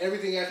 2, and then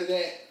everything after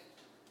that.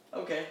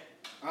 Okay.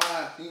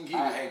 You can keep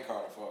I hate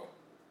Carter 4.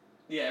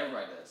 Yeah,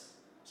 everybody does.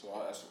 So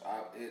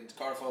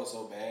Carter 4 is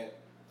so bad.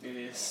 It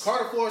is.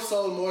 Carter 4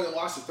 sold more than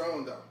Watch the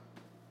Throne though.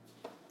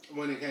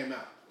 When it came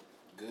out.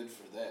 Good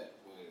for that,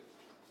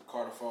 but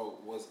Carter 4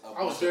 was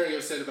I was very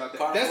upset about that.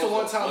 Carter That's the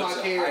one time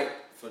I cared.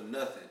 For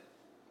nothing.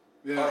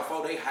 Yeah. Carter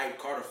 4, they hyped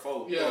Carter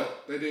 4. Yeah,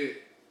 they did.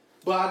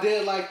 But I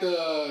did like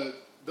the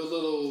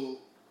little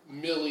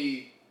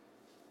Millie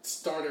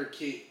starter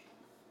kit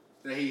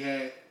that he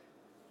had.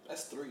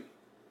 That's 3.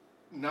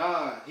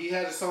 Nah, he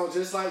had a song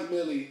just like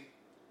Millie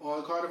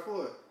on Carter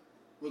 4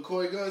 with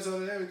Corey Guns on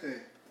it and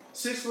everything.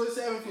 6 foot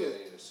 7 foot.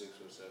 Yeah, 6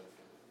 foot 7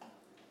 foot.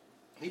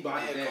 He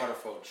bought that. Carter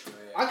 4 trash.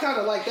 I kind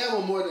of like that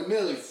one more than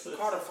Millie.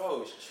 Carter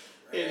 4 is trash.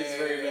 It is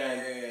very bad,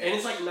 and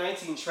it's like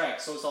 19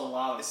 tracks, so it's a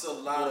lot. It's a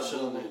lot of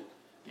boo-boo.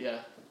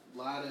 Yeah.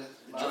 Lot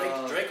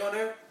of Drake on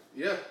there?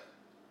 Yeah.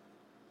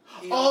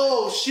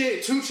 Oh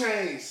shit, 2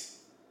 Chainz.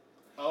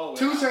 Oh.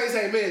 2 Chainz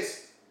ain't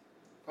missed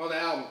on the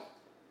album.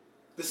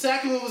 The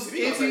second one was if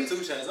you gonna say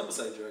 2 Chainz, I'm gonna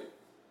say Drake.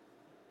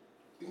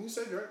 You can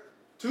say Drake.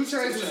 2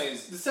 Chainz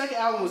was the second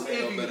album was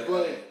iffy, but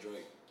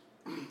Drake.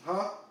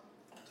 Huh?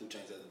 2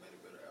 Chainz hasn't made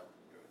a better album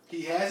than Drake.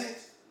 He hasn't?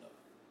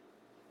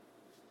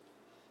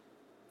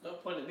 No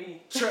point to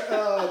me.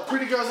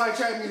 Pretty Girls Like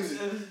Trap Music.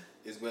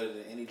 It's better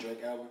than any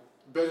Drake album.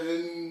 Better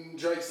than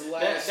Drake's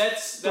last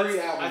that's 3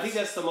 albums. I think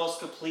that's the most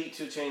complete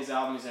 2 Chainz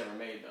album he's ever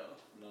made, though.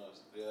 No,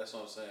 yeah, that's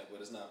what I'm saying. But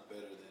it's not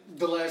better than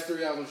the last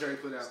 3 albums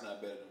Drake put out. It's not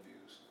better than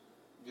Views.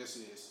 Yes,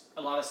 it is.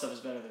 A lot of stuff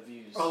is better than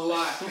Views. A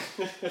lot.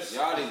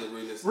 Y'all need to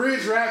re-listen.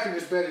 Ridge rapping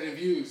is better than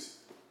Views.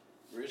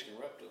 Ridge can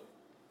rap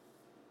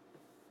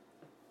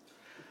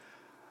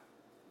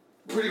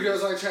though. Pretty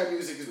Girls Like Trap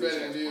Music is better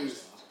than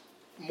Views.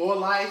 More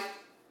Life.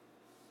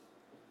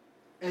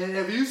 And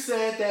if you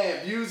said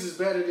that Views is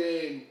better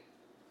than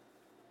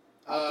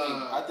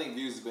I think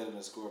Views is better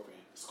than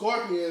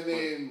Scorpion,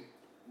 then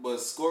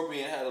but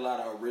Scorpion had a lot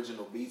of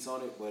original beats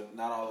on it, but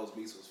not all those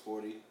beats was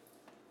 40.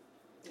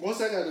 What's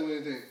that got to do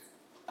with anything?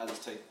 I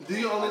just take. Do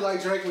you only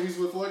like Drake when he's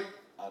with 40?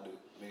 I do.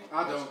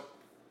 I don't.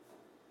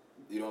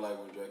 You don't like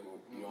when Drake?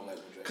 You don't like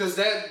when Drake? Cause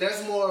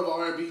that's more of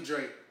R&B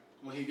Drake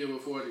when he get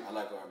with 40. I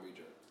like R&B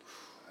Drake.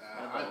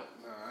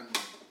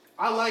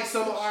 I like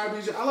some of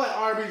R&B. I like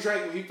R&B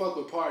Drake when he fuck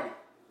with Party.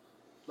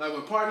 Like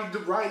when Party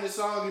writing the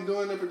song and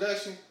doing the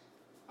production,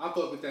 I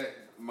fuck with that.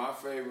 My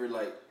favorite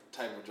like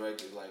type of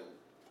Drake is like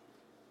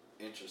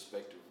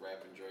introspective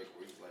rapping Drake,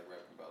 where he's like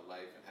rapping about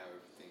life and how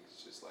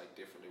everything's just like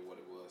different than what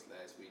it was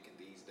last week and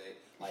these days.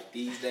 Like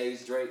these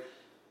days Drake.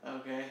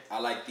 Okay. I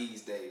like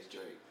these days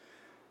Drake.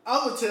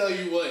 I would tell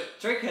you what.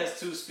 Drake has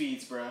two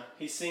speeds, bro.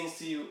 He sings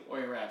to you or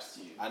he raps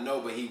to you. I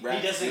know, but he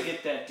raps. He doesn't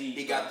get that deep.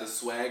 He got the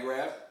swag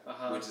rap,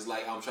 Uh-huh. which is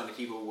like I'm trying to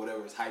keep up with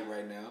whatever's hype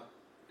right now.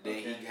 Then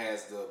Okay. he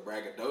has the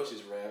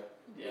braggadocious rap,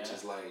 Yeah. which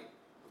is like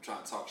I'm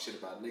trying to talk shit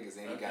about niggas.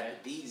 And he got Okay.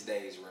 the these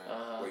days rap,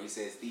 Uh-huh. where he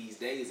says these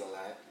days a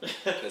lot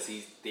because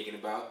he's thinking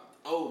about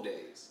old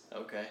days.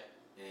 Okay.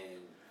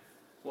 And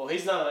Well,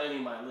 he's not on any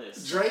of my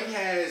list. Drake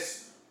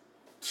has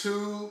 2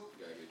 you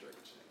gotta give Drake a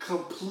chance.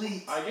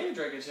 complete I gave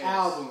Drake a chance.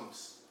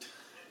 albums.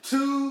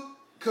 2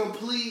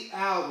 complete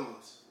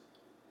albums.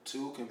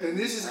 2 complete. And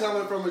this is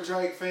coming from a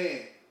Drake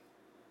fan.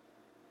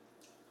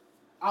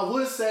 I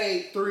would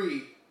say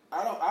 3.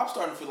 I'm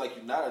starting to feel like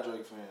you're not a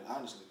Drake fan,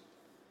 honestly.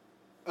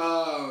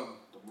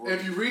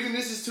 If you're reading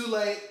This Is Too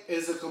Late,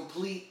 is a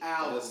complete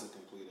album. That's a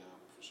complete album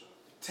for sure.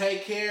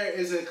 Take Care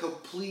is a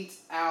complete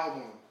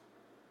album.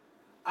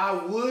 I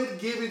would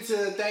give it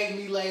to Thank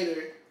Me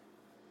Later.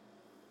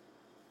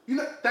 You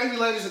know, Thank Me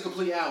Later is a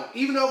complete album.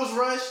 Even though it was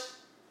rushed,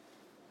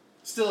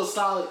 still a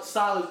solid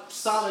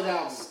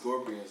album.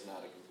 Scorpion's not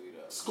a complete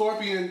album.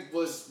 Scorpion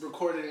was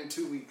recorded in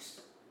 2 weeks.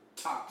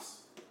 Tops.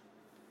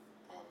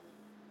 Probably.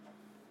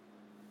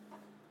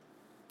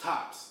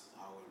 Tops.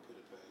 I wouldn't put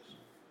it past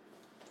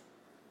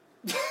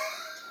you.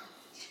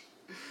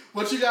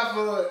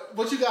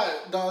 What you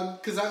got, Don?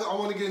 Because I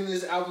want to get into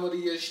this album of the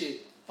year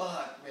shit.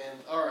 Fuck, man.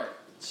 Alright.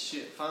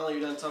 Shit. Finally,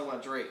 you're done talking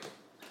about Drake.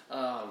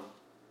 Yeah,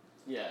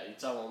 you're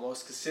talking about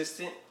most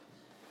consistent.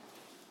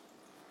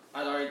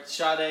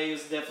 Sade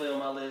is definitely on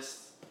my list.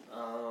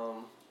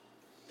 I'm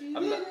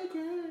not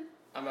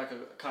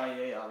gonna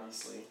Kanye,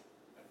 obviously.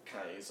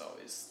 Kanye's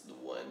always the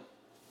one.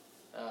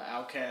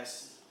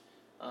 Outkast.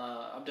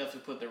 I'm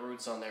definitely putting the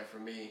Roots on there for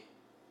me.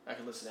 I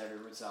can listen to every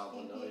Roots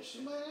album, no issue.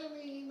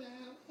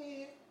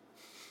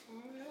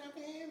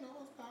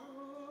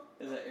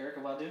 Is that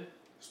Erykah Badu?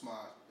 It's my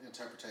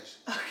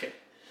interpretation. Okay.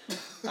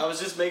 I was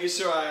just making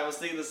sure I was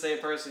thinking the same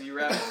person you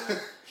rapping.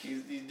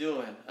 you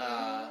doing.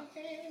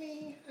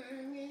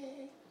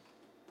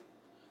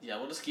 Yeah,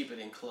 we'll just keep it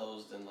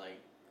enclosed in like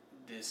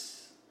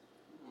this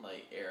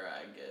like era,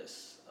 I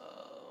guess.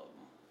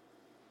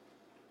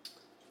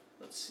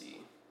 Let's see.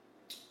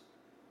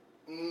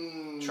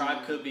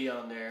 Tribe could be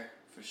on there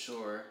for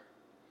sure.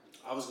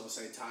 I was gonna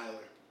say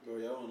Tyler. Bro,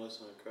 y'all wanna know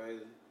something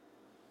crazy?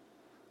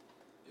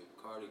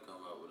 If Cardi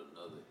come out with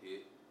another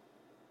hit,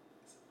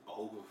 it's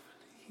over for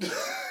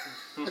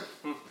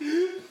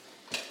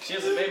She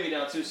has a baby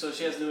now too, so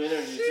she has new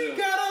energy too. She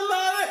got a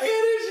lot of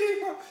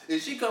energy, bro.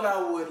 If she come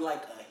out with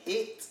like a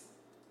hit,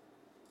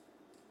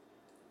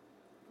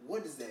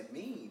 what does that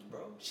mean, bro?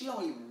 She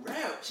don't even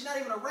rap. She's not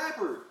even a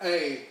rapper.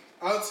 Hey,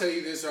 I'll tell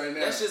you this right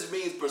now. That just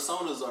means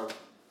personas are.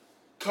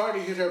 Cardi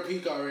hit her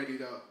peak already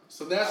though,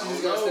 so now she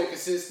just gotta stay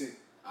consistent.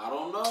 I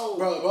don't know,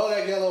 Bro,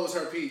 Bodak Yellow was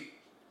her peak.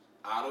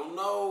 I don't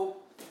know.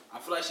 I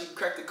feel like she can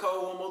crack the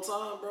code one more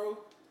time, bro.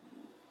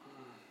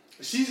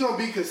 She's gonna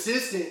be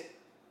consistent.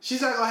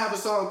 She's not gonna have a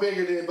song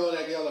bigger than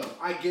Bodak Yellow.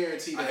 I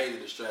guarantee that. I hate to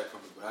distract from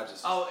it, but I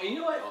just. Oh, and you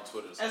know what? On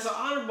Twitter. As an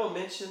honorable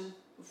mention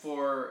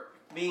for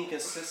being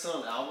consistent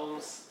on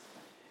albums,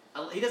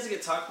 he doesn't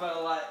get talked about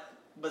a lot,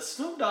 but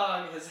Snoop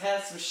Dogg has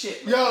had some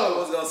shit. Yo, I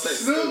was gonna say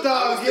Snoop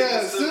Dogg,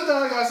 yeah, Snoop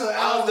Dogg got some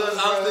albums.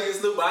 I was thinking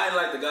Snoop, but I didn't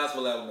like the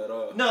gospel album at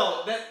all.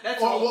 No,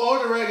 that's or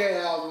the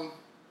reggae album.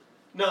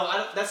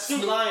 No, that's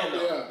Snoop Lion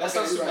though. Yeah, that's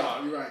okay, not Snoop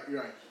right, Dogg.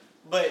 You're right.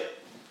 But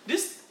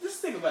just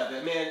think about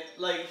that, man.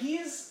 Like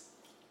he's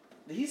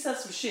had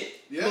some shit.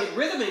 Yeah. Like,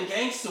 Rhythm and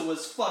Gangsta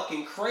was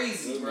fucking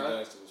crazy, Rhythm bro. and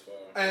Gangsta was fire.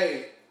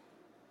 Hey,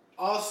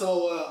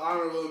 also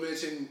honorable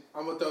mention.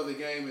 I'm gonna throw The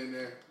Game in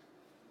there.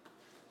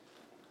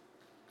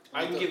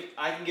 I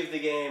can give The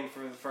Game for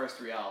the first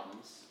 3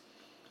 albums.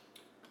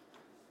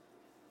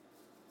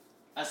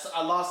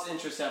 I lost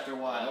interest after a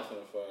while. I'm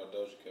finna fire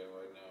Doja Cat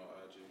right now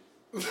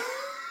on IG.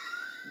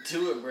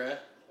 Do it, bruh.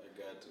 I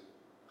got to.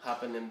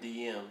 Hop in them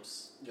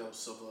DMs. Yo,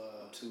 so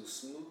Too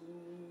smooth.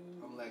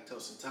 I'm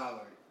lactose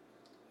intolerant.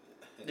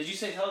 Did you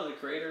say Tyler the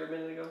Creator a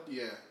minute ago?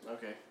 Yeah,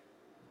 Okay.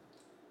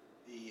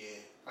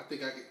 I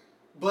think I could.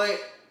 But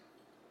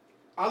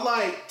I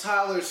like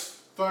Tyler's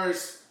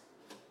first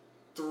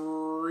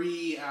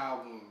 3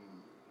 albums.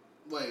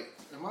 Wait,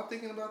 am I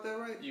thinking about that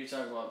right? You're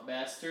talking about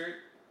Bastard,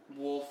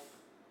 Wolf.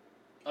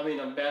 I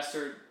mean,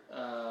 Bastard.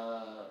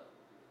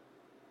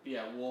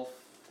 Yeah, Wolf.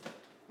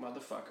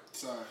 Motherfucker.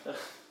 Sorry.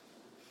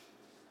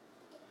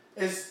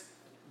 It's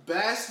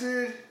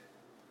Bastard.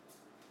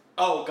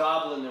 Oh,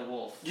 Goblin and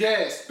Wolf.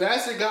 Yes,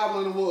 Bastard,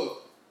 Goblin, and Wolf.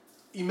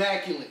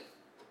 Immaculate.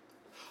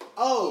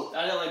 Oh,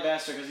 I didn't like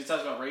Bastard because he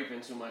talks about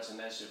raping too much and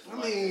that shit. I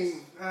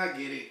mean, I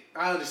get it.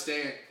 I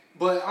understand.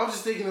 But I'm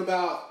just thinking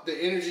about the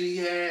energy he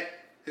had,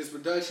 his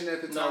production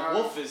at the time. No,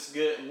 Wolf is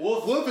good.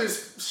 Wolf Wolf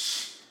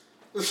is...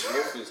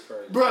 Wolf is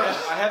crazy. Bro,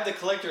 I have the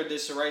collector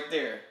edition right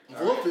there.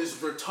 Wolf is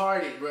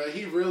retarded, bro.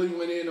 He really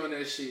went in on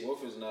that shit.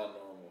 Wolf is not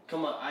normal.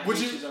 Come on, I Would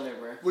hate you- she's on there,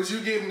 bro. Would you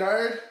give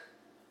Nerd?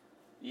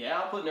 Yeah,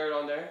 I'll put Nerd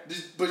on there.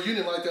 But you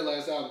didn't like that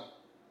last album,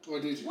 or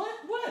did you?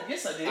 What?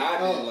 Yes, I did. I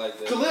didn't like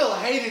that. Khalil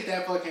hated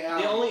that fucking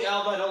album. The only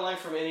album I don't like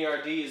from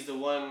NERD is the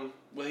one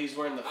where he's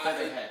wearing the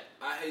feather hat.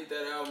 I hate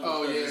that album.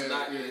 Oh, because yeah, it's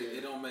not, yeah.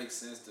 It don't make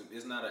sense to.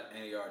 It's not an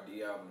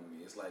NERD album to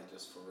me. It's like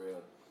just for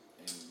real,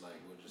 and like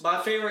we're just.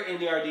 My favorite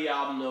NERD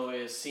album though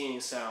is Seeing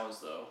Sounds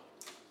though.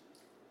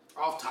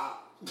 Off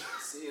top.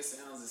 See, it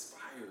sounds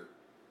inspired.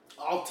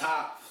 Off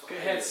top. It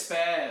had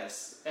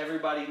Spaz,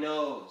 Everybody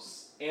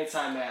Knows,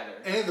 Antimatter,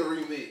 And the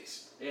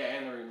remix. yeah,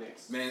 and the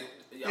remix. Man,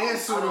 And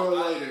sooner or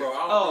later. Bro, I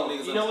don't Oh,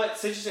 think niggas you know what?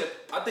 Since you said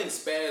I think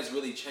Spaz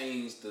really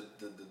changed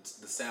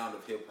the sound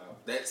of hip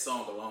hop. That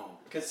song alone.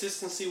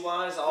 consistency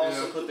wise, I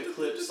also Yeah. put the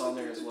clips on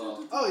there as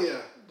well. Oh,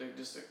 yeah. They're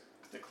just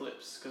the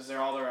clips because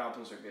all their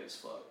albums are good as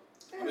fuck.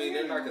 I mean,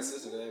 they're not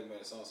consistent. They haven't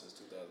made a song since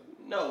 2000.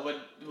 No, but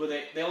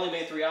they only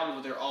made 3 albums,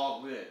 but they're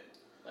all good.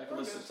 I can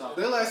listen to top.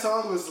 Their last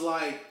song was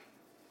like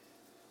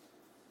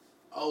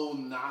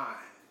 09.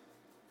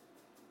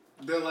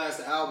 Their last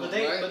album,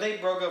 But they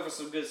broke up for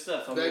some good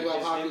stuff. I They mean, got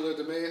his- popular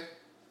demand.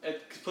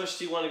 Push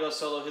T wanted to go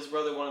solo. His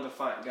brother wanted to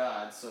find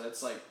God, so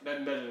that's like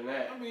nothing better than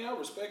that. I mean, I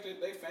respect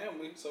it. They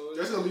family, so.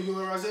 That's gonna be you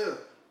and Rozelle.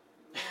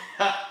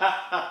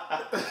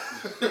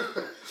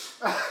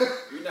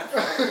 You're not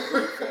fucking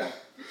great fan.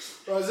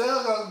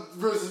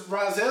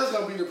 Rozelle's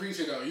gonna be the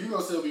preacher though. You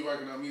gonna still be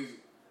working on music.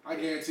 I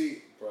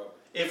guarantee. Bro.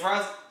 If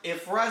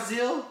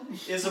Razil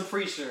is a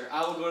preacher,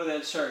 I will go to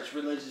that church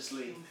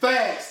religiously.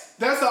 Facts.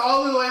 That's the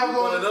only way I'm You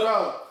going to put it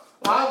bro.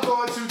 I'm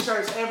going to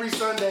church every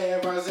Sunday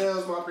and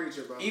Rozelle's my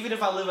preacher, bro. Even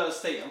if I live out of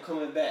state, I'm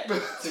coming back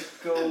to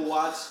go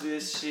watch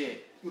this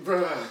shit.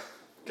 Bruh.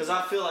 Cause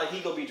I feel like he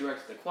gonna be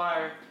directing the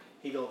choir.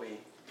 He gonna be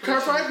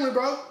Kirk Franklin,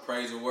 bro.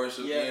 Praise and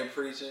worship Yeah. and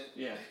preaching.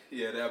 yeah.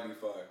 Yeah, that'd be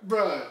fire.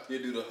 Bruh.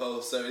 He'll do the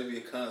whole service. It'd be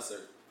a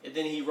concert. And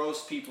then he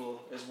roasts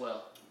people as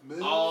well,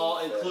 Man. all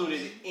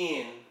included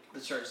in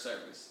the church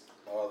service.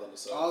 All in the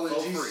song. All in For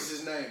free.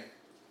 Jesus' name.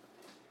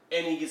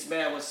 And he gets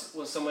mad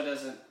when someone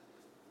doesn't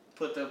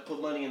put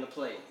money in the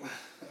plate.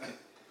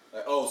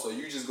 Like, oh, so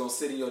you just gonna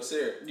sit in your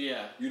chair?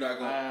 Yeah. You're not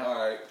gonna. All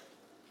right.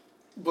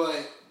 But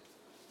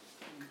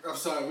I'm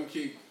sorry, we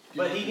keep.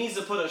 But he needs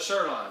to put a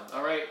shirt on,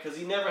 all right? Because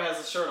he never has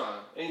a shirt on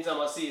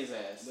anytime I see his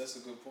ass. That's a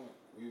good point.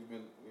 Yeah.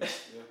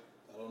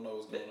 I don't know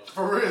what's going on.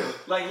 For real.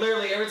 Like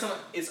literally every time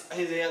his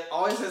head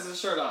always has a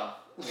shirt on.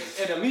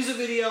 In a music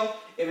video,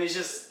 if it's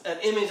just an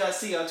image I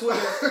see on Twitter,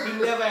 he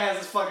never has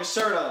his fucking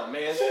shirt on,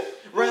 man.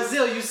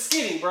 Razil, you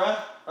skinny, bruh.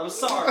 I'm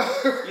sorry.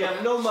 You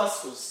have no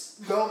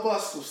muscles. No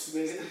muscles,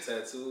 man.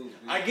 Tattoos.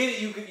 I get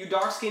it. You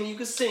dark skin, you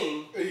can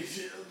sing,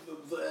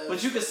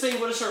 but you can sing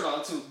with a shirt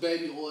on too.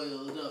 Baby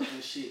oiled up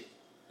and shit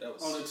That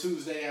was on a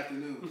Tuesday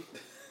afternoon.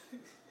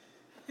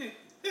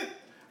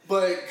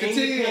 But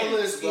continue your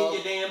list, In bro.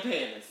 your damn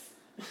panties.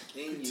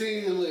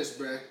 Continue your list,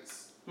 bro.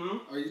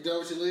 Are you done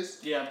with your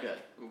list? Yeah, I'm good.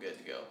 I'm good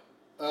to go.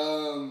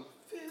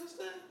 Feels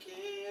like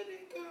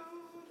candy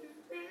golden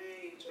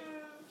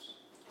raindrops.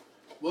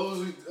 What was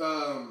we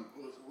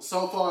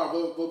so far?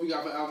 What we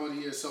got for album of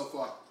the year so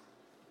far?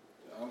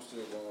 I'm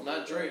still going. Not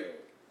with, Drake.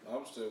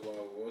 I'm still going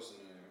with what's the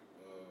name?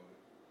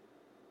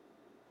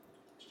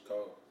 It's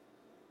called.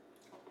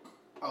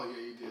 Oh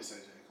yeah, you did say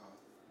J.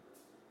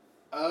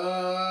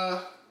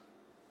 Cole.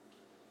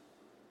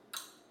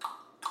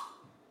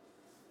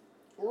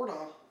 Order.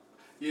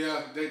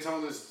 Yeah,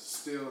 Daytona's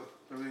still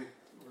for me.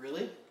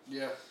 Really?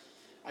 Yeah.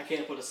 I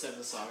can't put a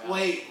 7 song out.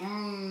 Wait,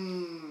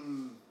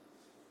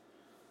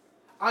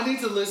 I need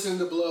to listen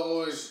to Blood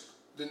Orange,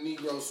 the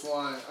Negro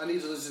Swine. I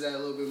need to listen to that a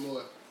little bit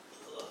more.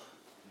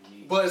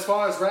 But as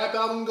far as rap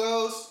album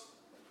goes,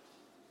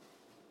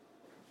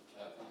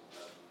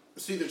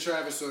 it's either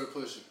Travis or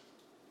Pusha.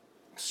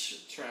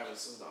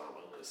 Travis is not on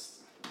my list.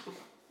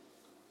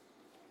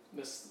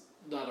 It's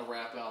not a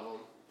rap album.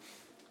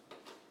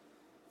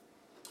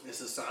 It's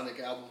a Sonic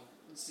album.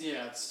 It's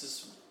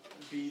just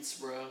beats,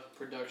 bro.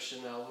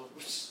 Production album.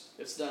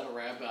 It's not a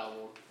rap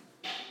album.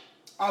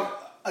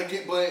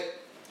 But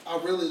I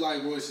really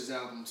like Royce's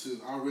album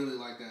too. I really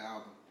like that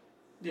album.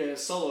 Yeah,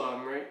 it's solo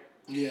album, right?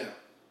 Yeah.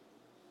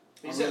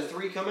 He's had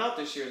 3 come out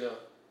this year, though.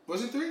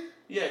 Was it 3?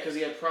 Yeah, because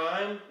he had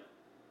Prime,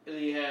 and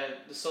he had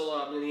the solo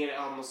album, and he had an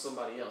album with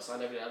somebody else. I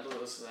didn't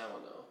listen to that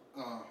one, though.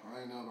 Oh, I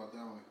didn't know about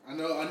that one. I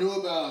knew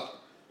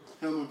about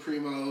him and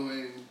Primo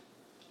and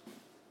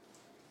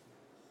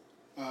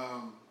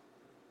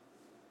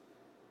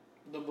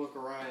The Book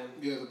of Ryan.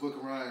 yeah, the Book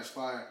of Ryan's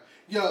fire.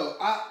 Yo,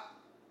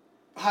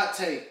 hot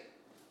take.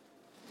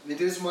 And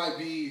this might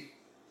be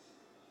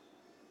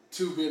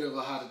too bit of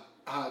a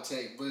hot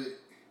take, but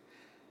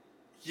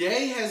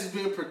Ye has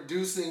been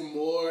producing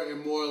more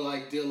and more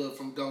like Dilla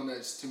from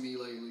Donuts to me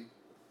lately.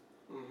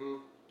 Mm-hmm.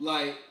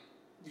 Like,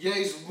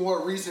 Ye's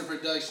more recent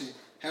production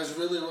has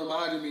really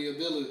reminded me of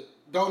Dilla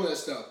Donut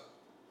stuff.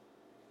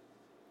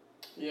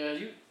 Yeah,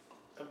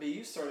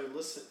 you started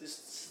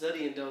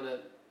studying Donut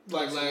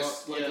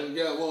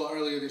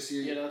Earlier this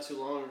year. Yeah, not too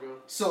long ago.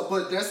 So,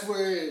 but that's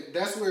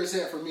where it's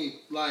at for me.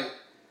 Like,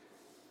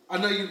 I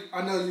know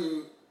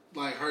you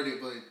like heard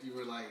it, but you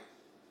were like,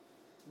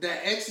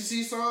 that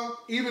Ecstasy song,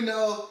 even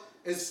though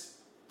it's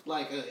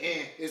like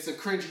it's a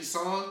cringy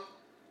song,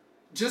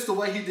 just the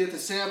way he did the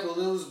sample,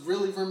 it was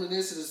really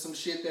reminiscent of some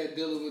shit that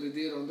Dylan would have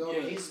did on Donuts.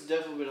 Yeah, he's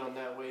definitely been on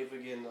that wave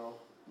again though,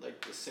 like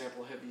the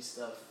sample heavy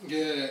stuff.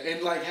 Yeah,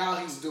 and like how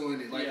he's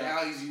doing it, like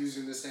how he's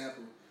using the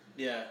sample.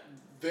 Yeah.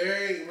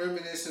 Very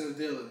reminiscent of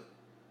Dylan.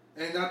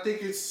 And I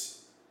think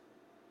it's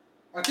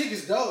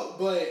dope,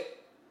 but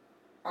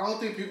I don't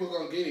think people are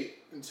gonna get it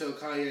until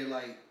Kanye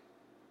like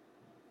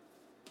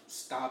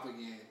stop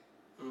again.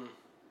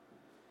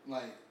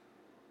 Like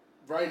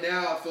right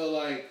now I feel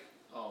like,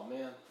 oh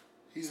man,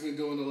 he's been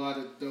doing a lot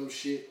of dope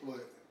shit.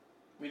 What?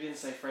 We didn't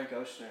say Frank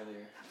Ocean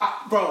earlier.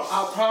 Bro,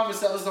 I promise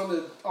that was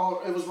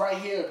it was right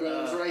here, bro.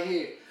 It was right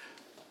here.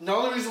 The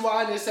only reason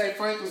why I didn't say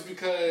Frank was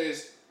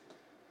because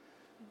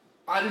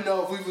I didn't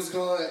know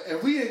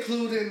if we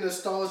included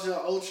Nostalgia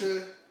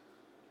Ultra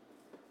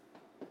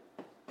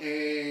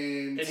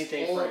and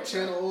anything Frank,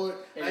 Channel Or.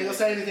 I ain't gonna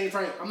say anything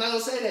Frank. I'm not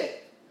gonna say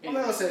that. I'm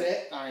not gonna say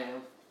that. I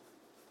am.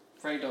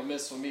 Frank don't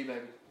miss with me,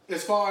 baby.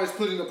 As far as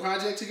putting the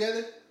project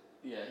together?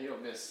 Yeah, he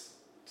don't miss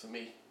to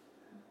me.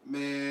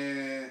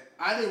 Man,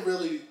 I didn't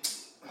really...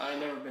 I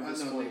ain't never been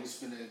disappointed. I know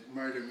niggas finna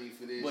murder me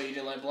for this. What, you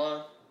didn't like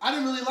Blonde? I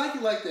didn't really like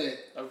it like that.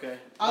 Okay.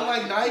 I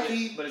like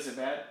Nike. But is it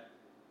bad?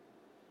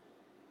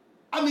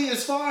 I mean,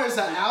 as far as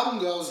the album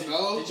goes,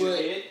 no. Did you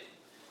hate it?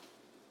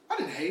 I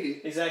didn't hate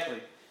it. Exactly.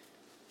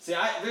 See,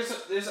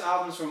 there's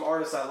albums from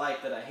artists I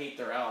like that I hate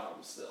their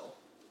albums still.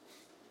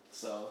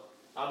 So,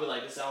 I'll be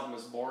like, this album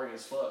is boring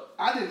as fuck.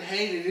 I didn't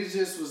hate it. It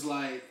just was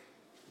like...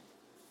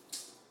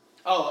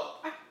 Oh,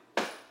 I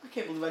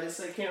can't believe I didn't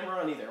say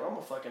Cameron either. I'm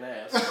a fucking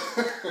ass.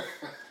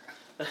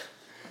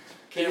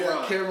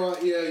 Cameron.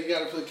 Yeah, you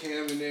gotta put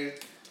Cam in there.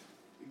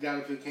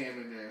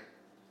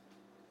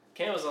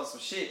 Cam was on some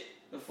shit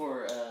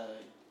before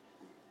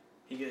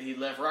he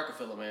left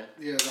Rockefeller, man.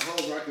 Yeah, the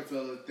whole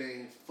Rockefeller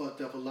thing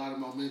fucked up a lot of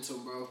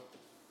momentum, bro.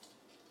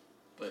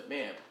 But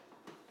man,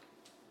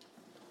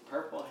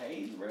 Purple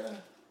Haze, bro.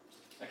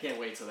 I can't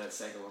wait till that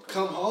second one comes.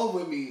 Come Home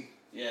With Me.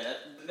 Yeah,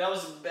 that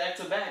was back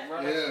to back,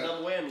 bro. That's a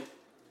double whammy.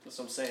 That's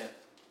what I'm saying.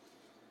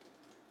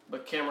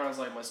 But Cameron's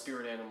like my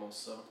spirit animal,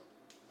 so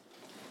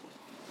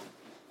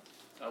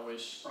I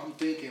wish. I'm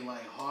thinking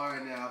like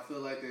hard now. I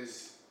feel like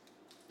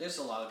there's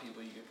a lot of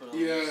people you can put on.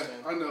 Yeah,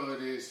 I know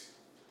it is.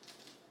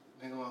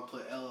 They're gonna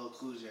put LL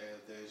Cool J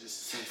up there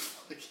just to say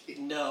fuck it.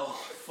 No,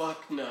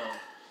 fuck no,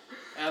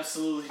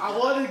 absolutely. I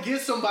want to get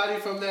somebody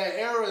from that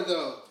era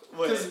though.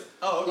 What?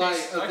 Oh,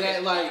 okay.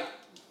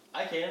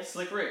 I can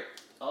Slick Rick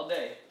all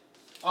day.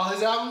 All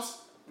his albums?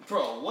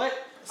 Bro, what?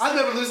 I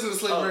never listened to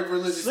Slick Rick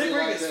religiously. Slick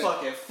Rick is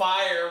fucking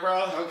fire,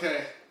 bro.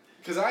 Okay.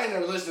 Because I ain't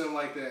never listened to him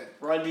like that.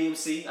 Run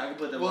DMC, I can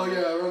put them on. Well,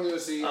 yeah, Run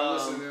DMC, I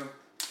listen to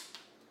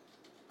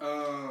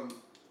them.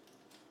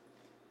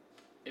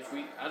 If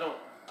we, I don't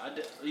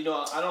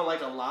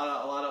like a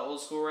lot of old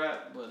school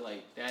rap, but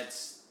like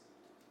that's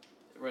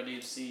Run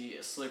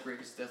DMC, Slick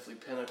Rick is definitely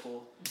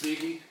pinnacle.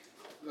 Biggie.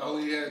 Oh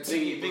yeah,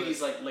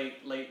 Biggie's like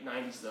late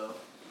 90s though,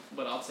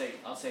 but I'll take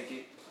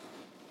it.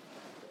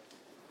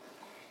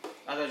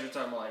 I thought you were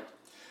talking about like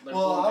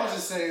well, I was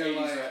just saying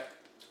like rap.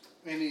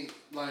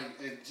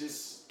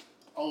 Just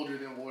older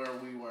than where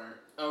we were.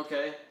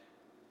 Okay,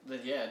 then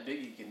yeah,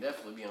 Biggie can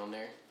definitely be on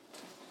there.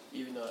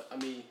 Even though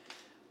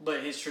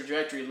but his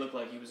trajectory looked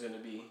like he was gonna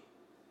be,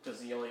 because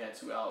he only had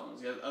 2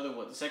 albums.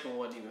 The second one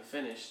wasn't even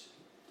finished.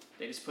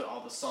 They just put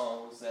all the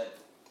songs that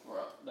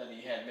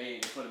he had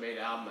made and made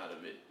an album out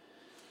of it.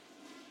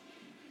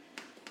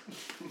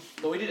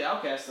 But we did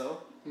Outkast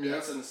though. Yeah,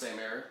 that's in the same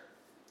era.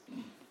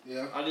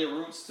 Yeah. I did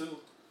Roots too.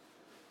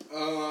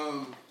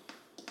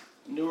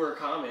 Newer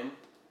Common.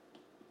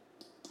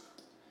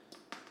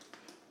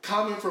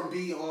 Common from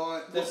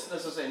Beyond. That's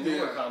what I'm saying.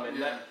 Newer Common.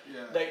 Yeah.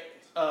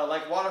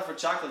 Like Water for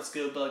Chocolate's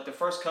good, but like the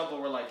first couple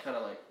were like kind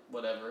of like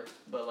whatever.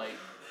 But like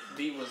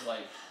B was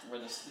like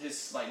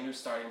his like new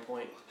starting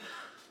point.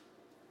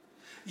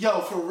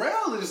 Yo,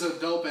 Pharrell is a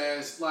dope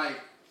ass like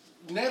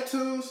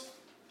Neptunes.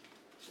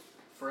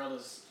 Pharrell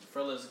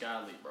is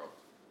godly, bro.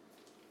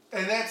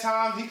 And that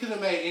time, he could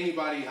have made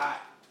anybody hot.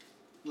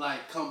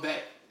 Like, come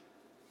back.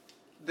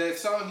 That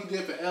song he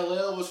did for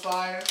LL was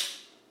fire.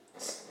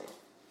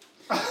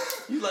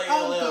 You like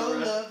LL,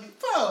 bro?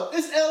 Bro,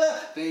 it's LL.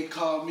 They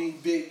call me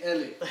Big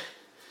Ellie.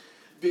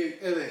 Big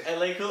Ellie.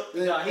 LA cool?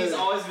 No, he's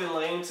always been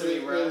lame to me,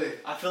 bro. Ellie.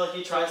 I feel like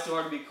he tries too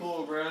hard to be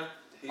cool, bro.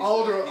 He's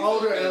older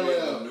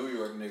LL. New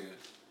York nigga.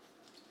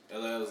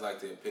 LL is like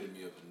the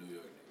epitome of a New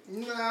York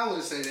nigga. Nah, I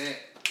wouldn't say that.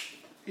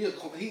 He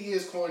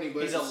is corny,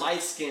 but he's a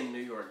light-skinned New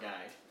York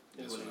guy.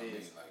 Is what it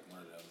is. Like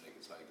one of them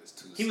niggas like this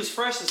too. He was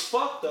fresh as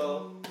fuck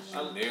though.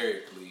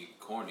 Generically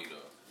corny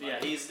though. Yeah,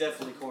 he's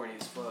definitely corny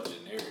as fuck.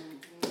 Generic.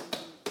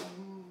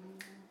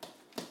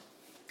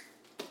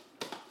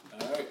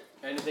 Alright.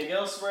 Anything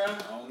else, bro? I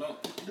don't know.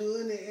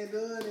 Doing it.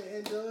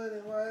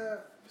 Wow.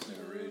 This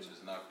nigga Ridge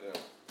is knocked out.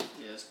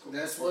 Yes, That's cool.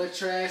 That's what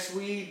trash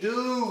we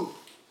do.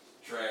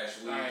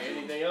 Trash we Alright, do.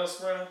 anything else,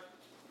 bro?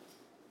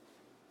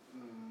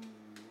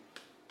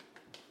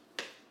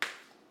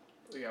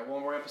 We got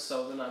one more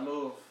episode, then I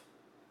move.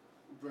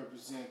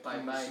 Represent. Bye,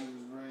 people bye. she was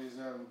raised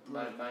out in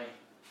Bye Brooklyn. bye.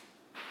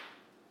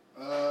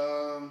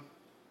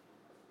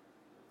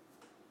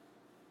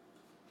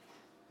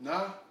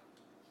 Nah.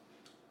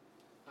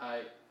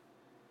 Alright.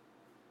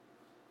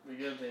 We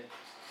good then.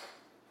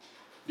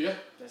 Yeah.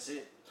 That's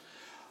it.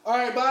 All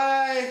right.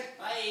 Bye.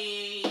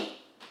 Bye.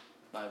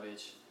 Bye,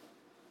 bitch.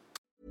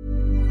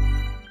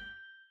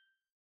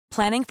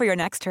 Planning for your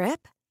next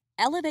trip?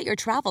 Elevate your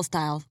travel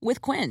style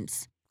with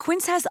Quince.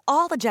 Quince has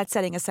all the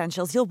jet-setting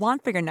essentials you'll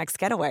want for your next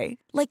getaway,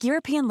 like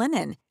European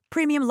linen,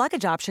 premium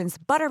luggage options,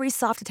 buttery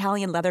soft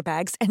Italian leather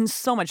bags, and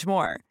so much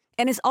more.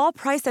 And is all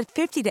priced at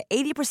 50 to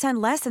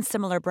 80% less than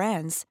similar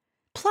brands.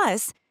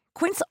 Plus,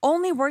 Quince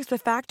only works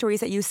with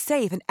factories that use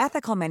safe and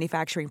ethical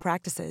manufacturing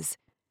practices.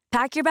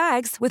 Pack your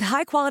bags with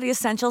high-quality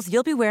essentials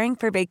you'll be wearing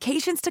for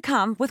vacations to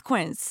come with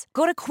Quince.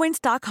 Go to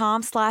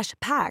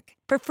quince.com/pack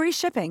for free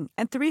shipping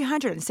and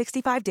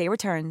 365-day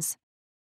returns.